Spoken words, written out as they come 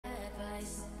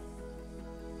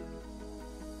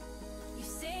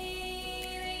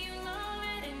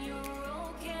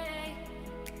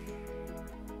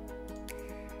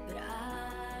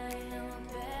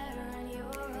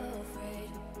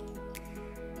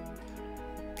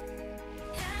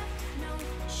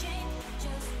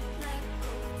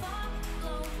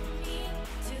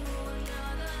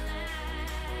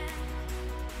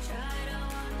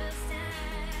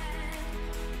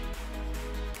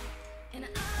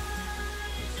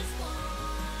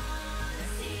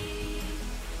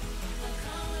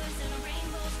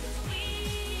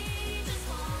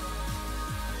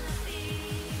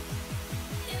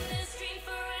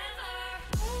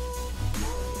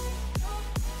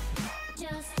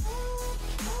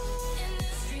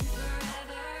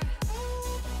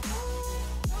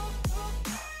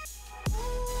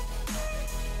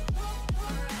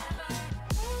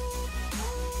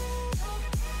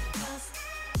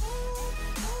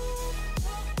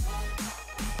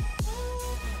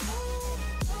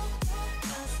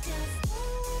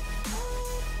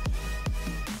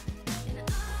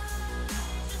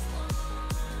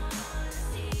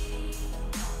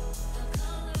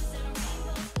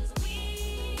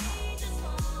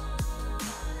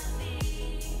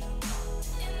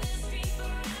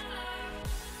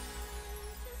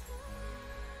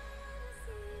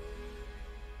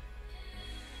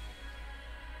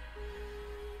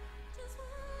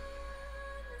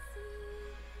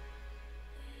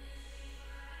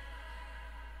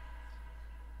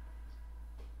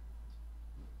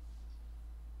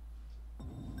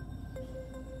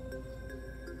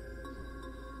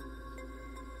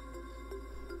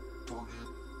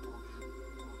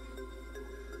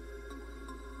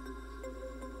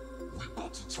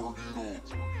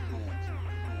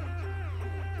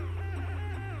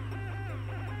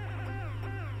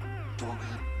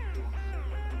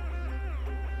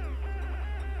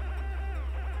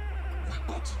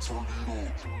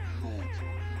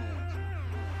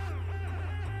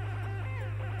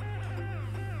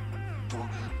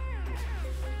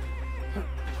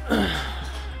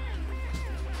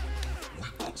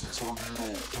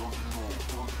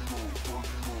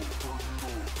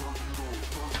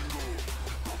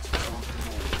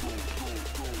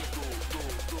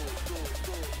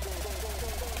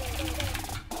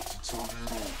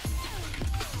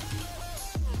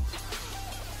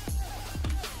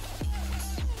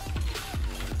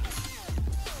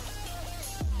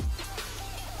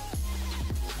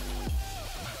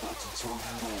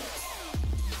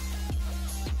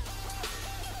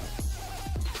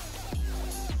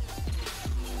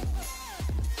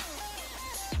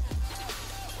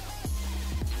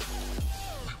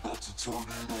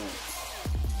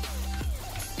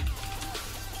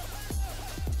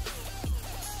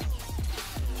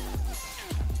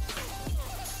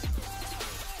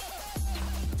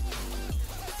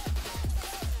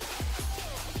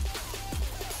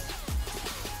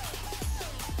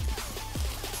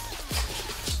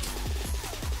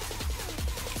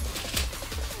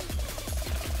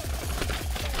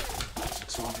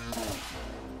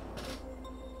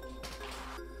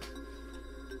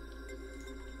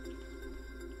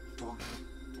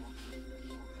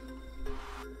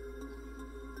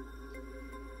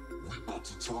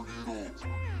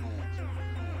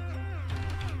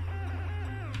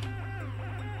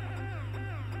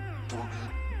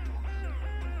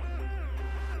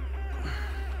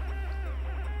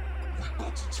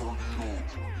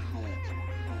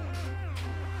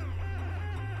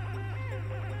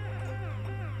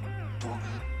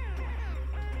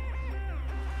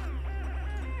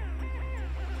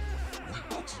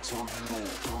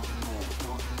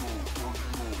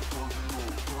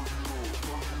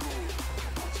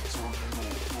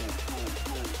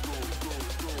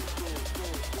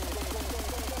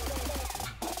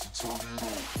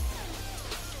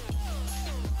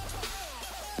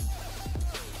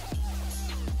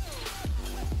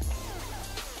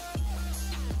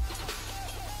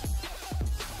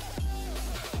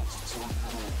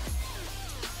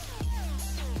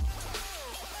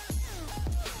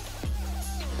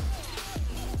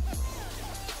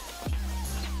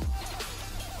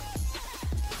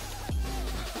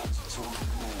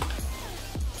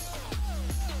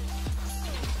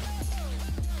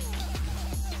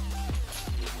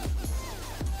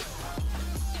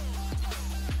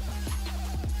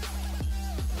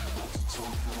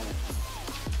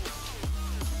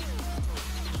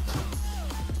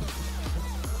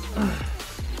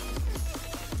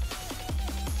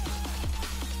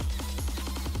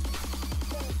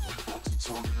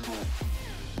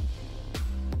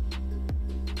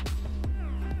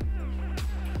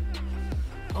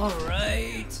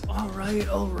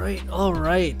All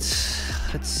right.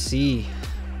 Let's see.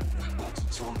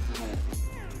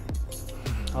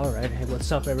 All right. Hey,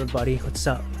 what's up, everybody? What's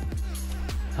up?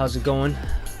 How's it going?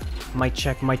 Mic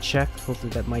check, mic check.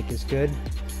 Hopefully that mic is good.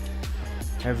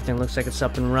 Everything looks like it's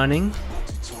up and running.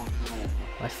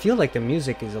 I feel like the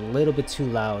music is a little bit too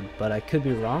loud, but I could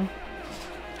be wrong.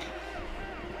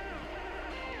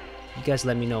 You guys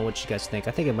let me know what you guys think.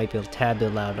 I think it might be a tad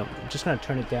bit loud. I'm just gonna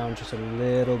turn it down just a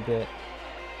little bit.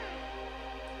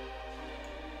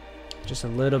 Just a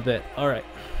little bit. Alright,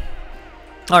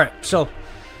 so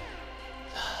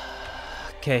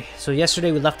okay, so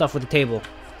yesterday we left off with the table.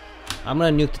 I'm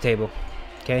gonna nuke the table.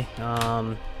 Okay. You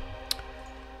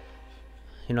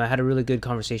know, I had a really good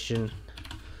conversation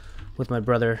with my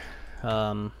brother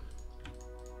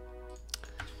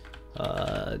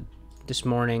this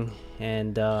morning,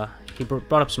 and he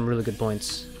brought up some really good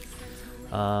points.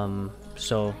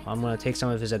 So I'm gonna take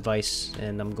some of his advice,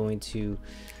 and I'm going to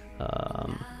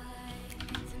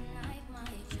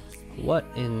what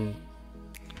in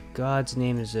God's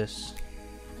name is this?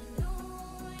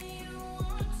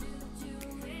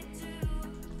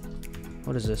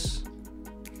 What is this?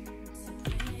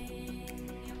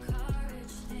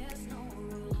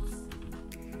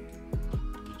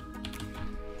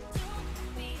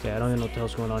 Okay, I don't even know what the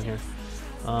hell's going on here.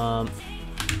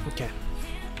 Okay.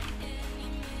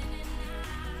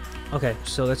 Okay,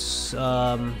 so let's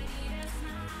uh-oh,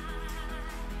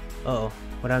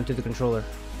 what happened to the controller?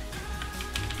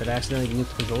 Did I accidentally nuke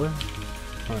the controller?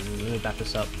 Hold on, let me back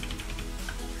this up.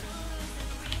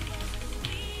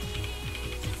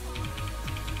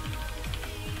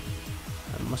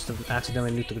 I must have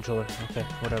accidentally nuked the controller. Okay,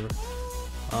 whatever.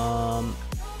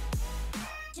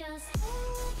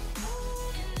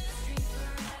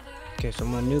 Okay, so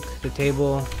I'm gonna nuke the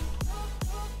table.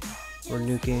 We're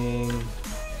nuking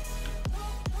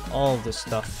all of this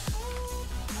stuff.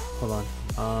 Hold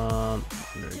on.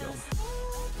 There we go.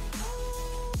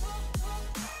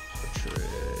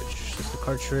 Cartridge. Just the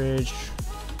cartridge.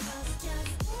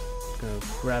 Gonna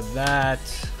grab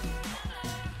that.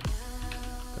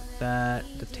 Got that.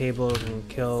 The table we can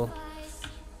kill.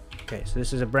 Okay, so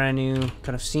this is a brand new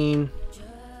kind of scene.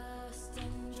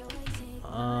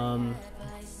 I'm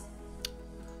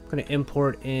gonna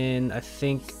import in, I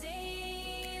think,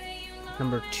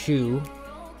 number 2.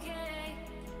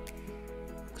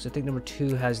 Because I think number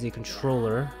 2 has the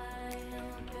controller.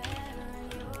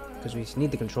 Because we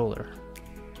need the controller.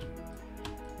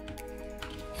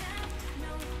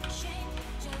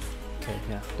 Okay,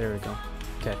 yeah, there we go.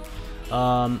 Okay.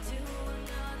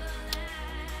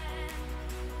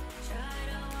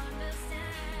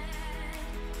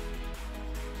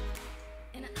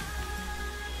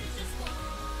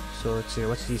 So let's see,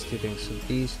 what's these two things?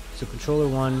 So controller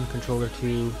 1, controller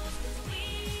 2.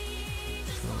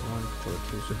 Controller 1, controller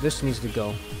 2. So this needs to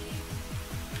go.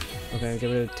 Okay,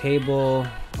 get rid of the table,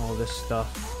 all this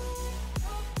stuff.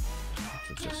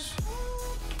 What's this?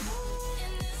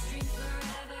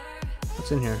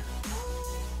 What's in here?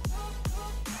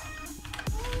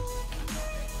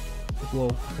 Whoa,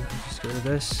 just get rid of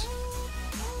this.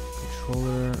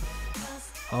 Controller.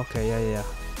 Okay, yeah.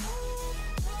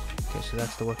 Okay, so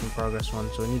that's the work in progress one,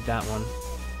 so we need that one.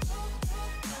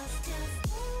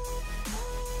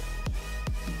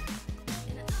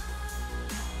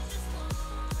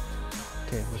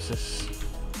 Okay, what's this?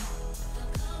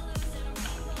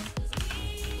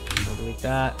 I'll delete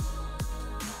that.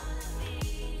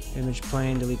 Image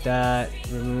plane, delete that.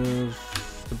 Remove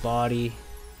the body.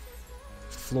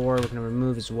 Floor, we're gonna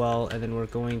remove as well, and then we're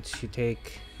going to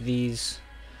take these.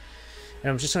 And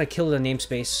I'm just gonna kill the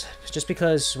namespace, just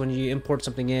because when you import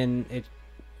something in, it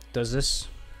does this.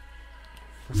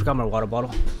 I forgot my water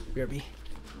bottle. BRB.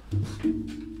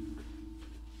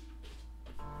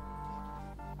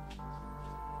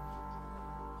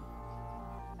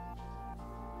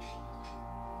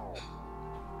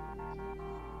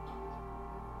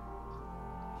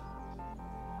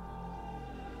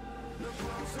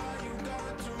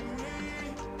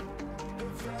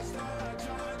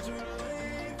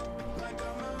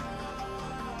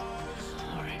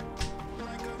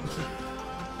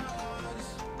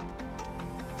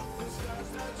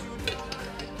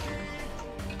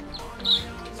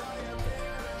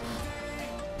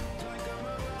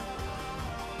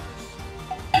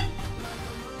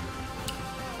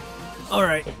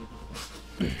 Alright.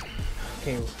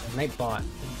 Okay, Nightbot.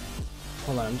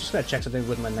 Hold on, I'm just gonna check something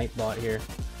with my Nightbot here.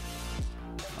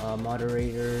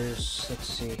 Moderators, let's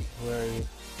see, where are you?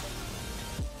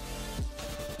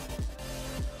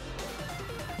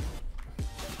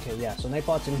 Okay, yeah, so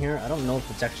Nightbot's in here. I don't know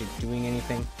if it's actually doing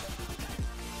anything.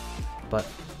 But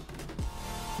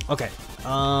okay.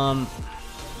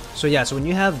 So yeah, so when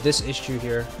you have this issue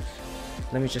here,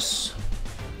 let me just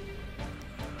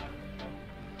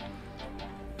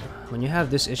when you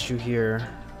have this issue here,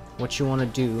 what you want to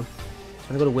do, you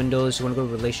want to go to Windows, you want to go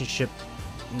to Relationship,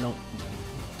 no,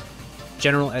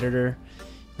 General Editor, you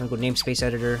want to go Namespace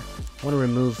Editor, you want to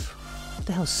remove, what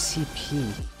the hell is CP?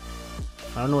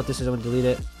 I don't know what this is, I'm going to delete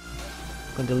it.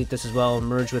 I'm going to delete this as well,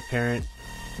 merge with parent.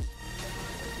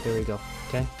 There we go,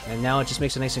 okay? And now it just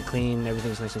makes it nice and clean,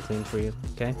 everything's nice and clean for you,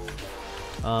 okay?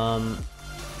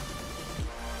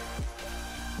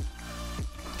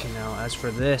 Okay, now as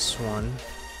for this one,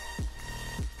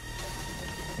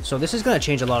 so this is going to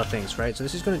change a lot of things, right? So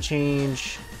this is going to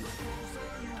change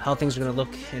how things are going to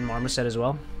look in Marmoset as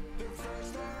well.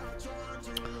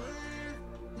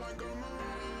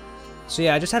 So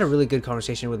yeah, I just had a really good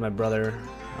conversation with my brother.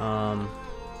 And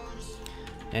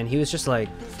he was just like,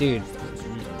 dude,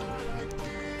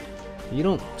 you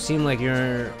don't seem like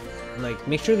you're, like,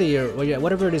 make sure that you're,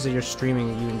 whatever it is that you're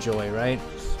streaming, you enjoy, right?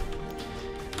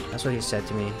 That's what he said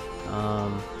to me.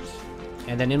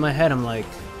 And then in my head, I'm like,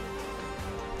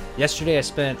 yesterday I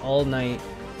spent all night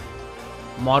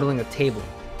modeling a table.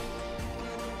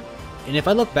 And if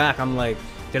I look back, I'm like,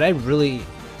 did I really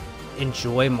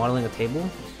enjoy modeling a table?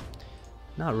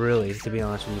 Not really, to be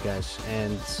honest with you guys.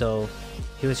 And so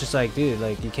he was just like, dude,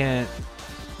 like, you can't,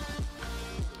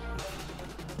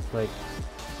 like,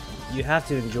 you have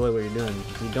to enjoy what you're doing.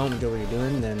 If you don't enjoy what you're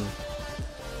doing, then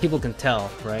people can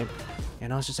tell, right?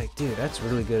 And I was just like, dude, that's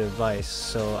really good advice.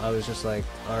 So I was just like,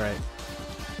 all right.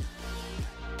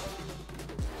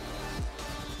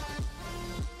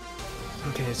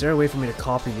 Okay, is there a way for me to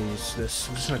copy these?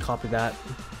 I'm just gonna copy that.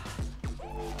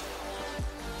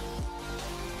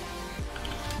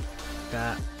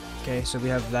 That. Okay, so we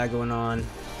have that going on.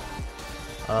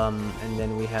 And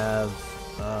then we have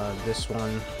this one.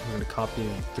 I'm gonna copy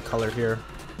the color here.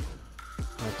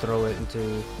 I'll throw it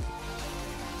into.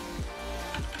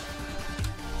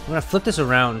 I'm gonna flip this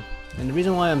around, and the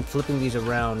reason why I'm flipping these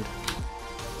around.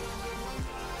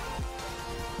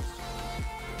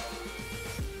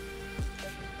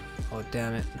 Oh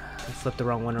damn it! I flipped the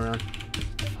wrong one around.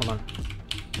 Hold on.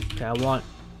 Okay, I want.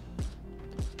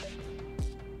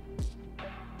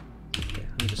 Okay,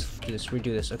 let me just do this. Redo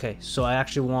this. Okay, so I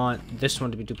actually want this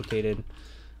one to be duplicated.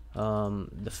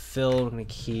 The fill, I'm gonna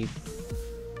keep.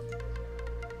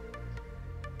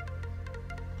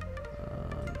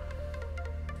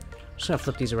 I'm just gonna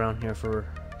flip these around here for.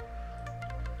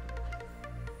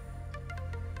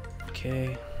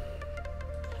 Okay.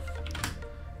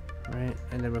 Right,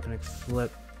 and then we're gonna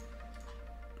flip.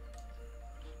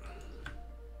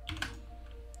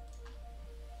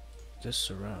 This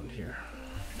around here.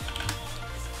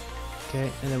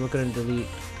 Okay, and then we're gonna delete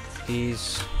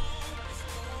these.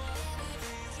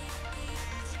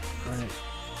 Right.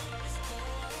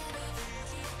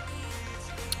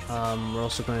 We're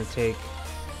also gonna take.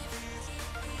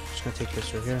 Just gonna take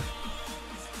this right here.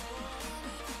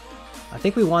 I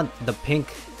think we want the pink.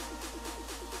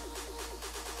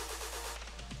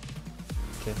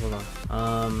 Okay, hold on.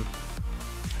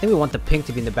 I think we want the pink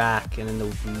to be in the back and then the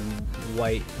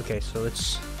white. Okay, so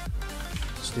let's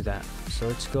do that. So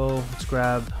let's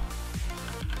grab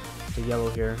the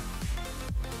yellow here.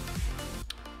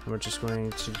 And we're just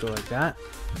going to go like that.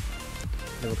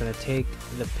 Then we're gonna take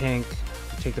the pink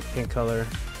color.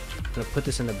 I'm gonna put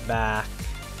this in the back.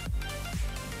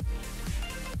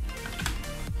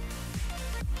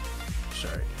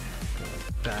 Sorry, go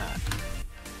like that.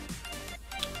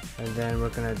 And then we're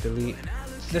gonna delete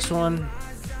this one.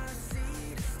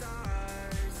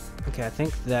 Okay, I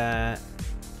think that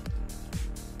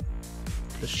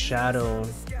the shadow,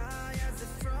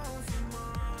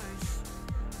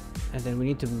 and then we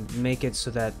need to make it so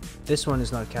that this one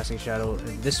is not casting shadow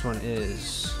and this one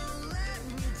is.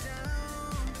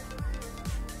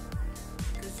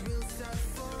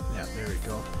 Yeah, there we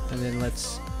go. And then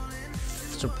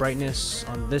so brightness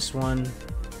on this one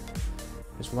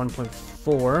is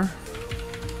 1.4.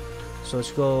 So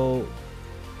let's go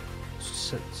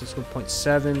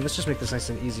 0.7. Let's just make this nice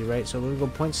and easy, right? So we're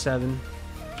gonna go 0.7, and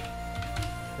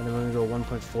then we're gonna go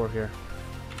 1.4 here.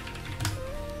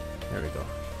 There we go.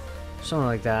 Something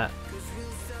like that.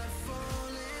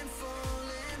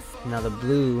 Now the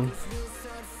blue.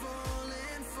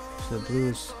 So the blue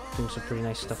is doing some pretty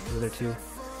nice stuff over there too.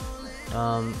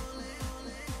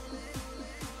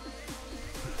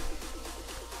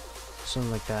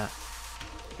 Something like that.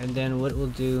 And then what we'll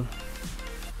do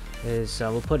is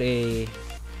we'll put a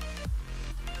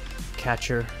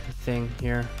catcher thing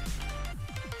here,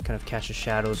 kind of catches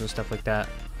shadows and stuff like that.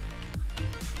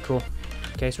 Cool.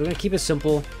 Okay, so we're gonna keep it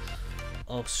simple.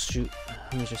 Oh shoot,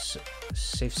 let me just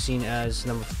save scene as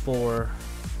number 4.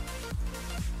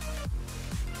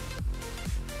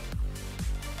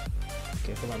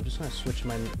 Okay, hold on, I'm just gonna switch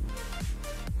my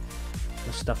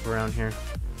stuff around here.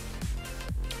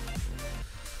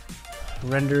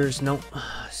 Renders, nope.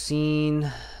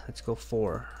 Scene, let's go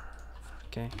 4.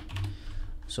 Okay,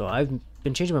 so I've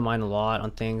been changing my mind a lot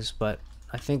on things, but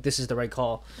I think this is the right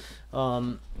call.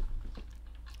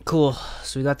 Cool,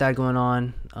 so we got that going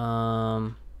on.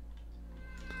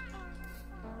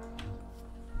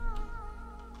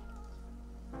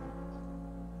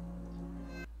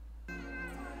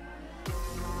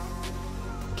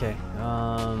 Okay,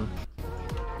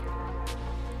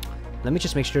 let me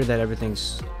just make sure that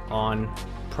everything's on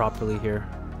properly here.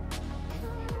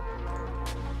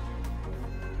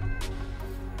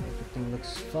 Everything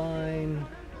looks fine.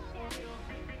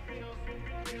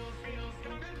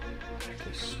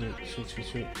 Okay, sweet, sweet, sweet,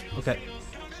 sweet. Okay.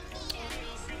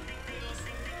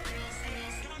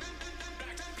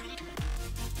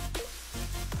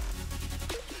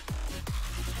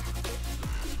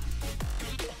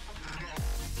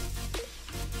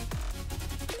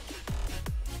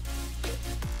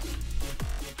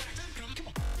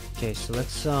 Okay, so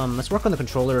let's work on the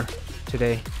controller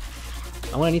today.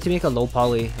 I need to make a low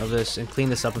poly of this and clean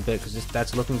this up a bit because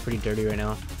that's looking pretty dirty right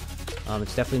now.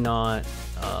 It's definitely not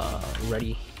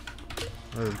ready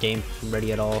or game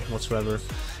ready at all whatsoever.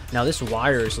 Now this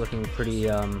wire is looking pretty.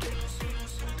 Hold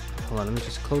on, let me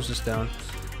just close this down.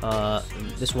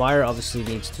 This wire obviously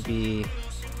needs to be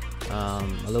a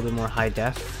little bit more high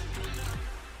def,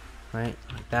 right?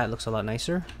 Like that looks a lot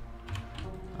nicer.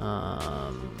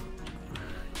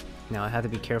 Now I have to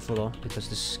be careful though because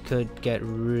this could get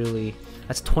really.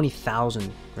 That's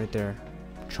 20,000 right there,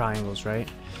 triangles, right?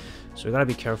 So we gotta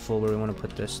be careful where we want to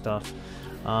put this stuff.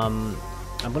 I'm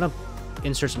gonna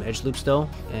insert some edge loops though,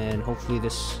 and hopefully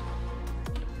this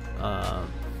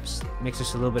makes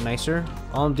this a little bit nicer.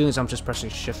 All I'm doing is I'm just pressing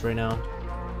shift right now.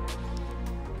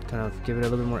 Kind of give it a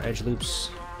little bit more edge loops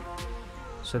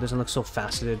so it doesn't look so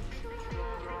faceted.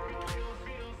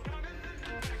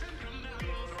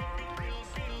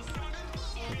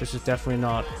 But this is definitely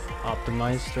not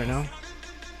optimized right now.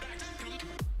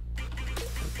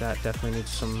 That definitely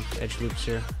needs some edge loops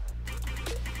here.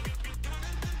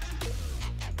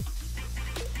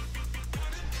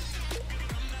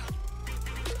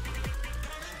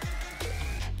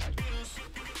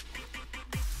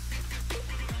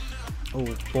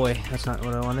 Oh boy, that's not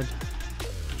what I wanted.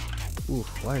 Ooh,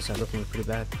 why is that looking pretty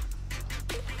bad?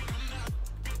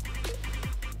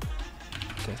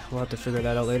 Okay, we'll have to figure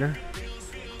that out later.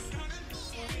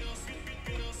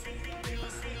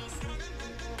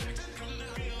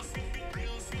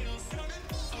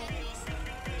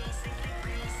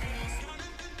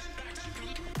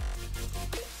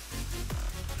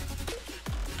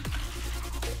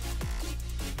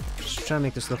 Just trying to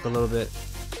make this look a little bit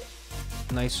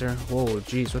nicer. Whoa,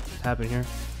 geez, what happened here?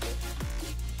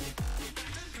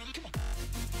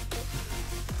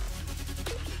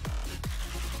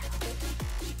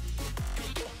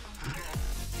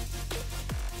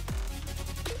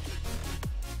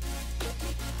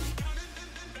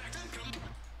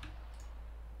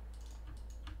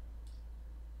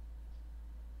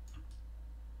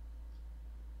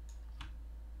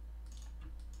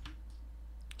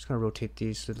 Just gonna rotate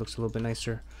these so it looks a little bit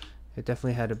nicer. It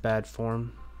definitely had a bad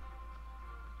form.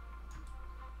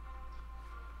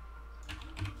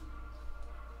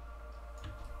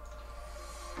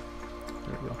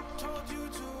 There we go.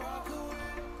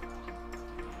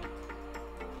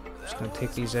 Just gonna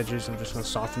take these edges and just gonna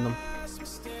soften them.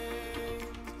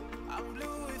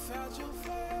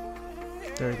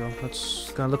 There we go.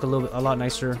 That's gonna look a lot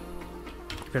nicer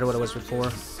compared to what it was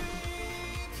before.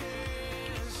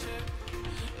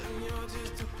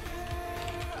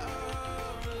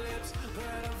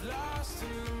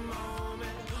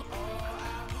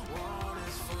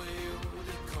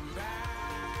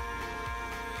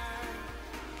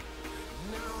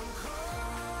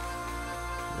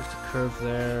 There's a curve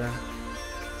there.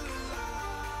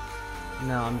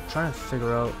 Now I'm trying to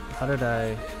figure out how did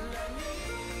I.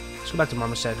 Let's go back to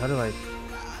Marmoset. How do I?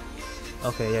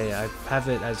 Okay, yeah, I have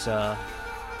it as a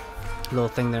little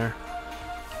thing there.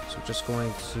 So I'm just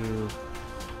going to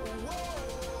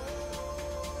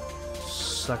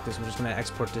select this. I'm just going to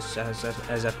export this as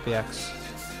FBX.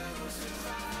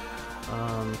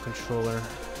 Controller.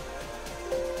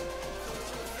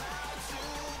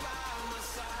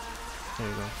 There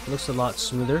you go. Looks a lot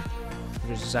smoother,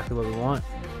 which is exactly what we want.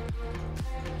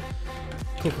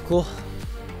 Cool, cool, cool.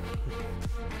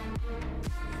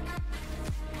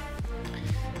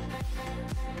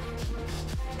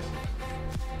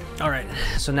 Alright,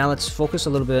 so now let's focus a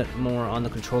little bit more on the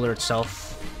controller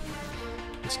itself.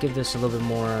 Let's give this a little bit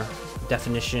more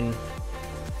definition.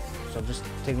 So I'm just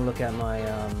taking a look at my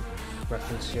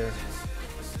reference here.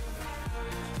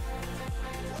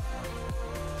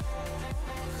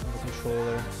 The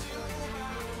controller.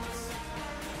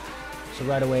 So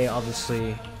right away,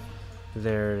 obviously,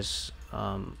 there's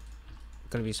gonna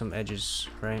be some edges,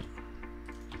 right?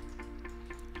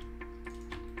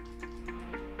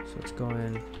 So let's go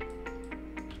in.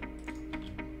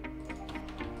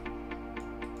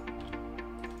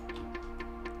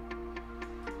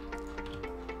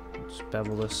 Let's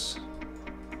bevel this.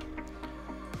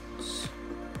 Let's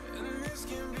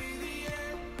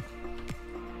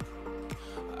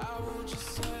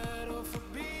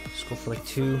go for like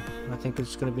 2. I think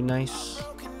it's gonna be nice.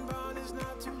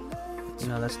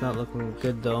 No, that's not looking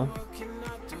good though.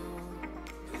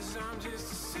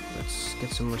 Let's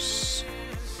get some more.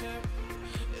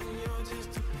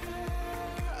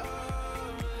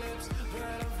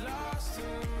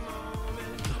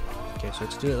 Okay, so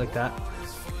let's do it like that.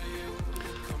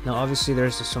 Now, obviously,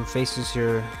 there's some faces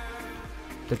here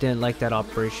that didn't like that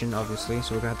operation, obviously.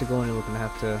 So we're gonna have to go in and we're gonna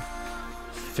have to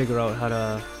figure out how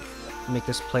to make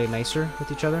this play nicer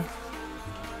with each other.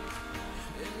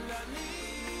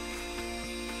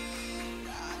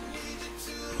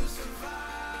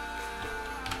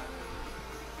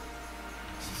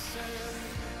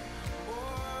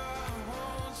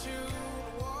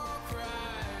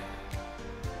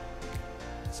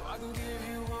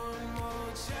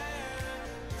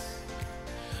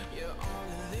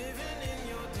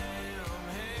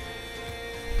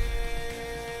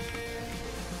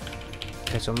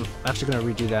 Okay, so I'm actually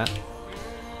going to redo that.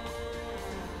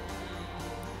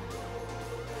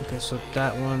 Okay, so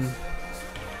that one.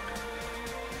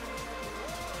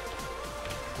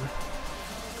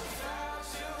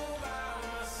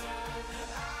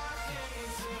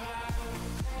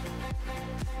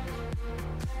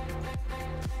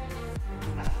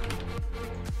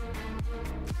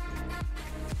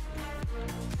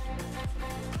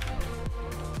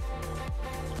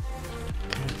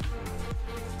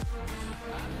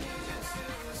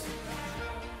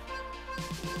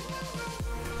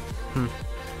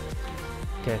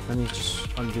 Okay, let me just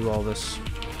undo all this.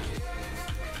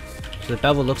 So the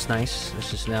bevel looks nice. It's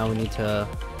just now we need to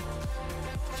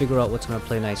figure out what's gonna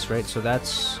play nice, right? So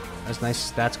that's as nice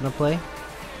as that's gonna play.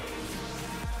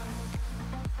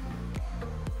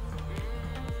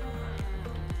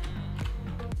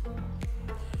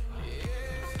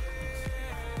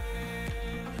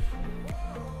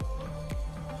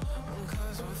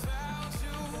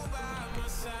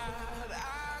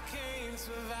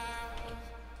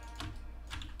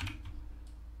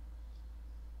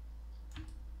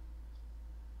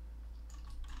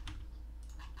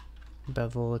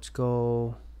 Bevel, let's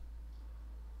go.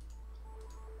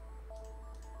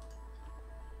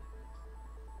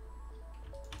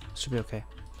 Should be okay.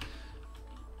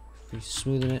 If we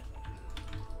smoothen it.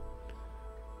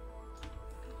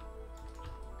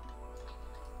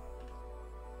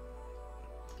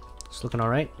 It's looking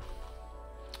alright.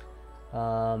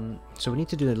 So we need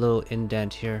to do a little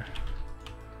indent here.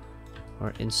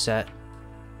 Or inset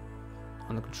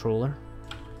on the controller.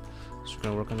 So we're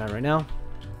gonna work on that right now.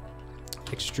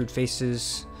 Extrude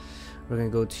faces. We're gonna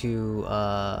go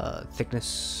to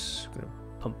thickness. We're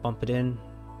gonna bump it in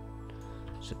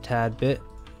just a tad bit.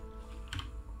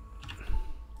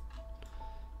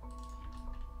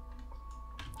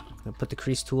 I'm gonna put the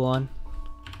crease tool on,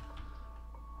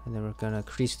 and then we're gonna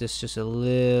crease this just a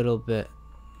little bit.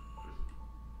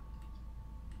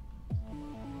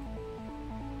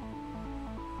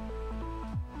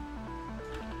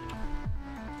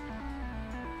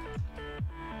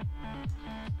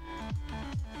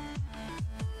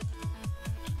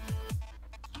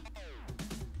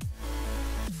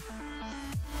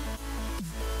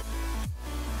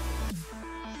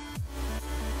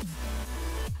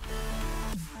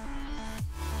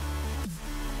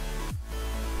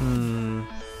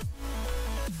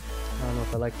 I don't know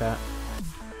if I like that.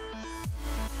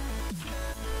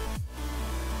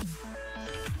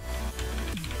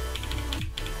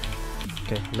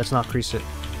 Okay, let's not crease it.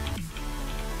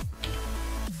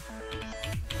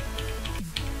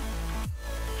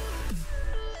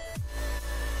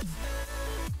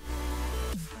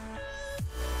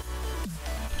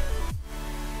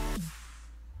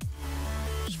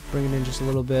 Just bring it in just a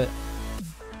little bit.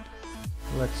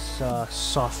 Let's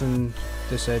soften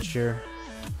this edge here.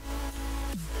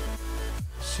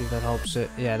 See if that helps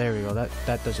it. Yeah, there we go.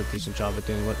 That does a decent job of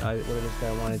doing what it is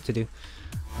that I wanted to do.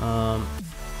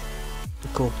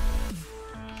 Cool.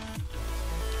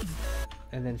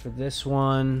 And then for this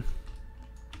one,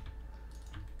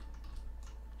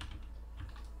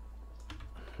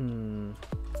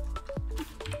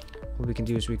 what we can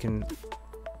do is we can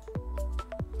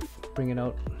bring it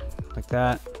out like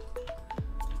that.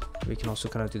 We can also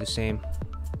kind of do the same.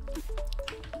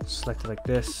 Select it like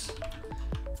this.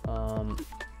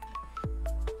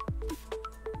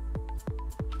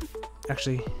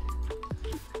 Actually,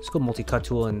 let's go multi-cut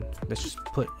tool and let's just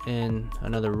put in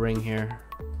another ring here,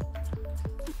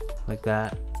 like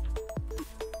that.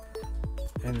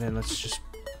 And then let's just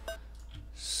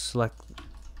select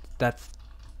that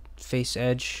face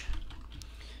edge,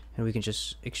 and we can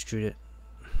just extrude it.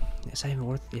 Is that even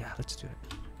worth it? Yeah, let's do it.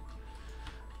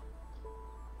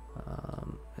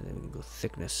 And then we can go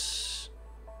thickness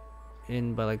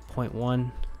in by like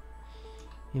 0.1.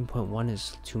 In 0.1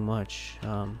 is too much.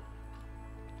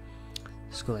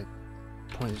 Let's go like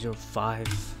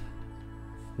 0.05,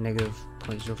 negative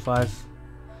 0.05,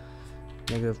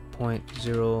 negative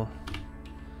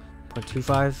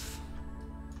 0.25.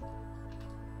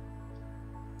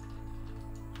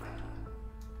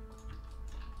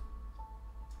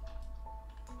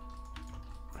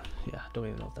 Yeah, don't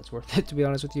even know if that's worth it, to be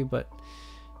honest with you, but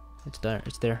it's there.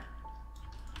 It's there.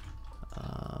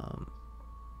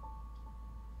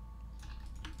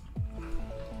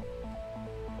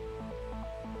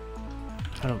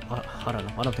 I don't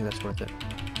know. I don't think that's worth it.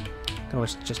 Can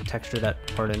always just texture that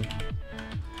part in.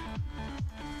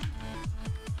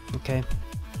 Okay.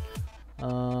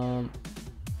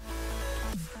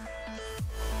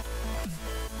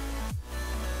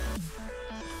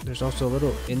 There's also a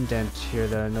little indent here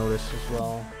that I noticed as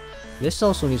well. This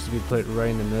also needs to be put right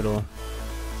in the middle.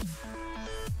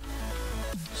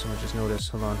 Someone just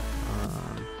noticed. Hold on.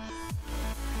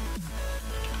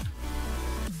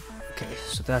 Okay,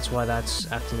 so that's why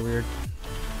that's acting weird.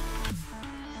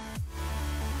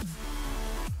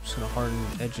 Just gonna harden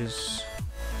the edges.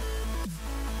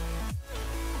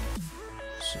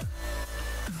 So.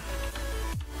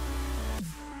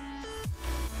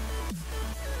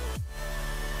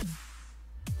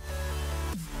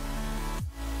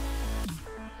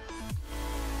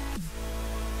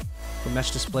 For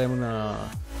mesh display, I'm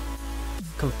gonna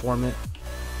conform it.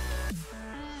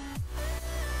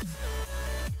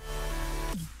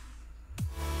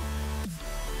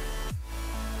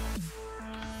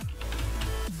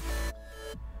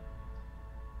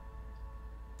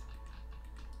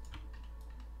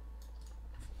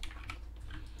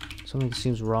 Something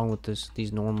seems wrong with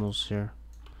these normals here.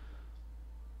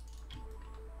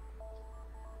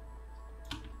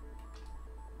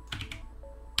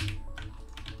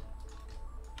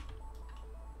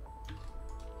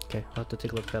 Okay, I'll have to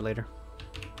take a look at that later.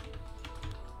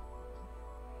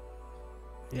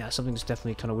 Yeah, something's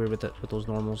definitely kind of weird with those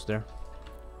normals there.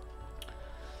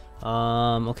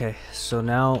 Okay, so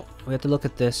now we have to look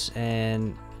at this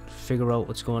and figure out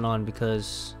what's going on,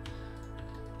 because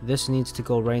this needs to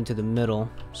go right into the middle.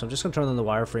 So I'm just going to turn on the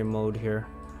wireframe mode here,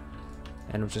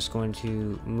 and I'm just going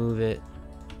to move it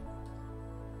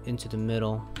into the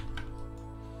middle,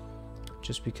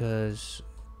 just because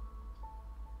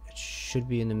it should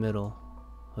be in the middle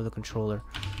of the controller.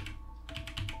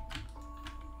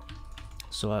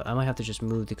 So I might have to just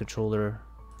move the controller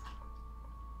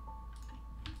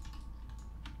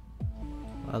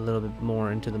a little bit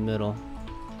more into the middle.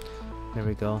 There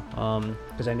we go.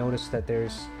 Because I noticed that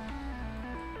there's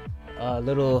a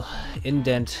little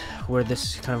indent where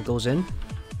this kind of goes in.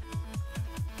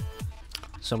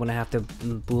 So I'm gonna have to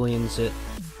booleans it.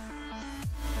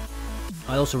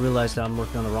 I also realized that I'm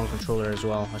working on the wrong controller as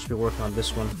well. I should be working on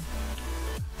this one.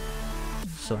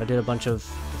 So I did a bunch of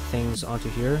things onto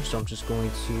here. So I'm just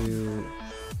going to...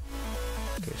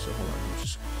 Okay, so hold on. I'm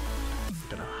just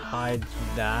gonna hide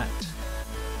that.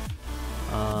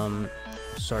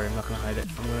 Sorry, I'm not gonna hide it.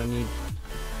 I'm gonna need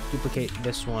to duplicate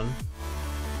this one.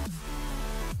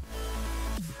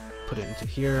 Put it into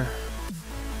here.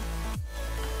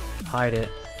 Hide it.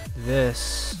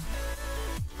 This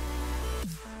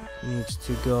needs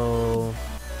to go.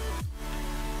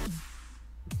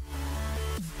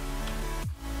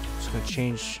 Just gonna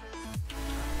change.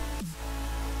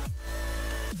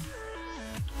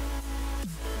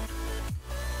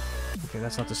 Okay,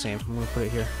 that's not the same. I'm gonna put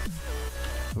it here.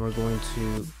 And we're going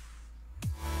to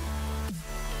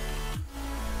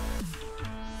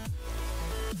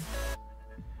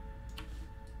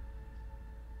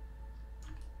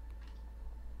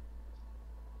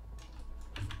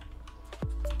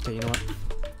okay, you know what?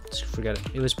 Just forget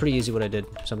it. It was pretty easy what I did,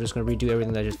 so I'm just gonna redo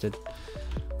everything that I just did.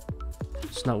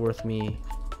 It's not worth me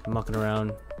mucking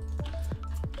around,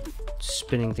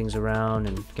 spinning things around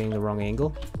and getting the wrong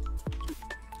angle.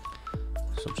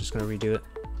 So I'm just gonna redo it.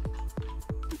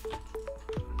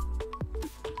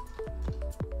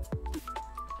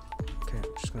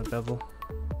 Bevel.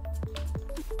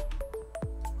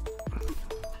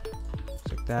 Just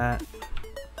like that.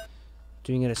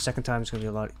 Doing it a second time is going to be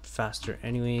a lot faster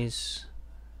anyways.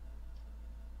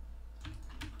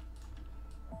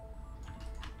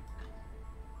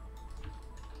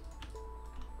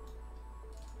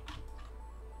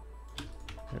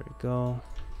 There we go.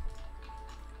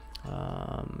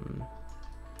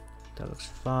 That looks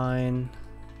fine.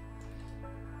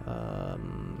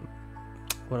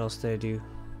 What else did I do?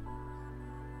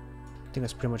 I think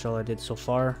that's pretty much all I did so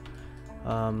far.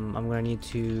 I'm gonna need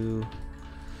to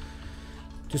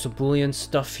do some boolean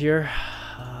stuff here.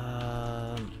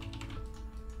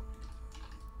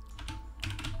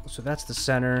 So that's the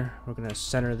center. We're gonna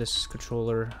center this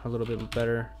controller a little bit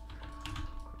better.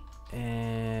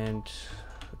 And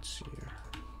let's see here.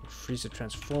 Freeze it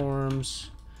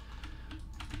transforms.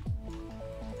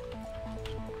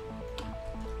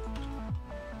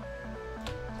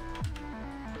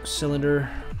 Cylinder.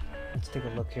 Let's take a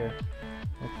look here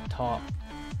at the top.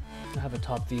 I have a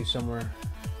top view somewhere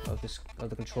of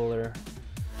the controller.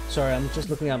 Sorry, I'm just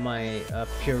looking at my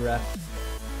pure ref.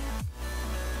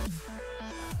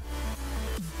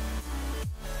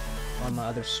 On my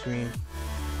other screen.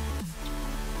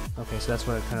 Okay, so that's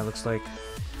what it kind of looks like.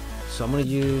 So I'm gonna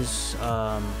use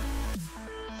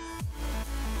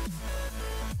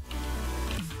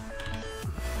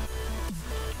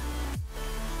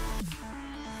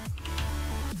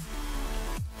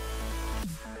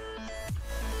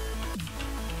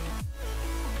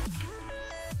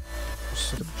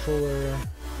so the controller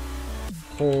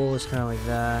hole is kind of like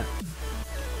that.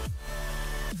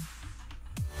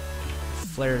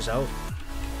 Flares out.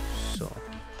 So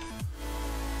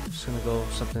Just gonna go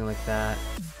something like that.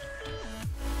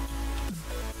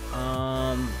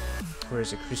 Where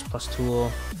is it? Crease plus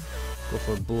tool. Go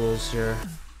for bools here.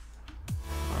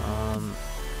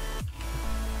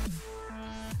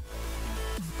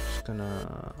 Just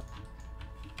gonna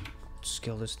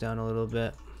scale this down a little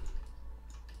bit.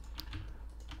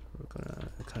 We're gonna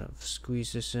kind of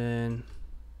squeeze this in.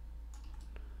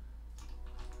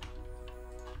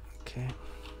 Okay.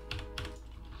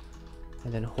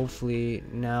 And then hopefully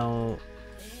now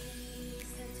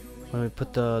when we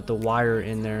put the wire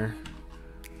in there.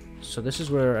 So this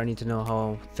is where I need to know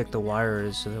how thick the wire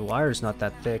is. So the wire is not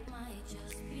that thick.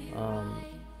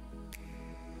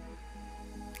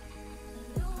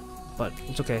 But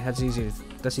it's okay. That's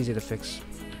easy to fix.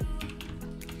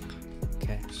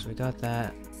 Okay, so we got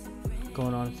that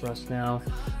going on for us now.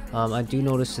 I do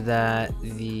notice that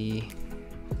the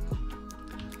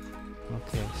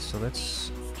so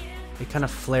it kind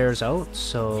of flares out.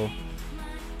 So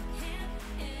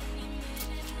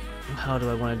how do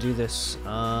I want to do this?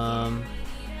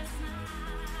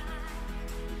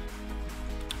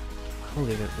 We'll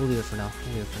leave it for now.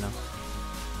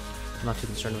 I'm not too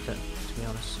concerned with it, to be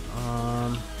honest.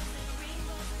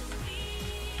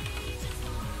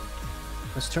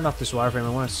 Let's turn off this wireframe. I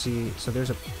want to see. So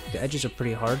the edges are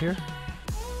pretty hard here.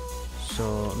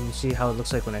 So let me see how it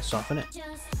looks like when I soften it.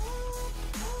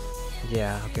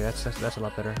 Yeah, okay, that's a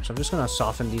lot better. So I'm just gonna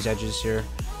soften these edges here,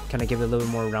 kind of give it a little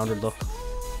more rounded look.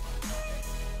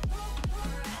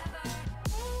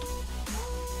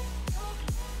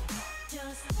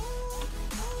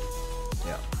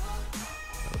 Yeah,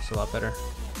 that looks a lot better.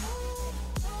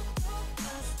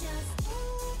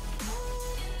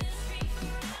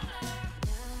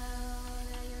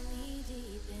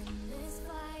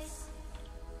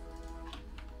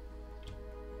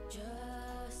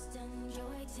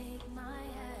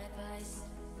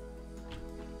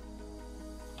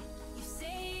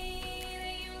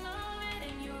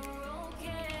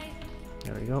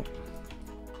 There we go.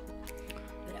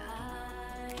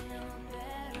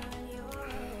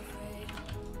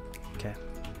 Okay,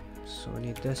 so we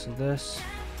need this and this.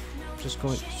 Just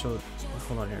going. So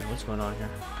hold on here. What's going on here?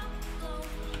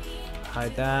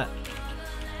 Hide that.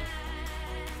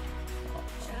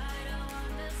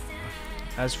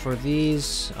 As for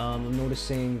these, I'm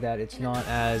noticing that it's not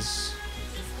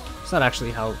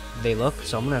actually how they look.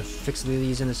 So I'm gonna fix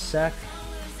these in a sec.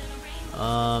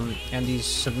 And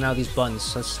so now these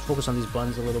buttons. Let's focus on these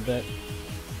buttons a little bit.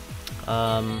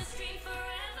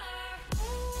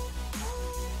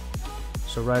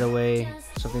 So right away,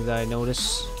 something that I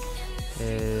notice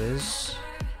is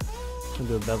I'm gonna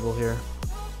do a bevel here,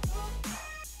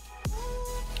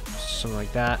 something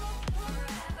like that.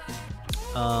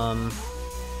 I'm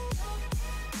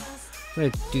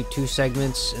gonna do 2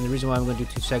 segments, and the reason why I'm gonna do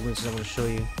 2 segments is I'm gonna show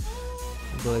you.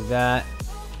 I'll go like that.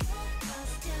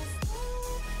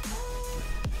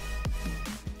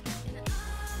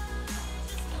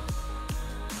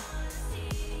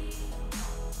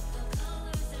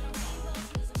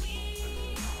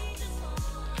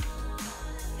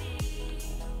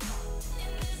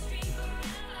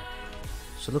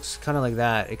 So it looks kind of like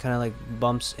that. It kind of like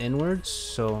bumps inwards.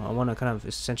 So I want to kind of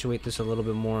accentuate this a little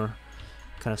bit more.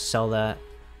 Kind of sell that.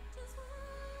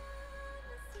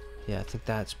 Yeah, I think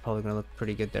that's probably going to look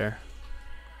pretty good there.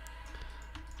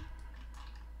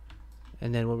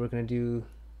 And then what we're going to do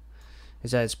is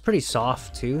that it's pretty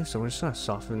soft too. So we're just going to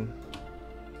soften.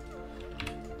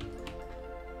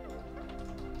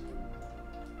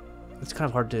 It's kind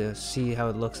of hard to see how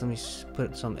it looks. Let me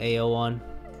put some AO on.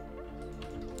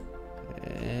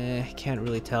 Can't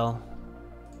really tell.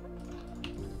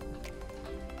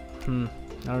 I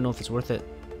don't know if it's worth it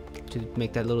to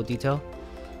make that little detail.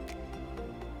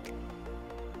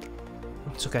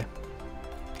 It's okay.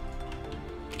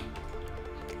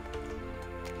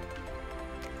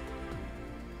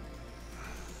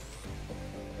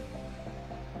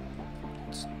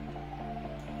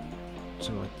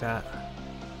 Something like that.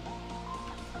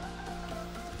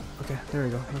 Okay, there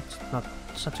we go. It's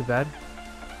not too bad.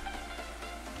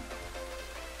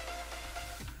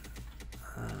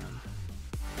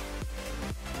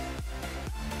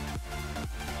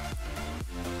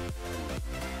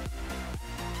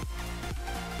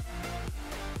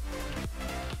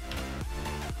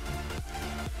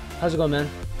 How's it going, man?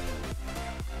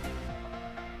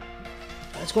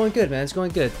 It's going good, man. It's going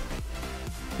good.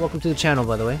 Welcome to the channel,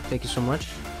 by the way. Thank you so much.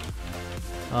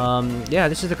 Yeah,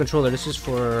 this is the controller. This is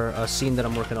for a scene that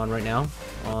I'm working on right now.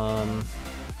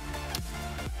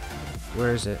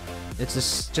 Where is it? It's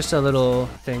just a little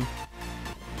thing.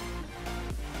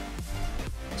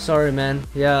 sorry, man.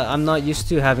 Yeah, I'm not used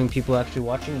to having people actually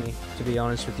watching me, to be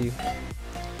honest with you.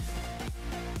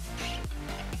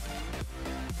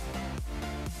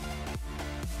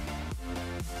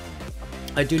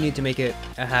 I do need to make it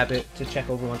a habit to check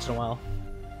over once in a while.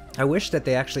 I wish that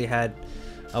they actually had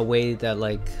a way that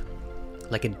like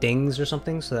it dings or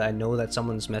something so that I know that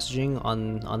someone's messaging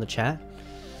on the chat.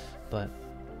 But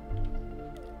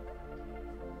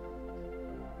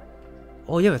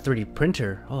oh, you have a 3D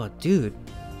printer. Oh, dude.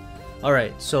 All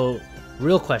right, so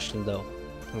real question though.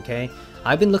 Okay,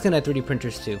 I've been looking at 3D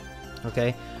printers too.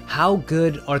 Okay, how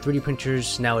good are 3D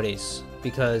printers nowadays?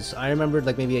 Because I remembered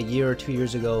like maybe a year or 2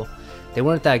 years ago, they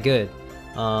weren't that good.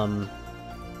 And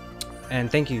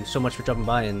thank you so much for dropping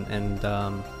by and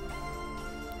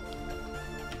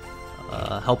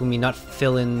helping me not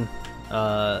fill in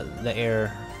the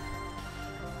air.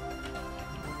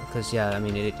 Because yeah, I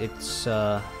mean it's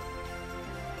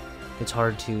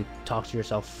hard to talk to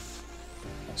yourself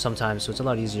sometimes, so it's a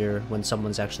lot easier when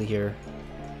someone's actually here.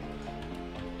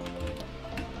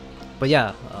 But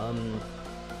yeah,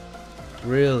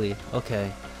 really,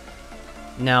 okay.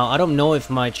 Now, I don't know if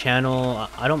my channel,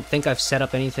 I don't think I've set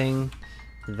up anything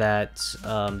that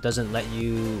doesn't let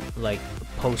you like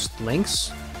post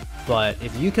links, but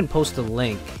if you can post a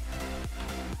link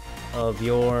of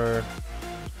your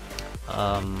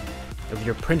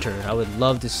printer, I would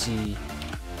love to see,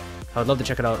 I would love to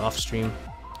check it out off stream,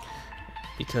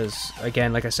 because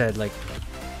again, like I said, like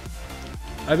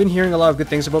I've been hearing a lot of good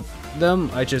things about them.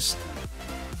 I just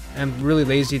am really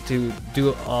lazy to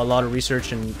do a lot of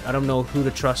research, and I don't know who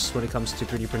to trust when it comes to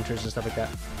 3D printers and stuff like that.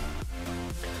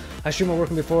 I streamed my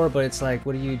working before, but it's like,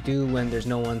 what do you do when there's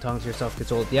no one? Talking to yourself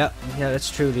gets old. Yeah,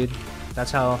 that's true, dude. That's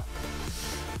how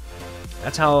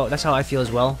I feel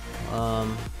as well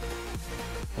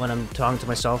when I'm talking to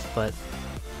myself. But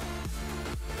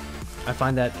I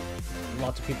find that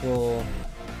lots of people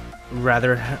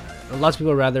rather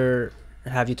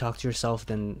have you talk to yourself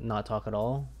than not talk at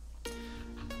all.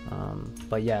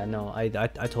 But yeah, no, I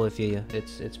totally feel you.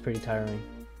 It's pretty tiring.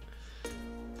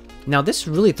 Now this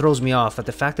really throws me off at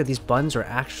the fact that these buttons are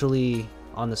actually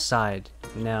on the side.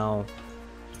 Now,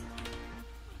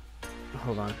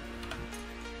 hold on.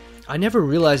 I never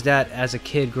realized that as a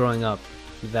kid growing up,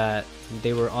 that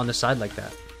they were on the side like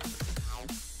that.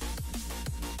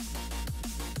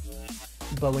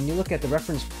 But when you look at the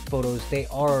reference photos, they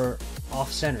are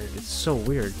off-centered. It's so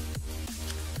weird.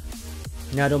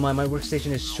 Now, I don't mind, my workstation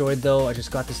is destroyed though. I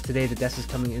just got this today. The desk is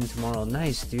coming in tomorrow.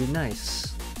 Nice, dude, nice.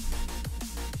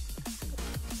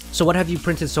 So what have you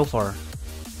printed so far?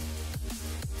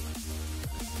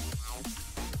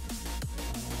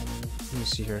 Let me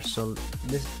see here. So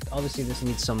this, obviously this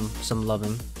needs some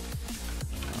loving.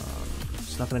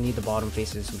 It's not gonna need the bottom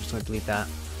faces. I'm just gonna delete that.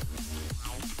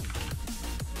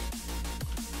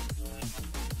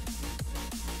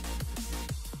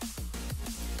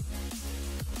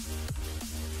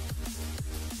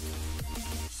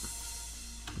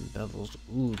 Bevels.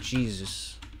 Ooh, Jesus.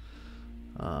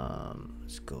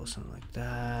 Let's go something like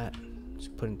that. Let's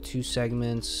put in 2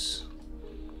 segments.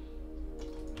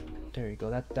 There you go.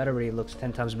 That already looks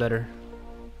 10 times better.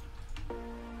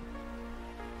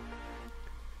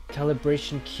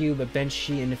 Calibration cube, a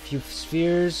benchy, and a few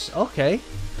spheres. Okay.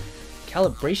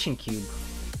 Calibration cube.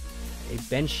 A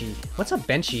benchy. What's a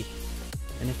benchy?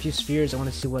 And a few spheres. I want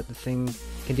to see what the thing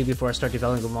can do before I start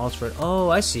developing models for it. Oh,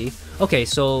 I see. Okay,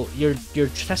 so you're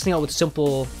testing out with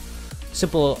simple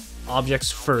objects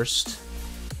first.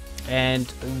 And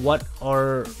what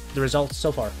are the results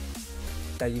so far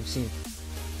that you've seen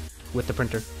with the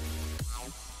printer?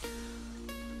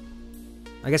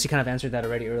 I guess you kind of answered that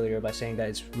already earlier by saying that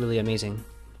it's really amazing,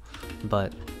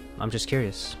 but I'm just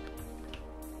curious.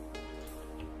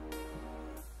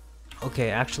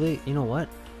 Okay, actually, you know what?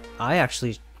 I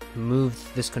actually moved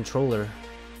this controller,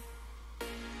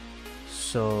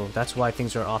 so that's why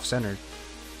things are off-centered,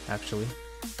 actually.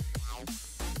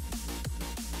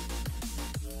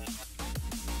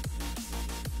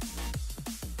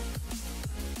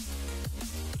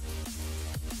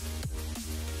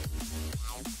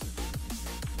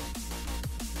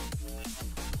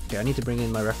 Okay, I need to bring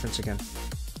in my reference again.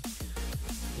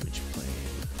 Image plane.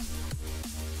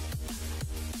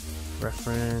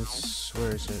 Reference,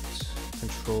 where is it?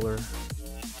 Controller.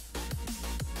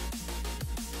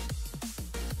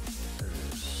 There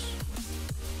it is.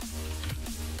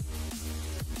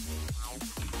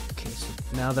 Okay, so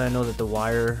now that I know that the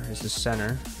wire is the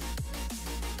center.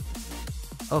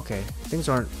 Okay, things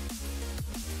aren't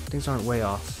way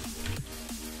off.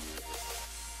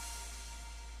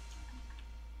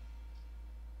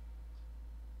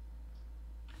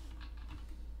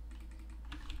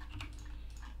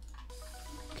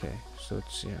 Okay, so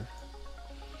it's here.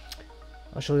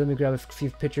 I'll show you. Let me grab a few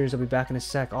pictures. I'll be back in a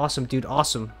sec. Awesome, dude.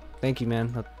 Awesome. Thank you,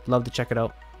 man. I'd love to check it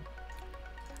out.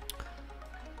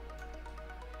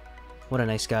 What a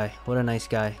nice guy. What a nice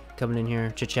guy. Coming in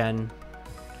here, chit-chatting.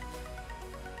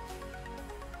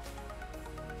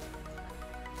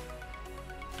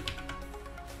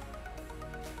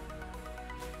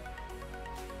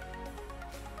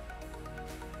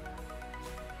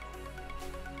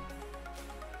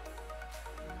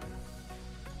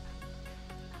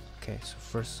 Okay, so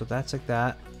first, so that's like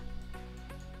that.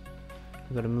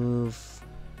 We gotta move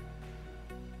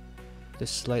this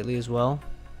slightly as well.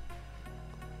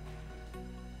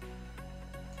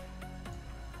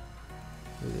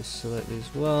 Move this slightly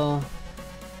as well.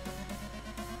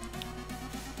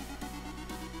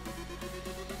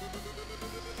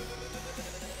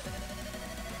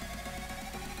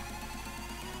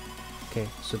 Okay,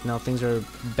 so now things are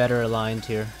better aligned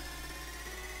here.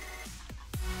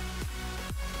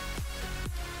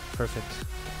 Perfect.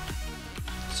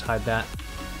 Let's hide that.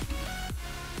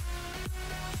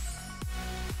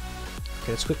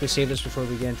 Okay, let's quickly save this before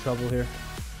we get in trouble here.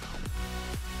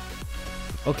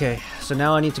 Okay, so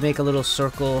now I need to make a little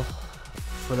circle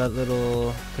for that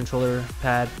little controller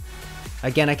pad.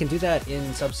 Again, I can do that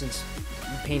in Substance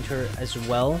Painter as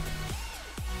well.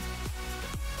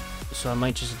 So I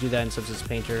might just do that in Substance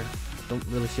Painter. Don't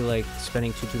really feel like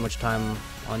spending too much time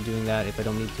on doing that if I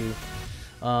don't need to.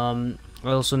 I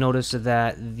also noticed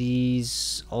that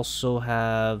these also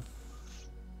have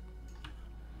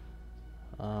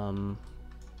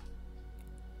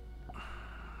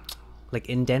like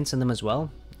indents in them as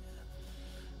well.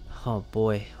 Oh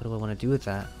boy, what do I want to do with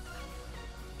that?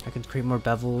 I can create more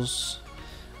bevels.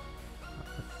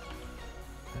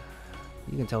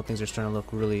 You can tell things are starting to look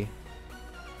really...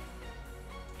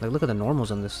 Like, look at the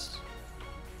normals on this.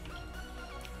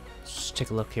 Let's just take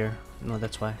a look here. No,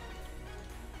 that's why.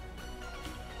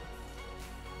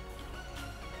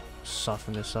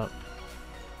 Soften this up.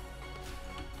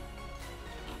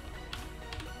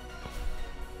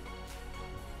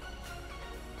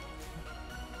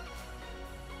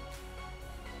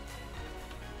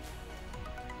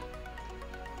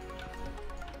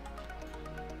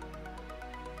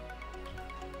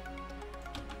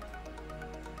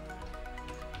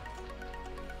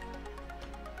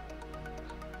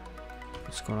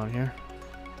 What's going on here?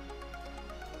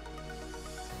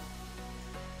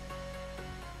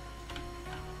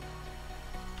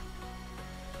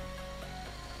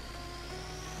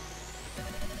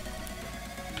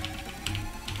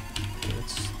 Okay,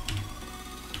 let's...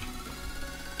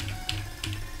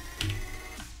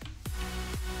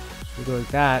 So we go like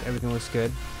that, everything looks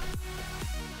good.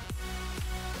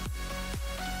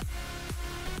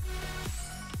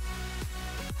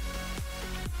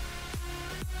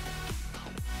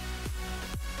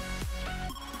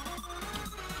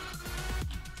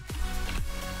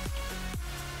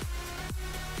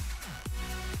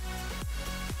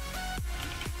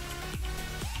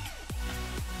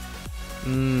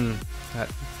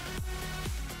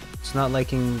 It's not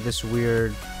liking this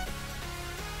weird...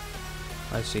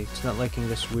 I see. It's not liking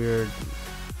this weird...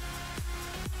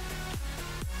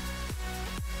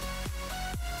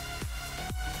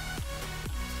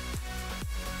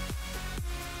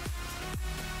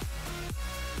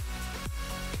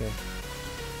 Okay.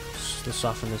 Let's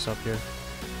soften this up here.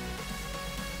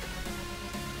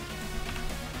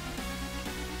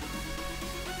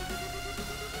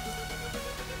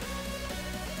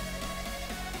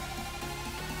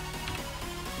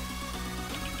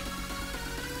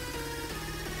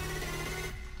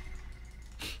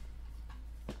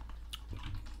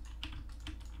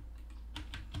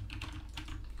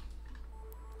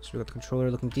 So we got the controller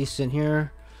looking decent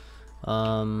here. Okay,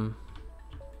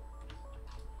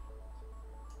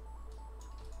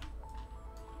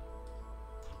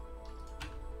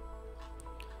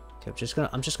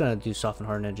 I'm just gonna do soft and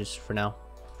harden edges for now.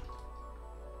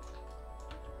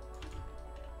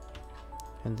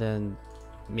 And then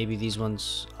maybe these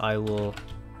ones I will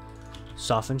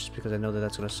soften just because I know that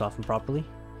that's gonna soften properly.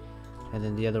 And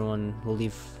then the other one we'll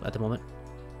leave at the moment.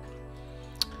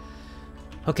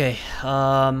 Okay,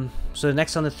 so the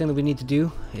next on the thing that we need to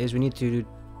do is we need to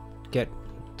get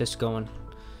this going.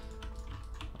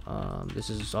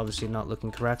 This is obviously not looking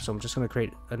correct, so I'm just going to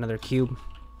create another cube.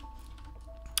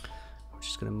 I'm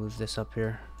just going to move this up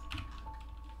here.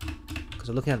 Because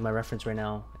I'm looking at my reference right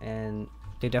now, and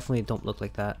they definitely don't look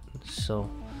like that, so...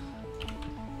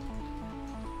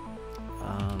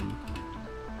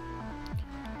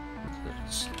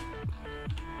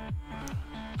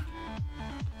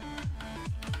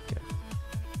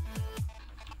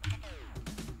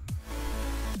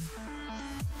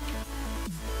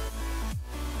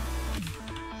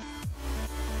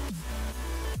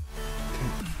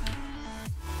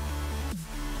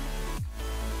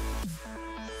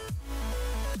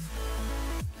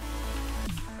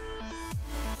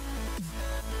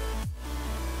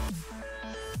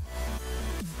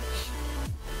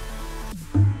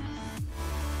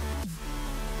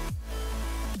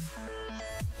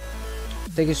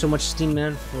 Thank you so much, Steam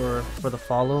Man, for the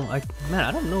follow. Man,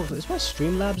 I don't know if is my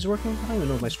Streamlabs working. I don't even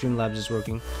know if my Streamlabs is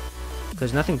working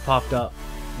because nothing popped up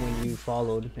when you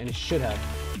followed, and it should have.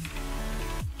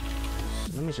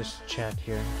 So let me just check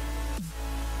here.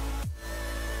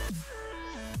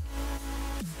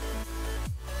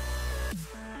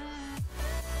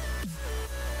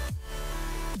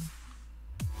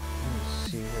 Let me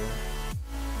see here.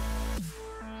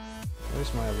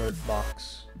 Where's my alert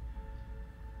box?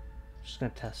 Just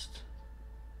gonna test.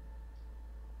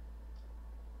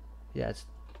 Yeah, it's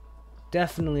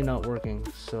definitely not working.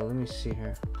 So let me see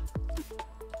here.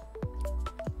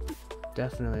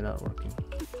 Definitely not working.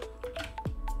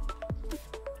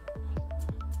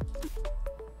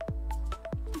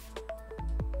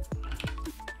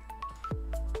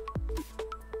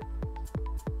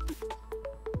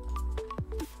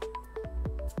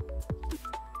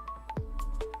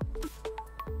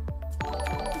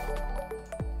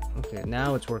 Okay,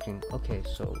 now it's working. Okay,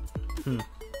 so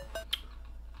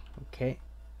okay,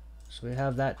 so we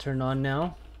have that turned on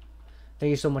now. Thank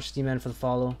you so much, Steam Man, for the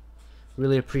follow.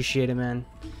 Really appreciate it, man.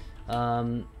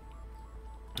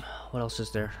 What else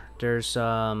is there? There's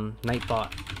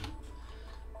Nightbot.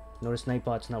 Notice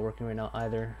Nightbot's not working right now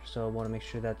either, so I want to make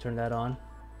sure that turn that on.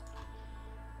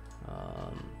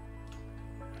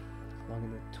 Log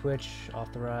into Twitch,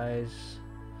 authorize.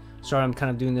 Sorry, I'm kind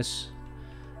of doing this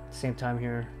at the same time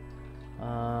here.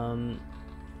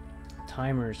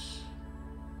 Timers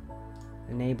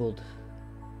enabled.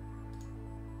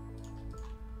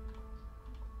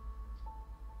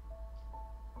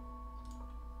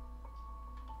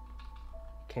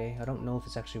 Okay, I don't know if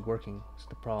it's actually working. That's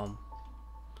the problem.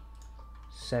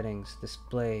 Settings,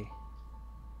 display.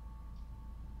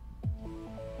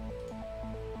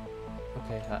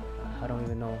 Okay, I don't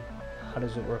even know. How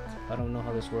does it work? I don't know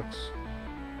how this works.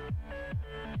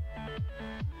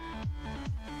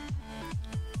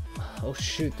 Oh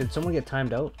shoot, did someone get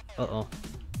timed out? Uh-oh.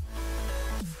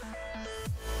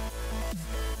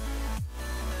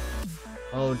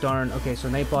 Oh darn, okay, so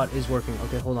Nightbot is working.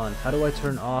 Okay, hold on. How do I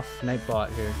turn off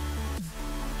Nightbot here?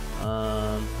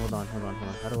 Hold on.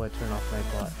 How do I turn off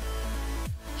Nightbot?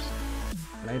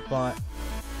 Nightbot.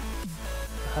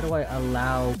 How do I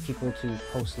allow people to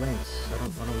post links? I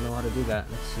don't know how to do that.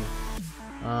 Let's see.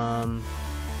 How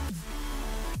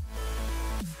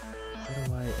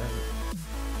do I let's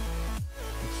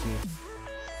see.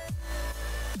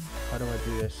 How do I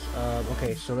do this?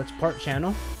 Okay, so let's part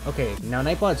channel. Okay, now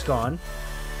Nightbot's gone.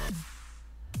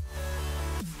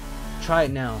 Try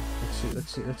it now.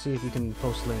 Let's see if you can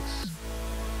post links.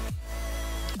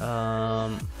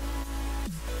 I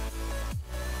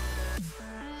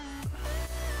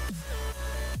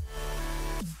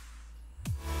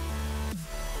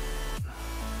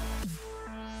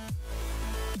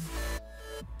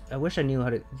wish I knew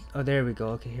how to. Oh, there we go.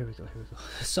 Okay, here we go.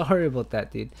 Sorry about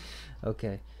that, dude.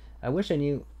 Okay, I wish I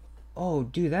knew. Oh,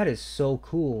 dude, that is so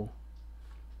cool.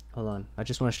 Hold on, I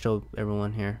just want to show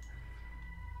everyone here.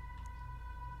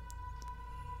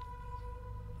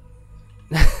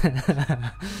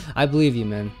 I believe you,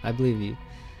 man. I believe you.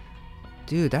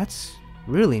 Dude, that's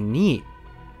really neat.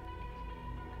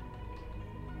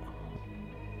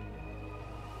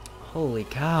 Holy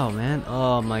cow, man.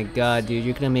 Oh my god, dude,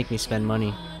 you're gonna make me spend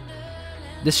money.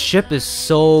 This ship is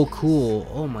so cool.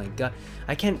 Oh my god.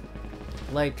 I can't,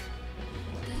 like,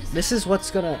 this is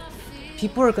what's gonna,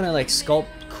 people are gonna like sculpt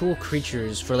cool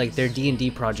creatures for like their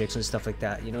D&D projects and stuff like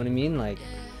that. You know what I mean? Like,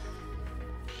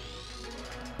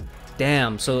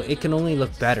 damn, so it can only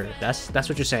look better. That's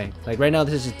what you're saying. Like right now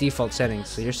this is default settings,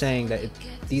 so you're saying that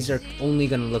these are only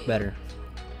gonna look better.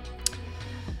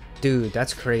 Dude,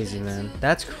 that's crazy, man.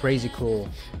 That's crazy cool.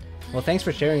 Well, thanks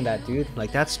for sharing that, dude.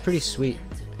 Like, that's pretty sweet.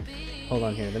 Hold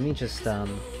on here. Let me just,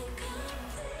 okay,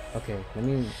 let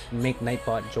me make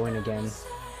Nightbot join again.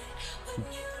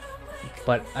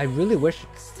 But I really wish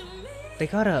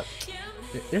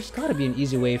there's gotta be an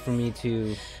easy way for me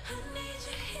to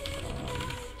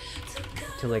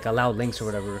like allow links or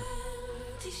whatever,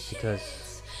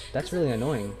 because that's really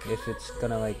annoying if it's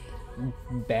gonna like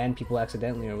ban people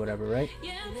accidentally or whatever, right?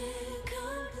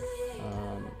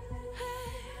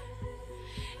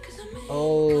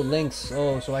 Oh, links.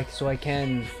 Oh, so I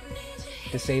can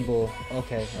disable.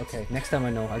 Okay. Next time I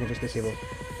know, I can just disable.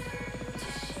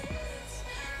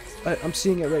 I'm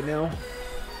seeing it right now.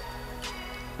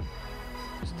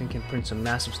 Just thinking print some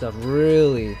massive stuff.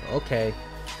 Really? Okay.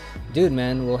 Dude,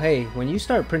 man. Well, hey, when you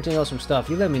start printing out some stuff,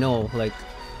 you let me know. Like,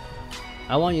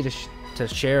 I want you to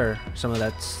share some of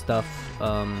that stuff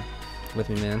with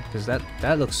me, man, because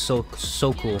that looks so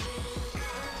cool.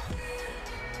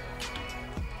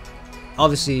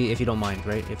 Obviously, if you don't mind,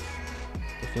 right?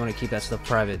 If you want to keep that stuff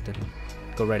private, then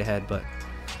go right ahead. But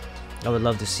I would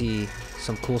love to see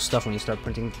some cool stuff when you start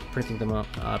printing them out.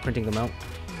 And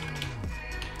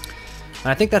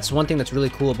I think that's one thing that's really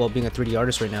cool about being a 3D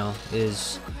artist right now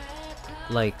is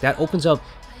like that opens up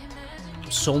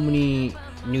so many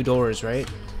new doors, right?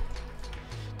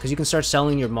 Because you can start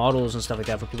selling your models and stuff like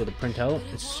that for people to print out.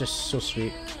 It's just so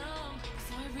sweet.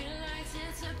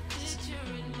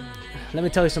 Let me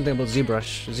tell you something about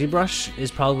ZBrush. ZBrush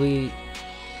is probably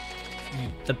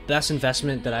the best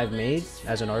investment that I've made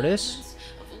as an artist.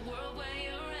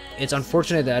 It's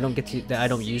unfortunate that I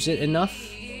don't use it enough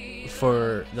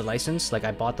for the license. Like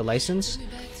I bought the license,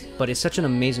 but it's such an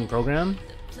amazing program.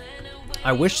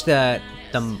 I wish that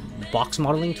the box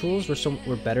modeling tools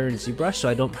were better in ZBrush, so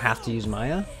I don't have to use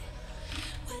Maya.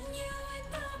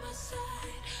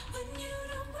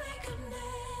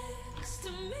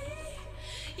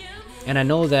 And I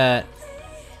know that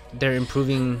they're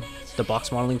improving the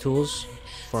box modeling tools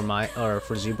for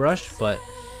for ZBrush, but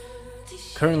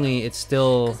currently it's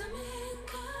still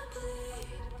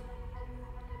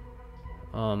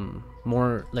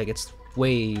more like it's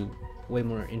way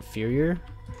more inferior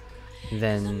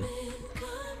than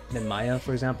Maya,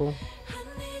 for example,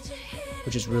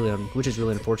 which is really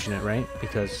unfortunate, right?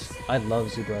 Because I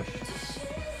love ZBrush.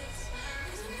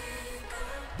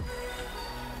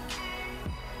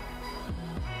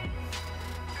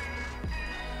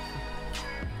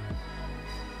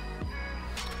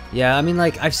 Yeah, I mean,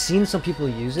 like I've seen some people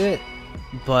use it,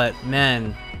 but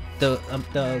man, the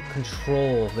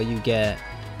control that you get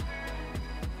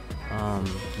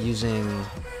using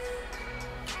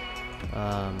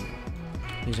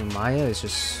Maya is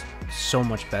just so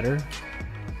much better.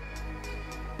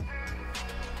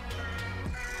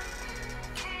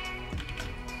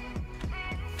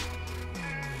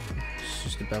 It's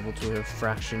just a bevel to a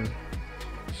fraction.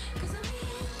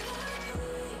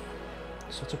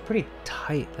 So it's a pretty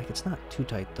tight, like it's not too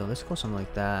tight though. Let's go something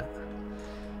like that.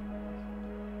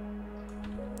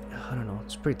 I don't know,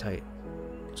 it's pretty tight.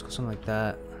 Let's go something like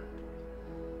that.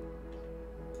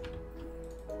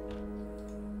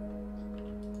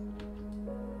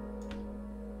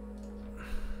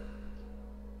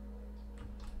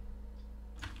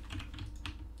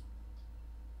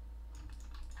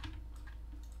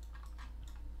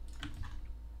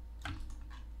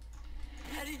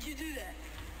 How did you do that?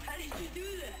 How did you do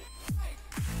that?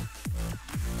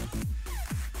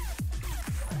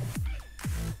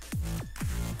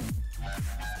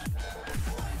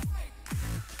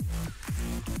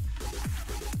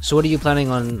 So what are you planning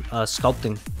on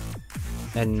sculpting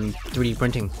and 3D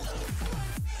printing?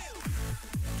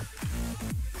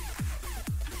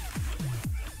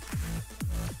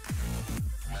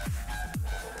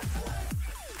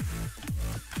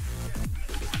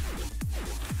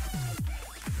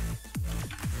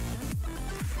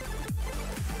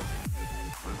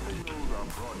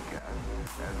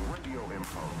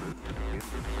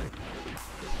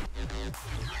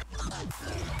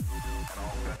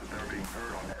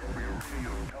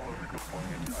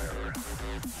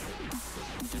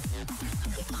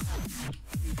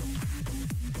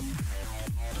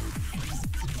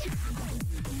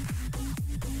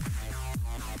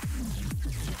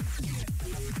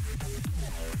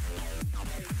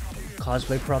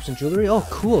 Cosplay props and jewelry? Oh,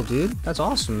 cool, dude. That's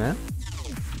awesome, man.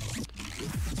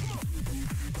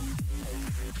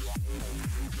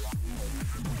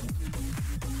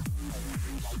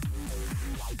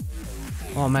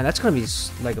 Oh man, that's gonna be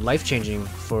like life-changing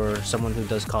for someone who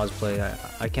does cosplay.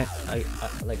 I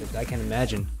can't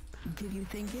imagine. Did you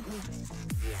think it was?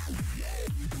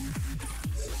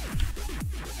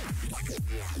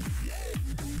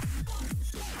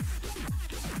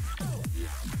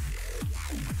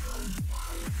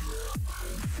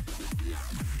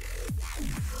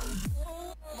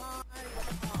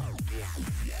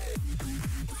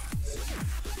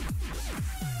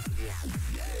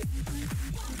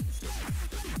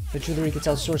 The jewelry gets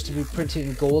outsourced to be printed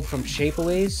in gold from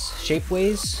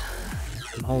Shapeways.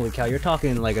 Holy cow, you're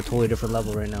talking like a totally different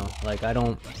level right now. Like I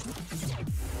don't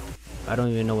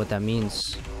even know what that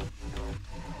means.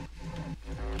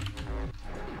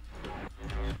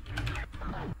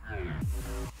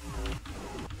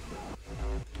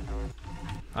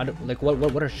 I don't like what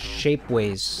are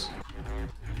Shapeways?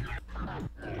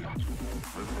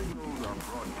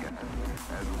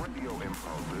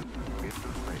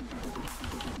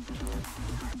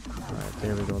 Alright,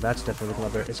 there we go. That's definitely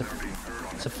clever. It's a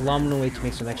phenomenal way to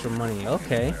make some extra money.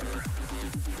 Okay.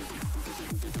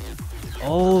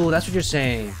 Oh, that's what you're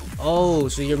saying. Oh,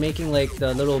 so you're making like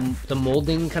the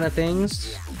molding kind of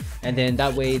things, and then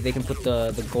that way they can put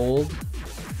the gold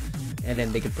and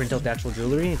then they can print out the actual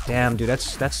jewelry. Damn, dude,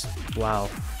 that's wow.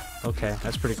 Okay,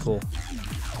 that's pretty cool.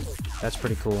 That's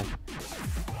pretty cool.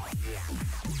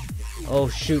 Oh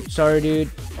shoot, sorry dude.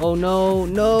 Oh no,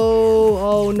 no,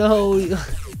 oh no.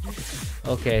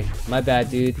 Okay, my bad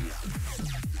dude.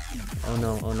 Oh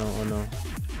no, oh no, oh no.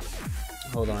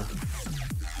 Hold on.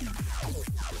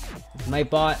 My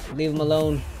bot, leave him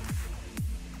alone.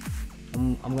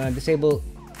 I'm gonna disable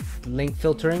link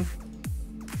filtering.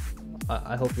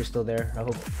 I hope you're still there. I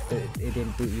hope it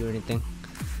didn't boot you or anything.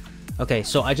 Okay,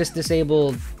 so I just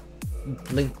disabled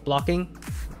link blocking.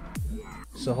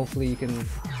 So hopefully you can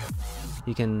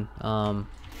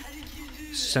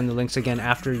send the links again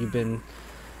after you've been.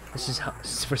 This is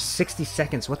for 60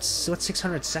 seconds. What's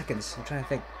 600 seconds? I'm trying to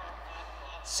think.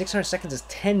 600 seconds is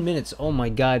 10 minutes. Oh my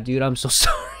god, dude, I'm so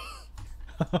sorry.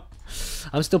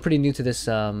 I'm still pretty new to this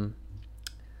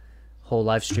whole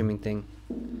live streaming thing.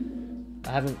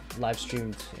 I haven't live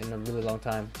streamed in a really long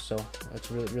time, so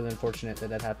it's really unfortunate that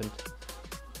that happened.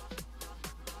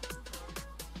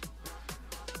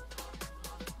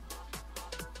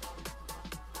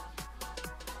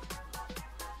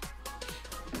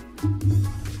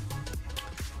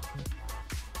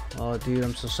 Oh, dude,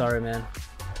 I'm so sorry, man.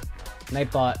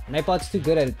 Nightbot's too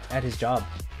good at his job.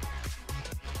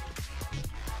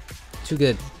 Too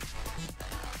good.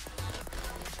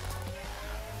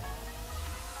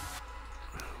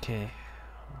 Okay.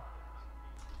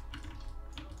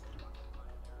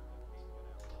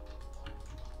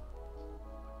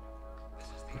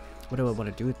 What do I want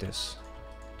to do with this?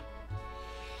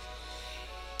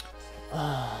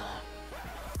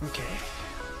 Okay.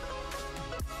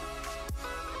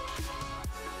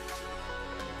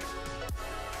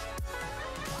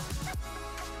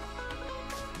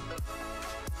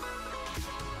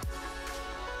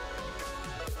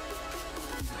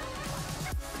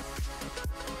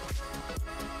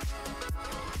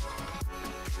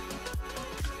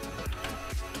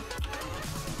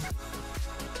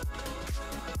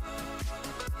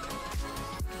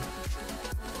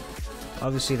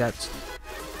 Obviously that's...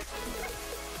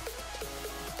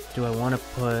 Do I want to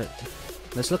put...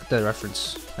 Let's look at the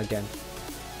reference again.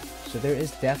 So there is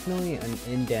definitely an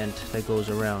indent that goes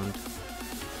around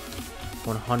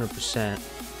 100%.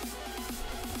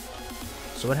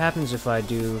 So what happens if I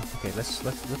do... Okay, let's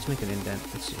make an indent.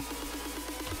 Let's see.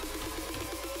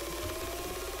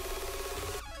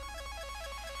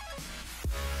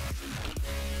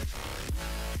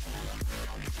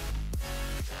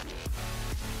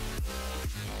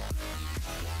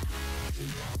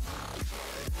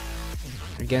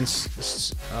 Against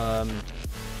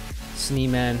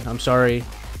SNES, I'm sorry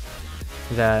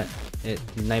that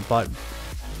Nightbot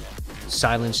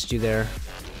silenced you there.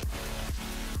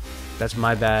 That's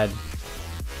my bad.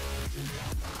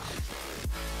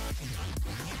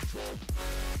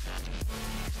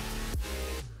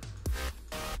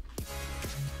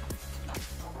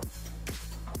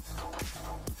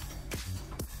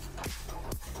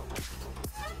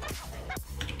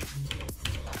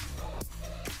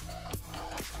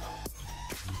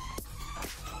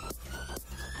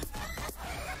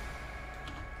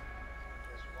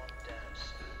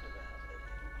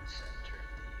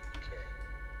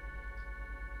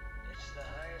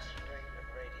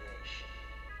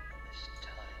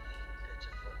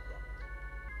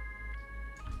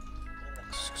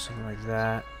 Something like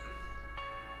that.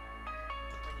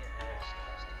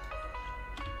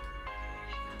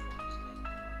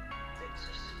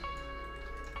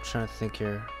 I'm trying to think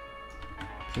here.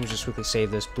 Let me just quickly save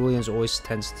this. Booleans always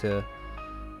tends to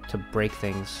break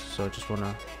things, so I just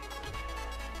wanna.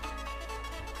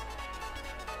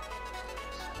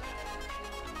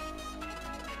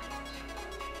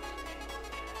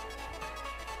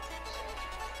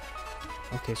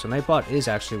 Okay, so Nightbot is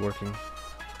actually working.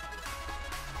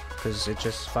 Because it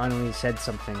just finally said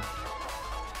something.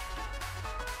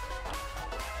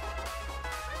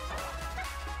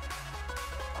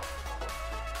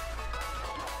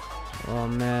 Oh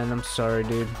man, I'm sorry,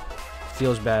 dude.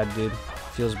 Feels bad, dude.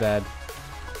 Feels bad.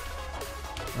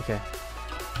 Okay.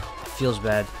 Feels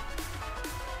bad.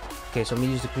 Okay, so I'm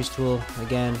gonna use the crease tool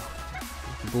again.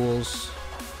 Bools.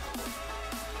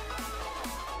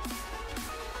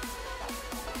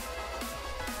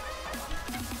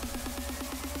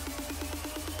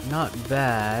 Not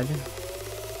bad.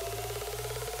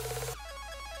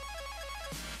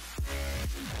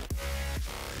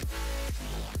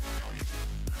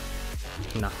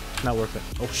 Nah, not worth it.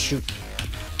 Oh shoot.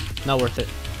 Not worth it.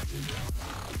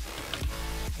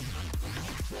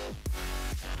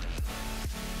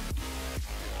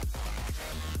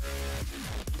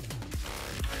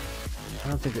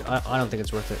 I don't think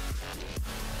it's worth it.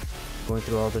 going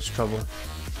through all this trouble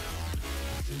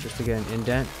just to get an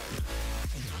indent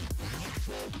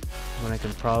when I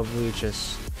can probably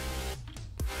just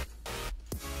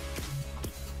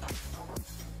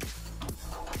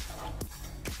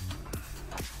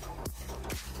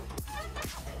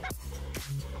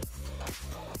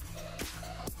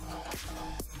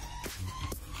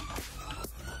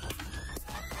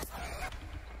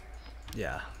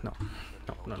no.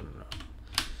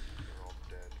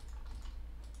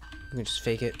 You can just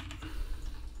fake it.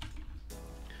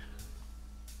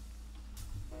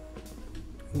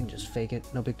 You can just fake it,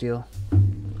 no big deal.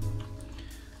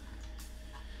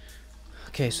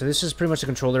 Okay, so this is pretty much the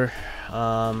controller.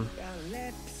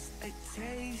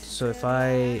 So if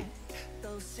I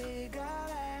go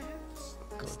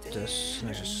with this, and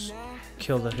I just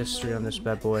kill the history on this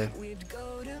bad boy.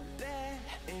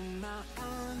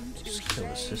 Just kill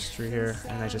this history here,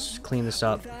 and I just clean this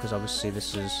up because obviously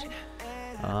this is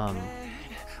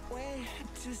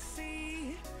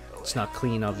it's not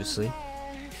clean, obviously.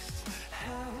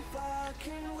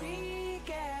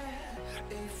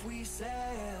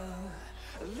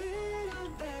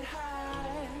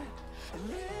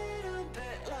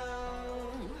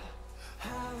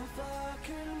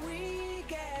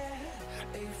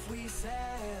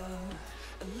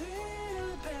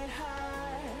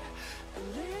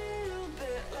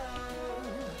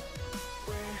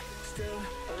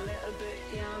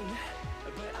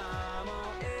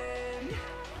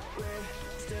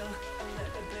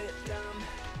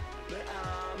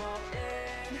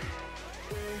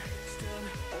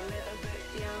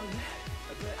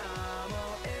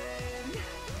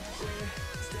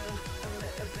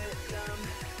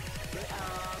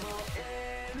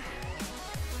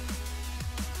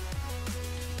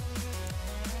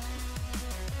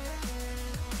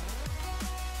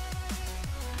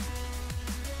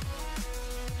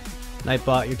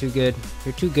 Nightbot, you're too good.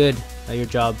 You're too good at your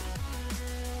job.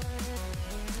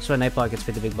 That's why Nightbot gets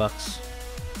paid the big bucks.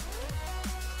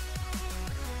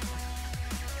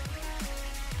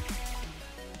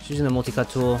 She's using the multi-cut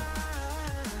tool.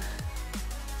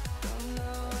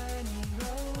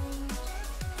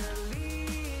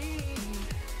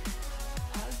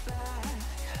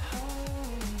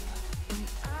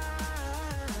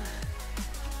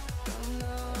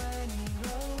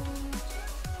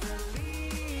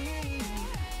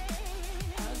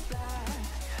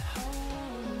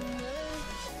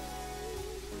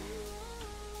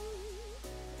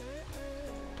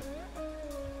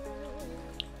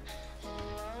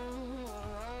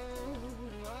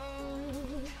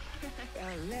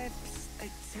 Lips, they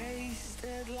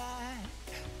tasted like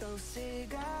those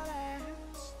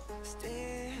cigarettes.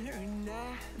 Staring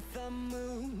at the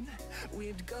moon,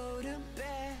 we'd go to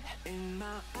bed in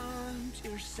my arms.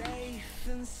 You're safe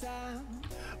and sound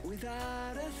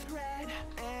without a threat,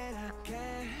 and I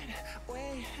can't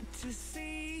wait to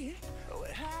see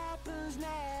what happens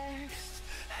next.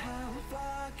 How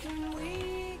far can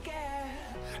we get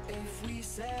if we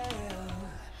sail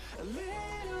a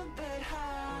little bit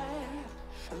high,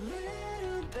 a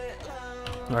little bit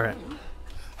low? Alright.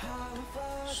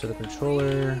 So the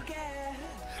controller.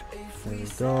 There we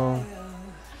go.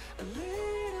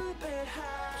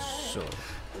 So.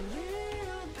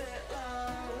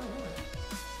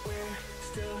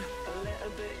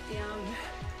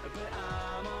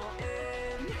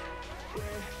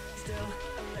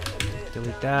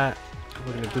 Delete that.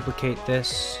 We're going to duplicate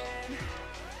this.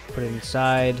 Put it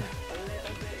inside.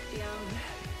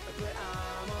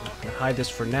 I'm going to hide this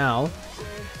for now.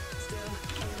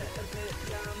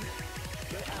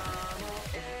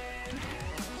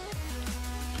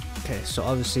 Okay, so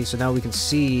obviously, so now we can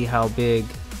see how big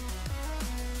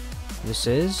this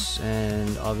is,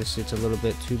 and obviously it's a little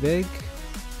bit too big.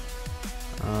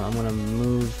 I'm gonna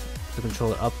move the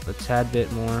controller up a tad bit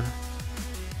more,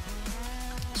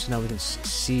 so now we can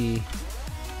see.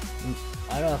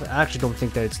 I actually don't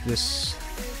think that it's this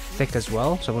thick as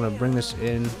well, so I'm gonna bring this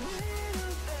in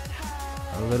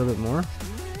a little bit more,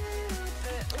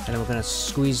 and then we're gonna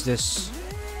squeeze this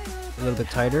a little bit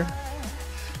tighter.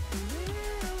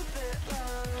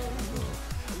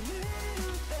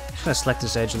 I'm gonna select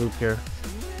this edge loop here.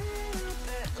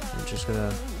 I'm just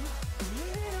gonna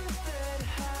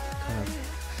kind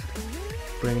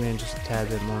of bring it in just a tad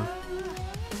bit more.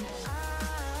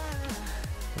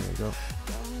 There we go.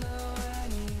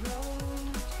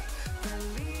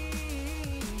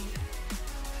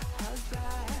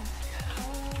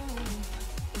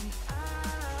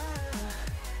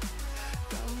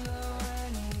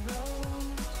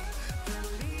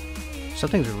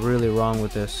 Something's really wrong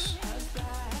with this.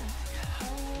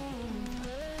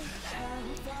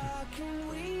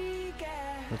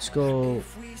 Let's go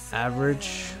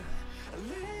average.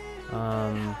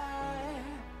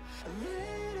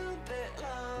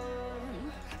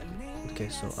 Okay,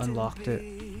 so unlocked it.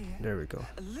 There we go.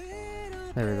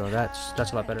 There we go.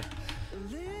 That's a lot better.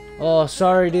 Oh,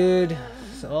 sorry, dude.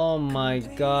 Oh my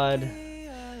god.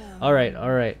 All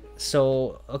right.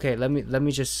 So, okay, let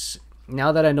me just,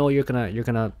 now that I know you're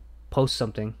gonna post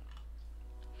something.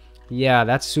 Yeah,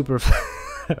 that's super.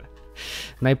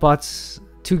 Nightbot's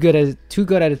too good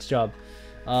at its job.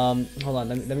 Hold on.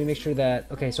 Let me make sure that,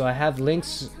 okay, so I have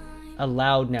links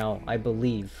allowed now, I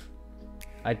believe.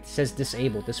 It says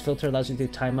disabled. This filter allows you to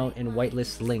timeout and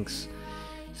whitelist links.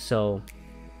 So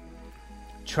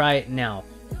try it now.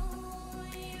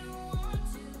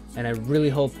 And I really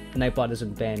hope Nightbot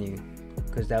doesn't ban you,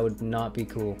 because that would not be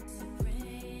cool.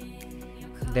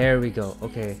 There we go.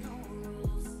 Okay.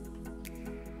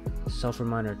 Self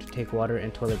reminder to take water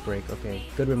and toilet break. Okay,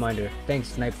 good reminder.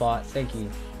 Thanks, Nightbot. Thank you.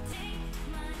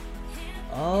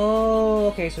 Oh,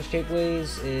 okay. So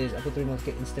Shapeways is up to 3 months,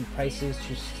 get instant prices.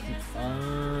 Just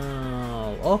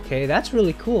oh, okay. That's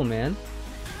really cool, man.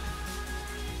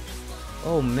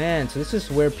 Oh man, so this is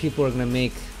where people are gonna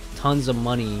make tons of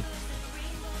money,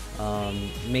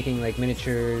 making like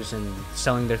miniatures and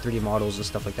selling their 3D models and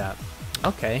stuff like that.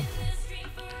 Okay.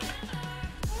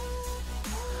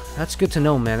 That's good to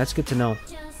know, man. That's good to know.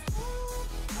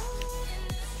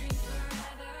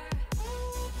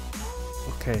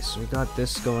 Okay, so we got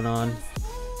this going on.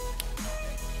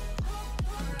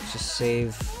 Let's just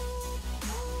save.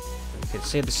 Okay,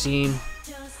 save the scene.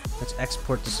 Let's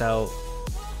export this out.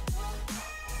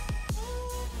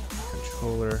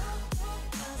 Controller.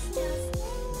 And,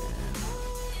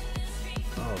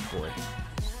 oh boy.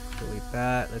 Delete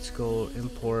that. Let's go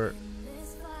import.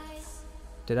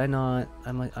 Did I not?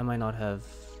 I might not have.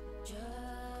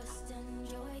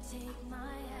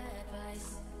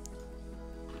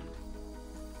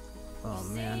 Oh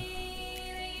man.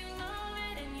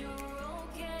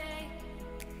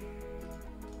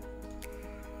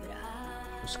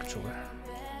 This controller.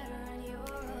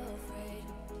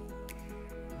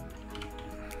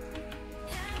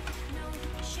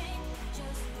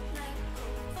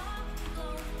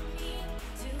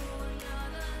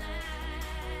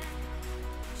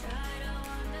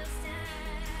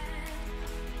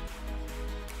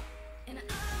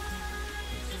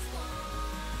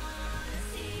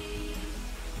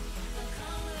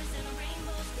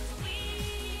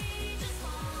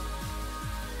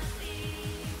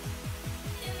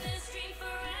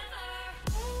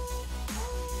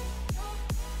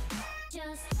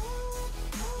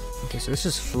 Okay, so this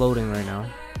is floating right now.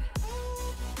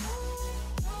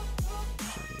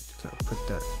 So put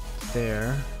that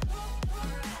there.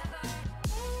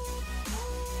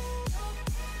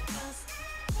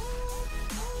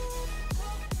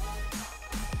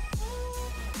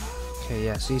 Okay,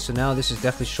 yeah, see, so now this is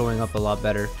definitely showing up a lot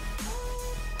better.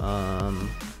 I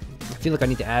feel like I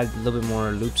need to add a little bit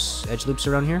more loops, edge loops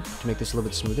around here to make this a little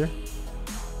bit smoother.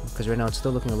 Because right now it's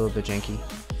still looking a little bit janky.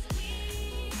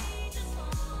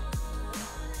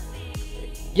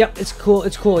 Yep, it's cool.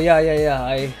 It's cool. Yeah.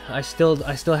 I still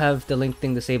have the link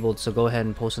thing disabled, so go ahead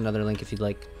and post another link if you'd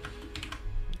like.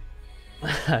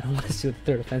 I don't want to see what the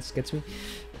third offense gets me.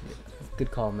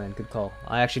 Good call, man. Good call.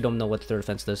 I actually don't know what the third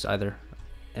offense does either,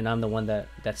 and I'm the one that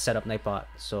set up Nightbot.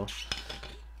 So.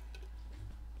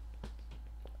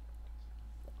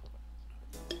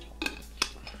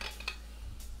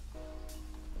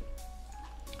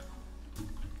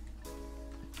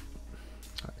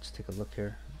 Alright, let's take a look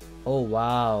here. Oh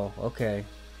wow, okay.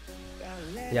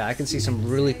 Yeah, I can see some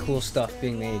really cool stuff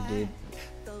being made, dude.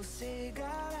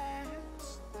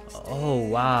 Oh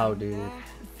wow, dude.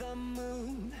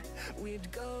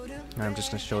 I'm just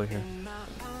gonna show it here.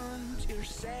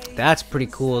 That's pretty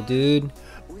cool, dude.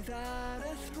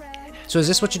 So is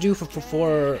this what you do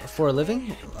for a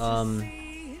living?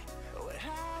 I'm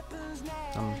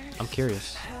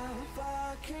curious.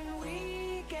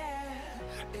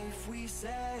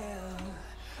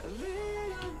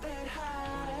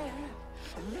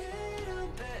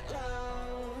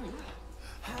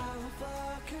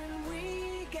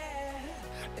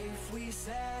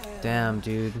 Damn,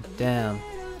 dude. Damn.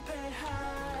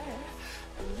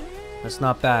 That's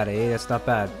not bad, eh? That's not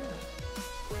bad.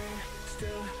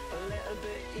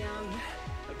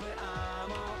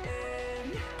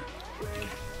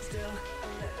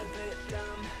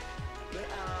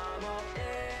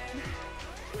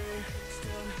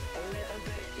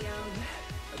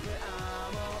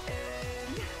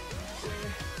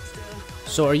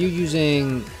 So are you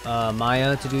using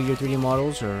Maya to do your 3D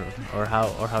models, or how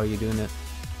are you doing it?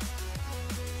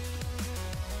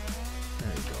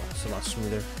 There you go. So a lot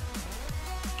smoother.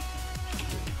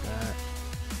 That.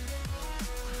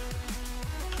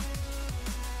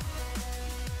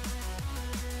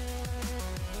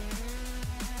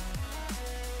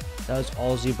 That was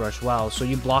all ZBrush. Wow, so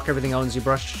you block everything out in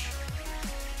ZBrush?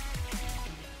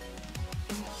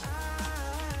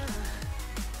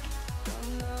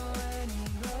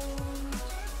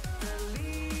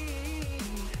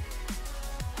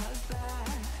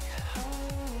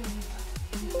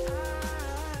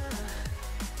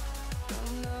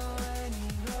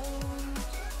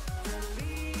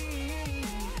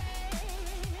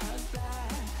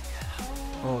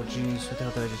 Oh jeez, what the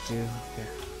hell did I just do? Okay.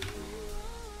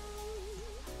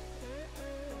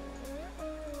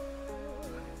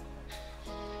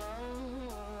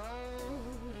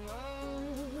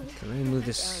 Okay, let me move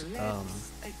this,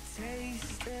 It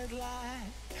tasted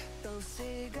like those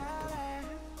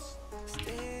cigarettes,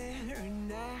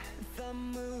 staring at the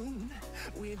moon.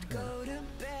 We'd go to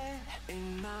bed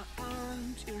in my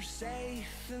arms, you're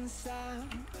safe and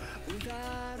sound,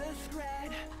 without a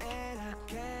threat, and I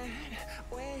can't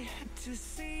wait to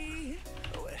see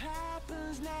what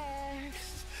happens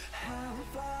next. How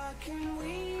far can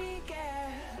we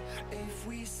get if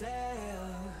we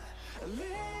sail a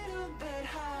little bit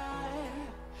high,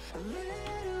 a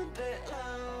little bit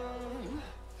low?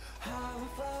 How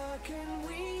far can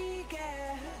we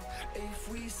get if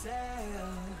we sail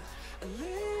a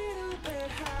little bit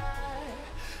high,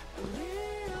 a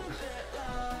little bit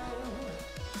low?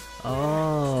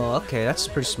 oh, okay, that's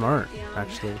pretty smart,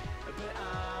 actually.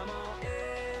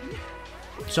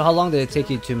 So how long did it take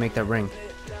you to make that ring?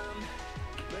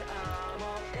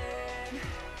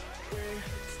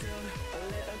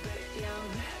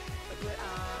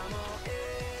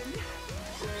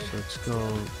 So let's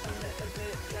go.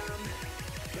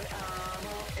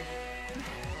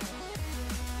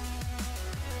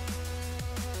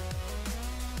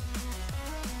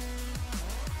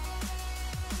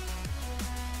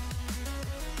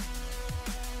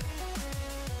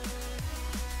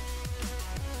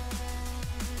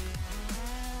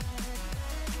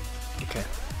 Okay.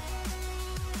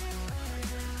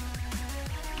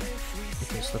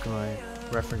 Okay, so look at my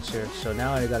reference here. So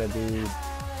now I gotta do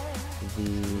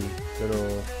the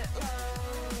little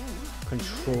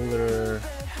controller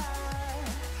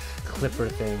clipper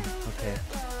thing. Okay.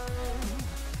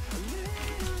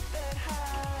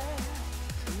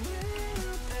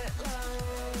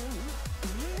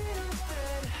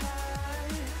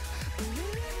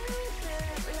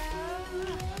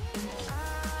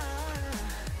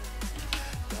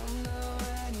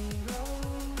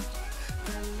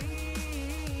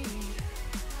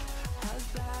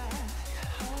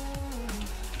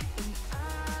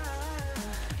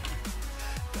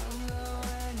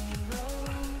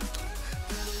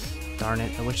 Darn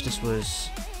it, I wish this was...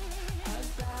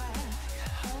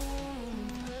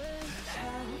 How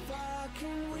far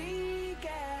can we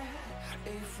get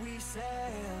if we sail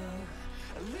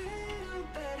a little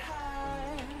bit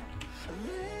high, a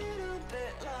little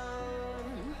bit low?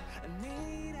 I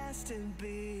need us to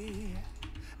be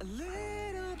a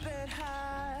little bit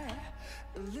high,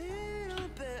 a little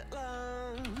bit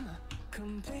low,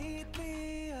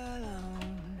 completely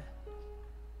alone.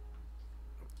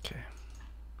 Okay.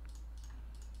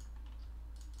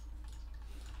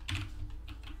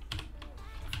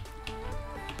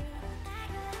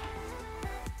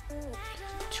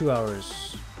 Two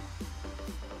hours.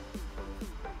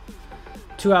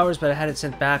 2 hours, but I had it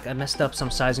sent back. I messed up some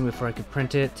sizing before I could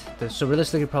print it. So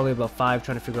realistically, probably about 5,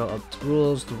 trying to figure out the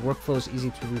rules. The workflow is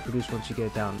easy to reproduce once you get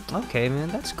it down. Okay, man,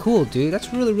 that's cool, dude.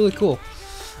 That's really, really cool.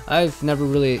 I've never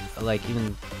really, like,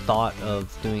 even thought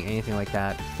of doing anything like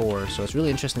that before. So it's really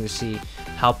interesting to see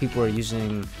how people are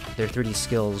using their 3D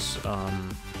skills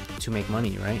to make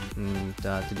money, right? And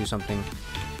to do something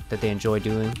that they enjoy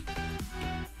doing.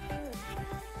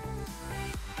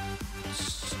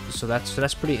 So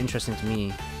that's pretty interesting to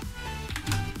me.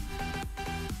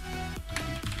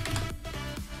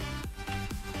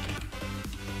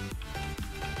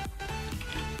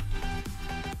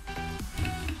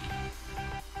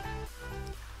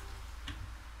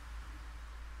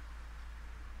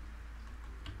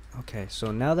 Okay,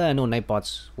 so now that I know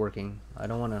Nightbot's working, I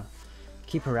don't want to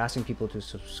keep harassing people to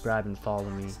subscribe and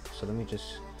follow me. So let me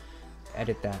just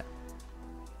edit that.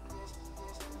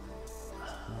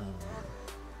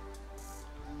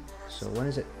 So when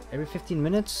is it? Every 15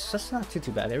 minutes? That's not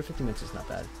too bad. Every 15 minutes is not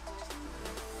bad.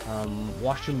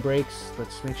 Washroom breaks.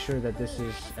 Let's make sure that this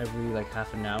is every like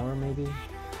half an hour maybe. There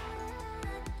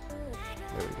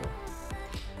we go.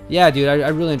 Yeah, dude, I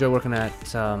really enjoy working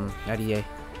at EA.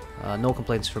 No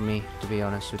complaints from me, to be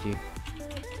honest with you.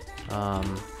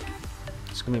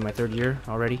 It's gonna be my 3rd year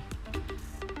already.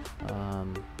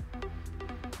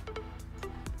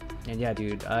 And yeah,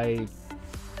 dude,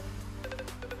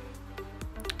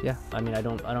 yeah, I mean, I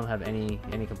don't have any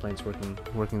complaints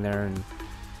working there, and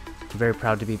I'm very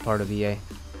proud to be part of EA.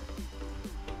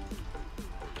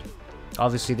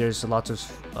 Obviously, there's lots of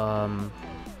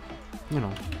you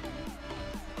know,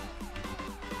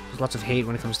 there's lots of hate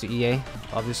when it comes to EA,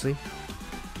 obviously,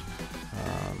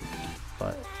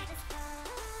 but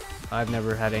I've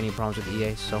never had any problems with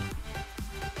EA, so.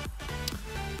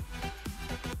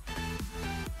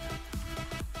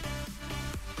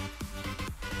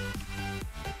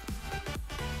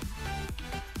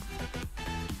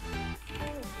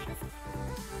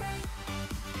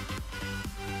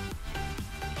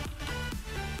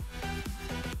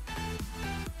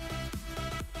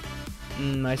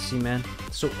 I see, man.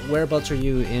 So whereabouts are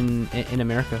you in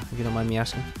America, if you don't mind me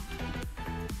asking?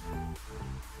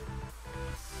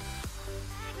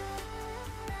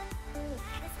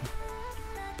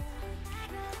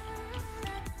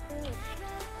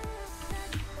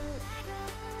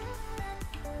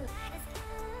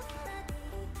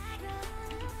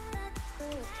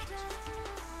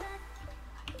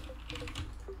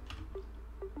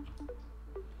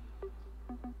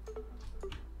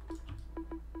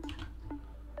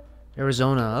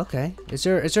 Arizona, okay. Is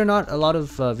there not a lot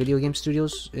of video game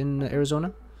studios in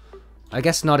Arizona? I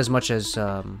guess not as much as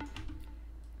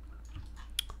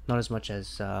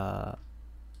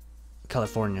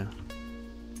California.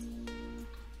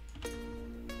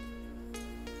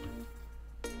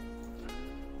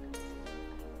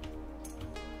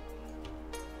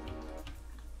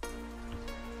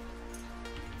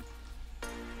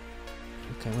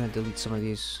 Okay, I'm gonna delete some of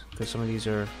these because some of these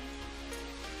are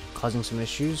causing some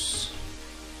issues.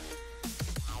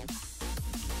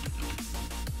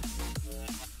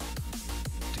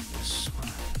 Take this one.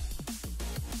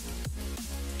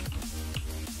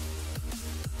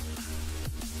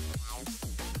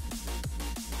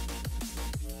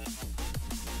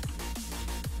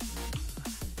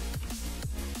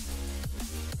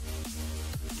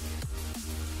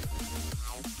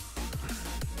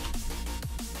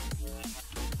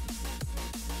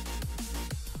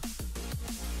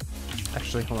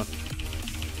 Actually, hold on.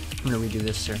 I'm gonna redo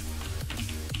this here.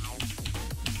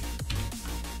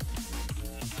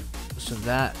 So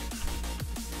that.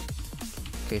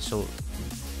 Okay, so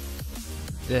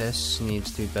this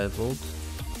needs to be beveled.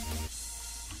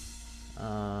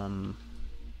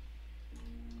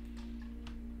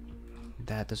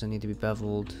 That doesn't need to be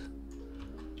beveled.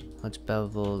 Let's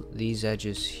bevel these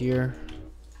edges here.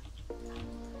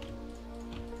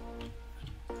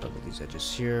 Bevel these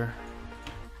edges here.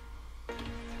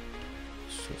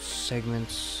 So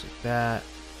segments like that.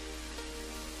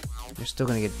 You're still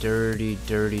gonna get dirty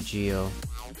geo,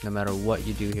 no matter what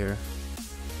you do here.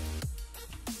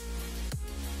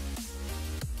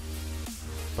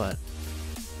 But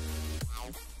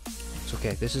it's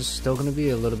okay. This is still gonna be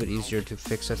a little bit easier to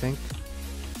fix, I think,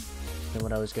 than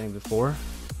what I was getting before.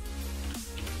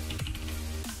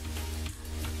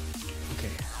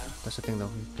 Okay, that's the thing though.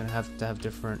 You're gonna have to have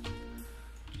different.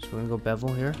 So we're gonna go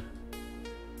bevel here.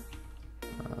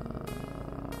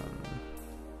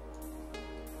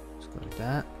 Let's go like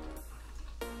that,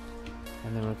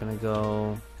 and then we're gonna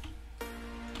go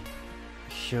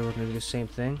here. We're gonna do the same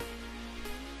thing,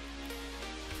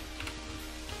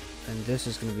 and this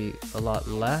is gonna be a lot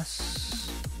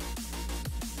less.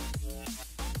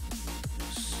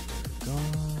 There we go.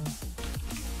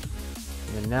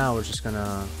 And now we're just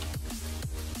gonna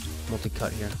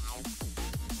multi-cut here.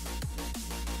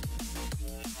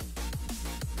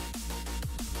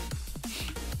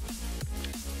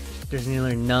 There's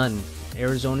nearly none.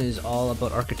 Arizona is all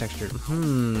about architecture.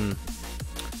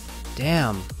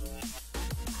 Damn.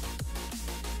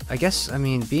 I guess, I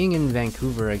mean, being in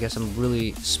Vancouver, I guess I'm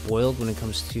really spoiled when it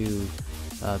comes to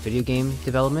video game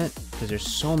development, because there's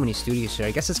so many studios here.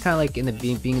 I guess it's kind of like in the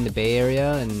being in the Bay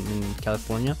Area and in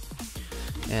California.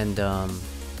 And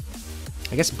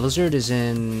I guess Blizzard is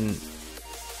in...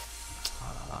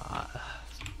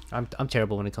 I'm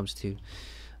terrible when it comes to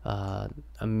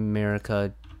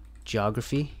America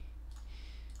geography.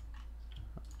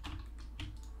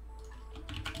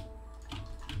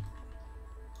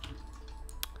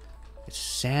 It's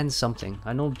San something.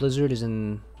 I know Blizzard is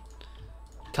in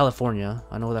California.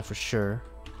 I know that for sure.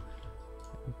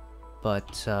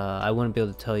 But I wouldn't be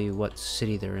able to tell you what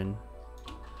city they're in.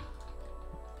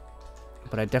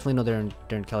 But I definitely know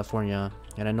they're in California.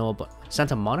 And I know about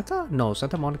Santa Monica? No,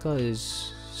 Santa Monica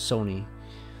is Sony.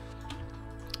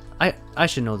 I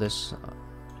should know this,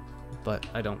 but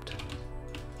I don't.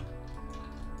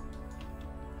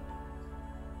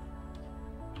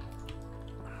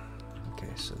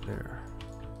 Okay, so there.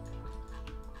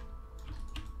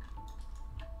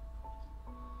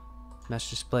 Mesh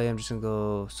display, I'm just gonna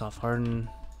go soft harden.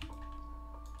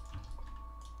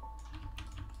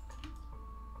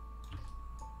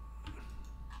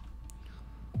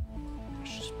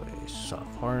 Mesh display,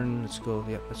 soft harden. Let's go.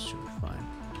 Yep, that should be fine.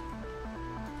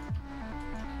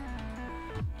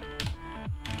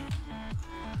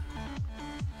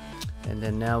 And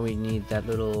then now we need that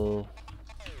little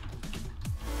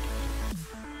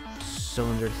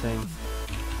cylinder thing.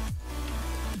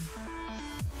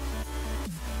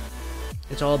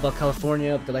 It's all about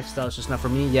California, but the lifestyle is just not for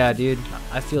me. Yeah, dude,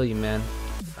 I feel you, man.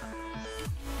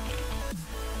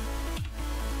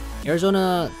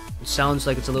 Arizona sounds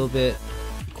like it's a little bit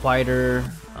quieter,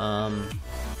 a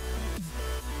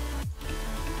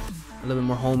little bit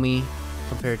more homey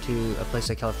compared to a place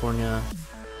like California,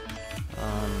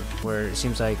 where it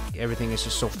seems like everything is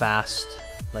just so fast.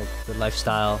 Like the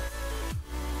lifestyle,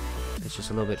 it's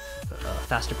just a little bit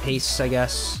faster pace, I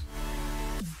guess.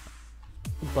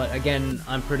 But again,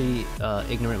 I'm pretty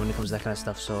ignorant when it comes to that kind of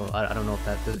stuff, so I don't know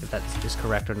if that is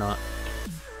correct or not.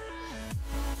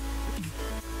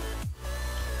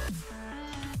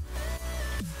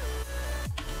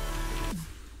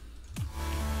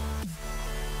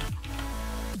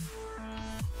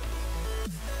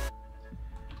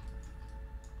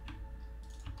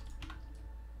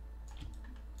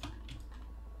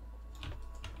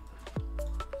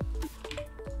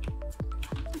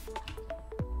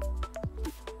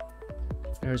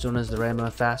 Arizona's the right amount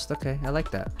of fast. Okay, I like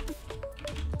that.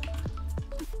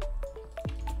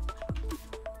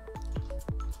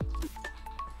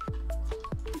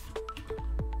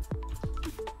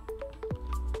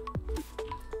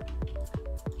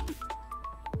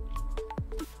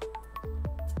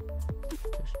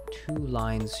 There's 2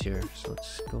 lines here, so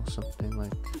let's go something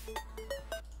like...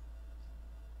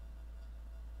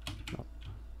 No.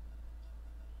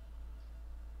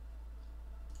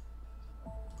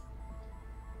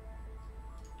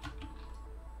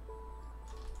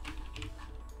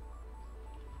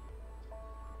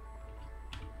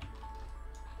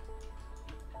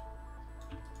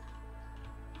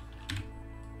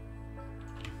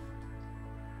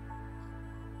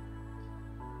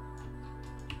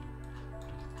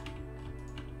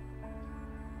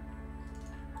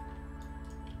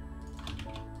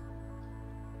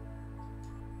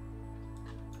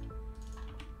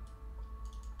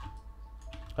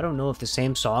 I don't know if the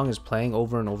same song is playing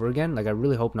over and over again. Like, I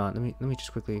really hope not. Let me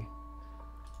just quickly.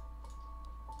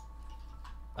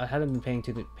 I haven't been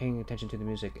paying attention to the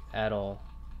music at all.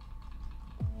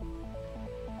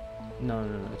 No,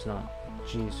 it's not.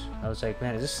 Jeez, I was like,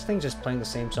 man, is this thing just playing the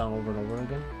same song over and over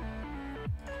again?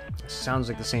 It sounds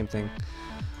like the same thing.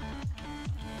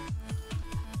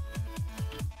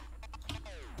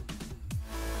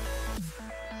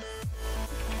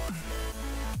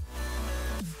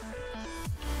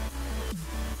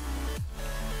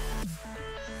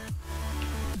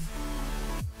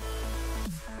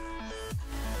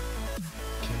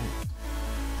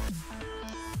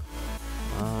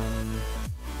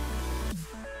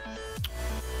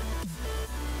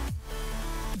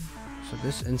 So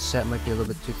this inset might be a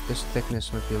little bit too, this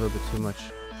thickness might be a little bit too much.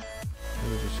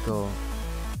 Let me just go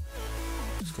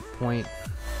point.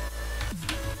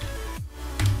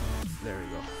 There we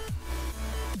go.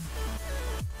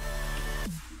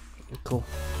 Cool.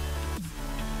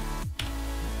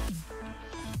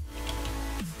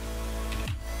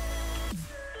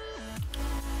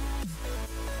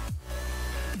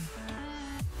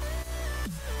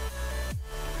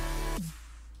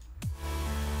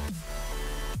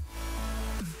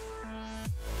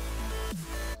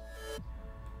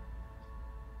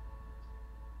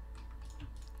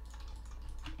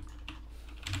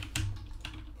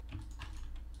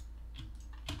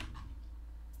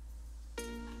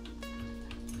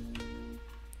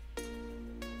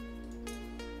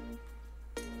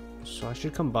 So I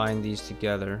should combine these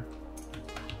together.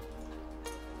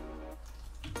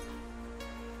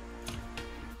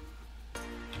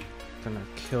 Gonna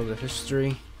kill the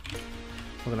history.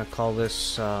 We're gonna call this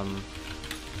sort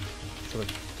of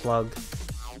plug.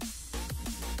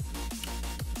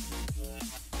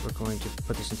 We're going to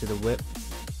put this into the whip.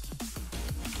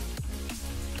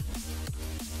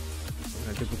 We're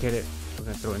gonna duplicate it. We're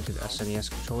gonna throw it into the SNES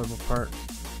controllable part.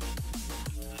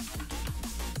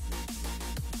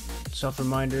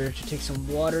 Self-reminder to take some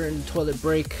water and toilet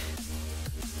break.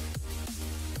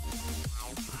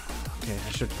 Okay,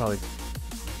 I should probably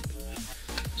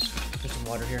get some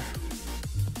water here.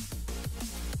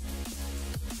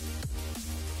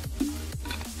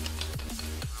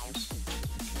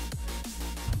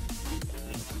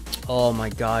 Oh my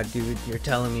god, dude, you're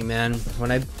telling me, man.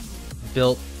 When I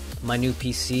built my new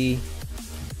PC,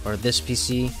 or this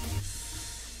PC,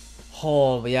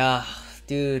 oh yeah,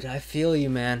 dude, I feel you,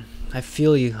 man. I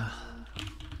feel you.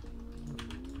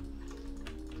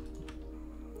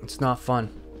 It's not fun.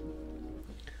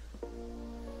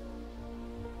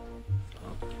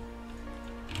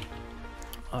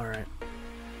 All right.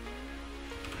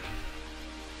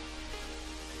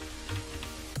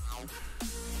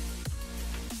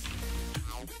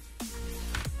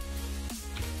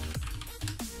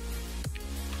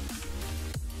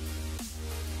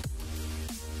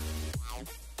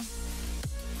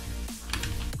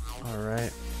 All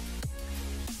right.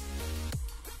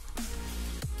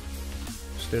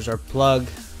 So there's our plug.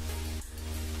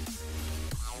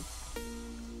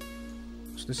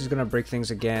 So this is gonna break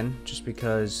things again, just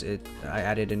because I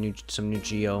added some new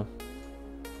geo.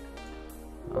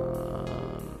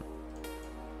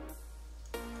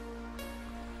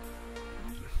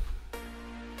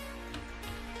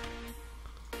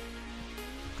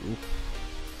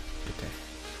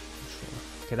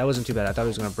 Okay, that wasn't too bad. I thought it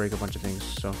was gonna break a bunch of things.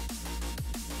 So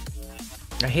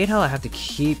I hate how I have to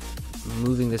keep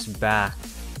moving this back.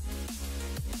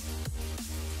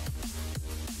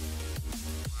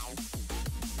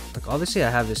 Like, obviously I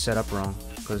have this set up wrong,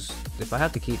 because if I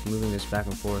have to keep moving this back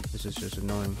and forth, this is just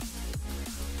annoying.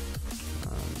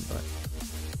 But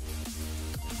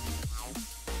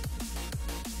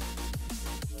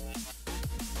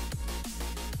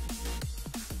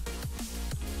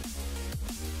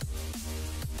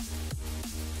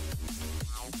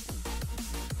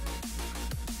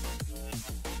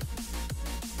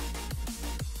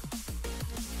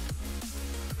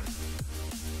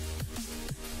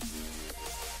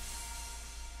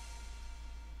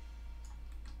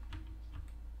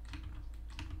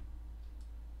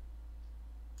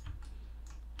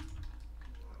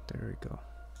there we go.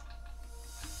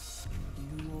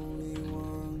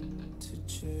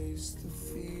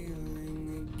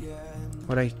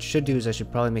 What I should do is I should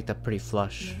probably make that pretty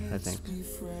flush, I think.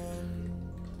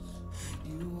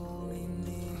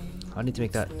 I need to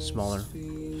make that smaller.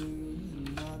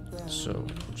 So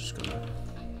I'm just gonna...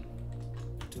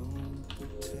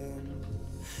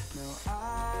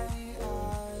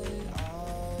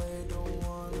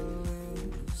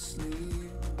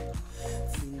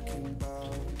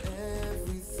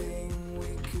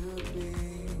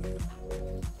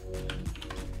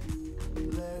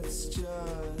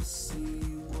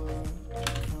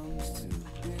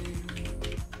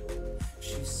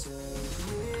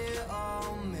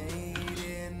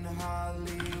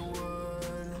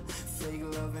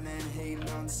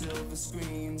 silver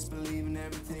screens, believing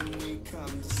everything we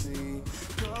come to see.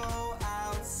 Go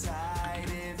outside,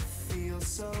 it feels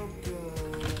so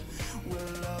good.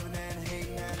 We're loving and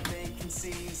hating and making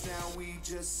scenes. Now we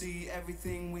just see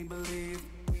everything we believe.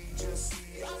 We just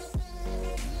see everything.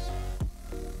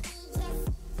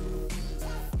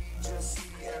 We just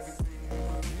see everything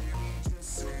we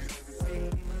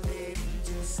believe. We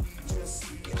just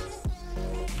see everything we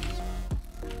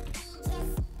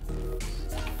believe.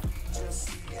 We just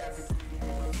see everything.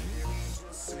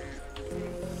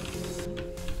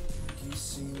 You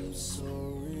seem so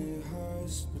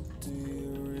rehearsed, but do you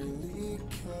really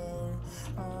care?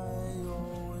 I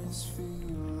always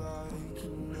feel like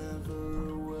you're never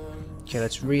aware. Okay,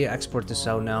 let's re-export this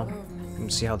out now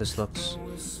and see how this looks.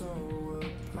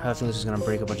 I have a feeling this is gonna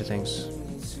break a bunch of things.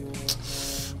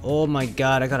 Oh my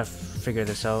god, I gotta figure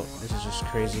this out. This is just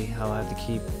crazy how I have to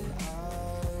keep...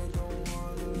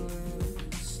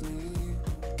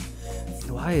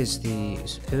 Why is the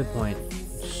pivot point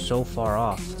so far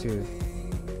off, too?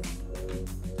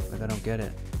 Like, I don't get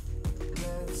it.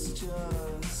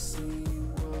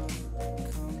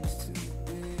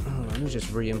 Oh, let me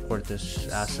just re-import this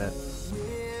asset.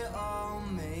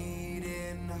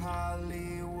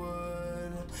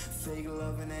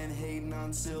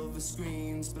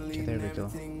 Okay, there we go.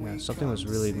 Yeah, something was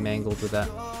really mangled with that.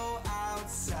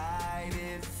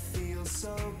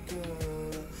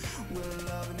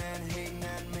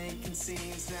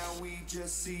 Now we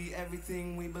just see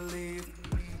everything we believe.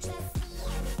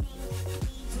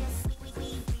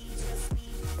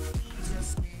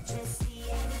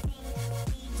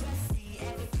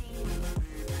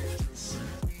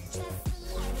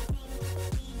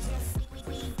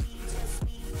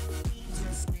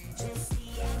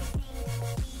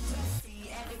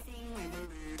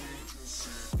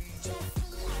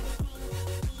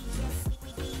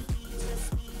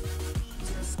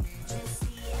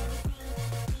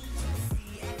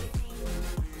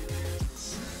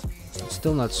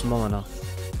 Still not small enough,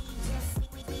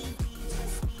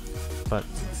 but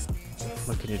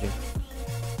What can you do?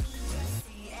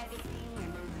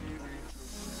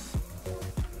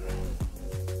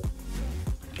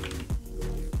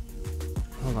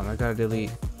 Hold on, I gotta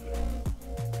delete.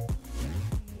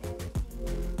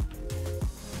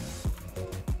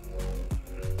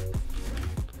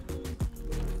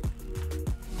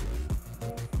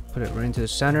 Put it right into the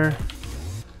center.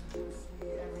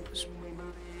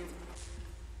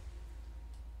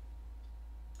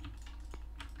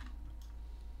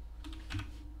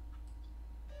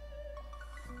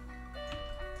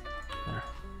 There.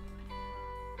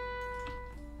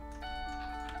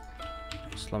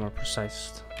 It's a lot more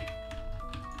precise.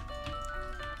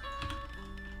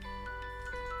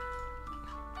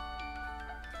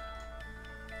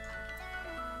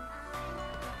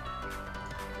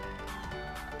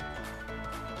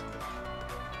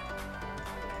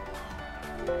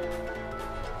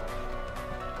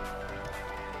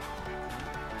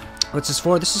 What's this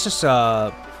for? This is just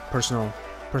a personal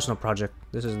project.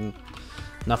 This isn't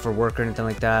not for work or anything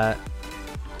like that.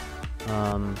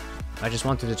 I just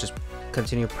wanted to just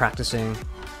continue practicing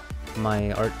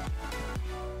my art.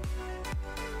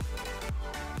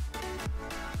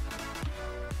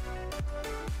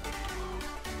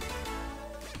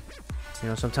 You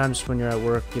know, sometimes when you're at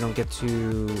work, you don't get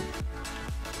to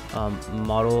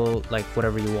model like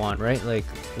whatever you want, right? Like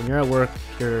when you're at work,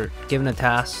 you're given a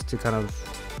task to kind of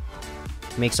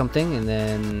make something, and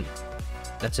then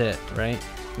that's it, right?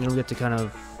 You don't get to kind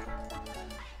of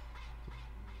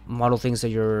model things that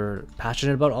you're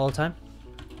passionate about all the time.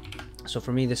 So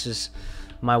for me, this is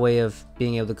my way of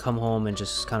being able to come home and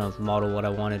just kind of model what I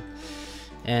wanted.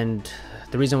 And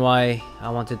the reason why I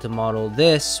wanted to model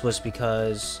this was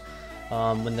because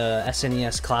when the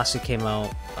SNES Classic came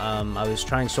out, I was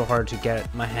trying so hard to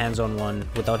get my hands on one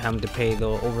without having to pay the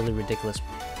overly ridiculous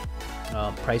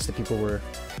price that people were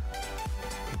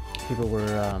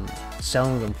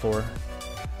selling them for.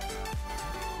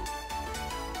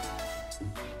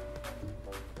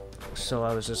 So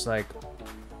I was just like,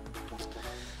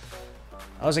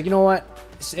 you know what?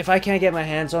 If I can't get my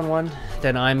hands on one,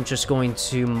 then I'm just going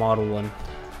to model one.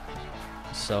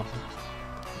 So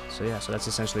yeah, so that's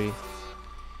essentially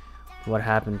what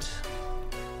happened.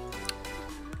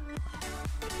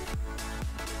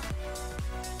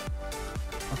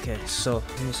 Okay, so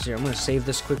let me see. I'm gonna save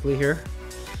this quickly here.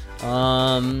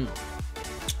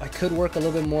 I could work a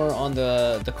little bit more on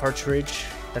the cartridge.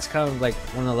 That's kind of like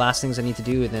one of the last things I need to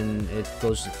do, and then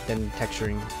then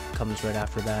texturing comes right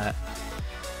after that.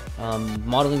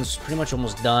 Modeling is pretty much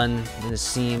almost done in the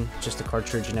scene, just the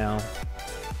cartridge now.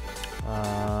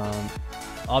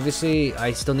 Obviously,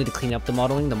 I still need to clean up the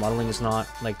modeling. The modeling is not,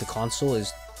 like, the console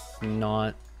is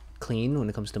not clean when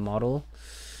it comes to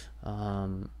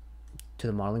to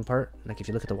the modeling part. Like, if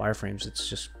you look at the wireframes, it's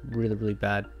just really, really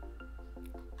bad.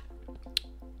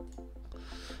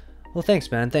 Well,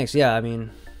 thanks, man. Thanks. Yeah, I mean,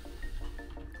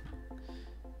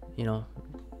 you know,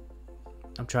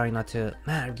 I'm trying not to...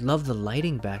 Man, I love the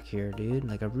lighting back here, dude.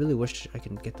 Like, I really wish I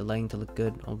could get the lighting to look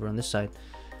good over on this side.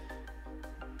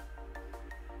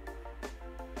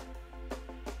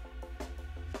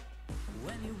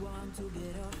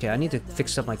 Okay, I need to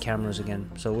fix up my cameras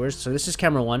again. So this is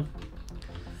camera 1.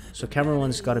 So camera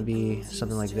 1's got to be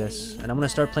something like this. And I'm going to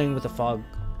start playing with the fog,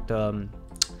 the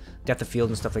depth of field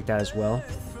and stuff like that as well.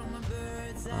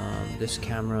 This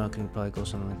camera can probably go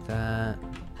something like that.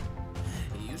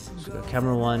 So we got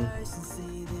camera 1,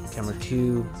 camera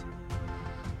 2.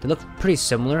 They look pretty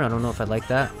similar. I don't know if I like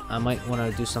that. I might want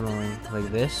to do something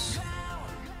like this.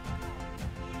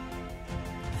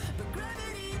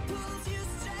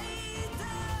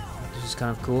 This is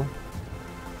kind of cool.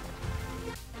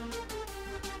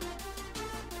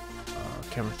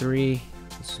 Camera 3.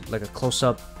 It's like a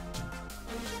close-up.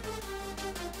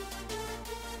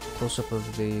 Close-up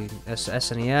of the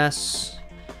SNES.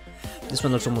 This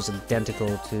one looks almost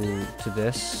identical to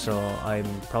this, so I'm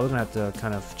probably gonna have to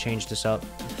kind of change this up.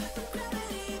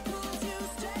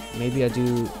 Maybe I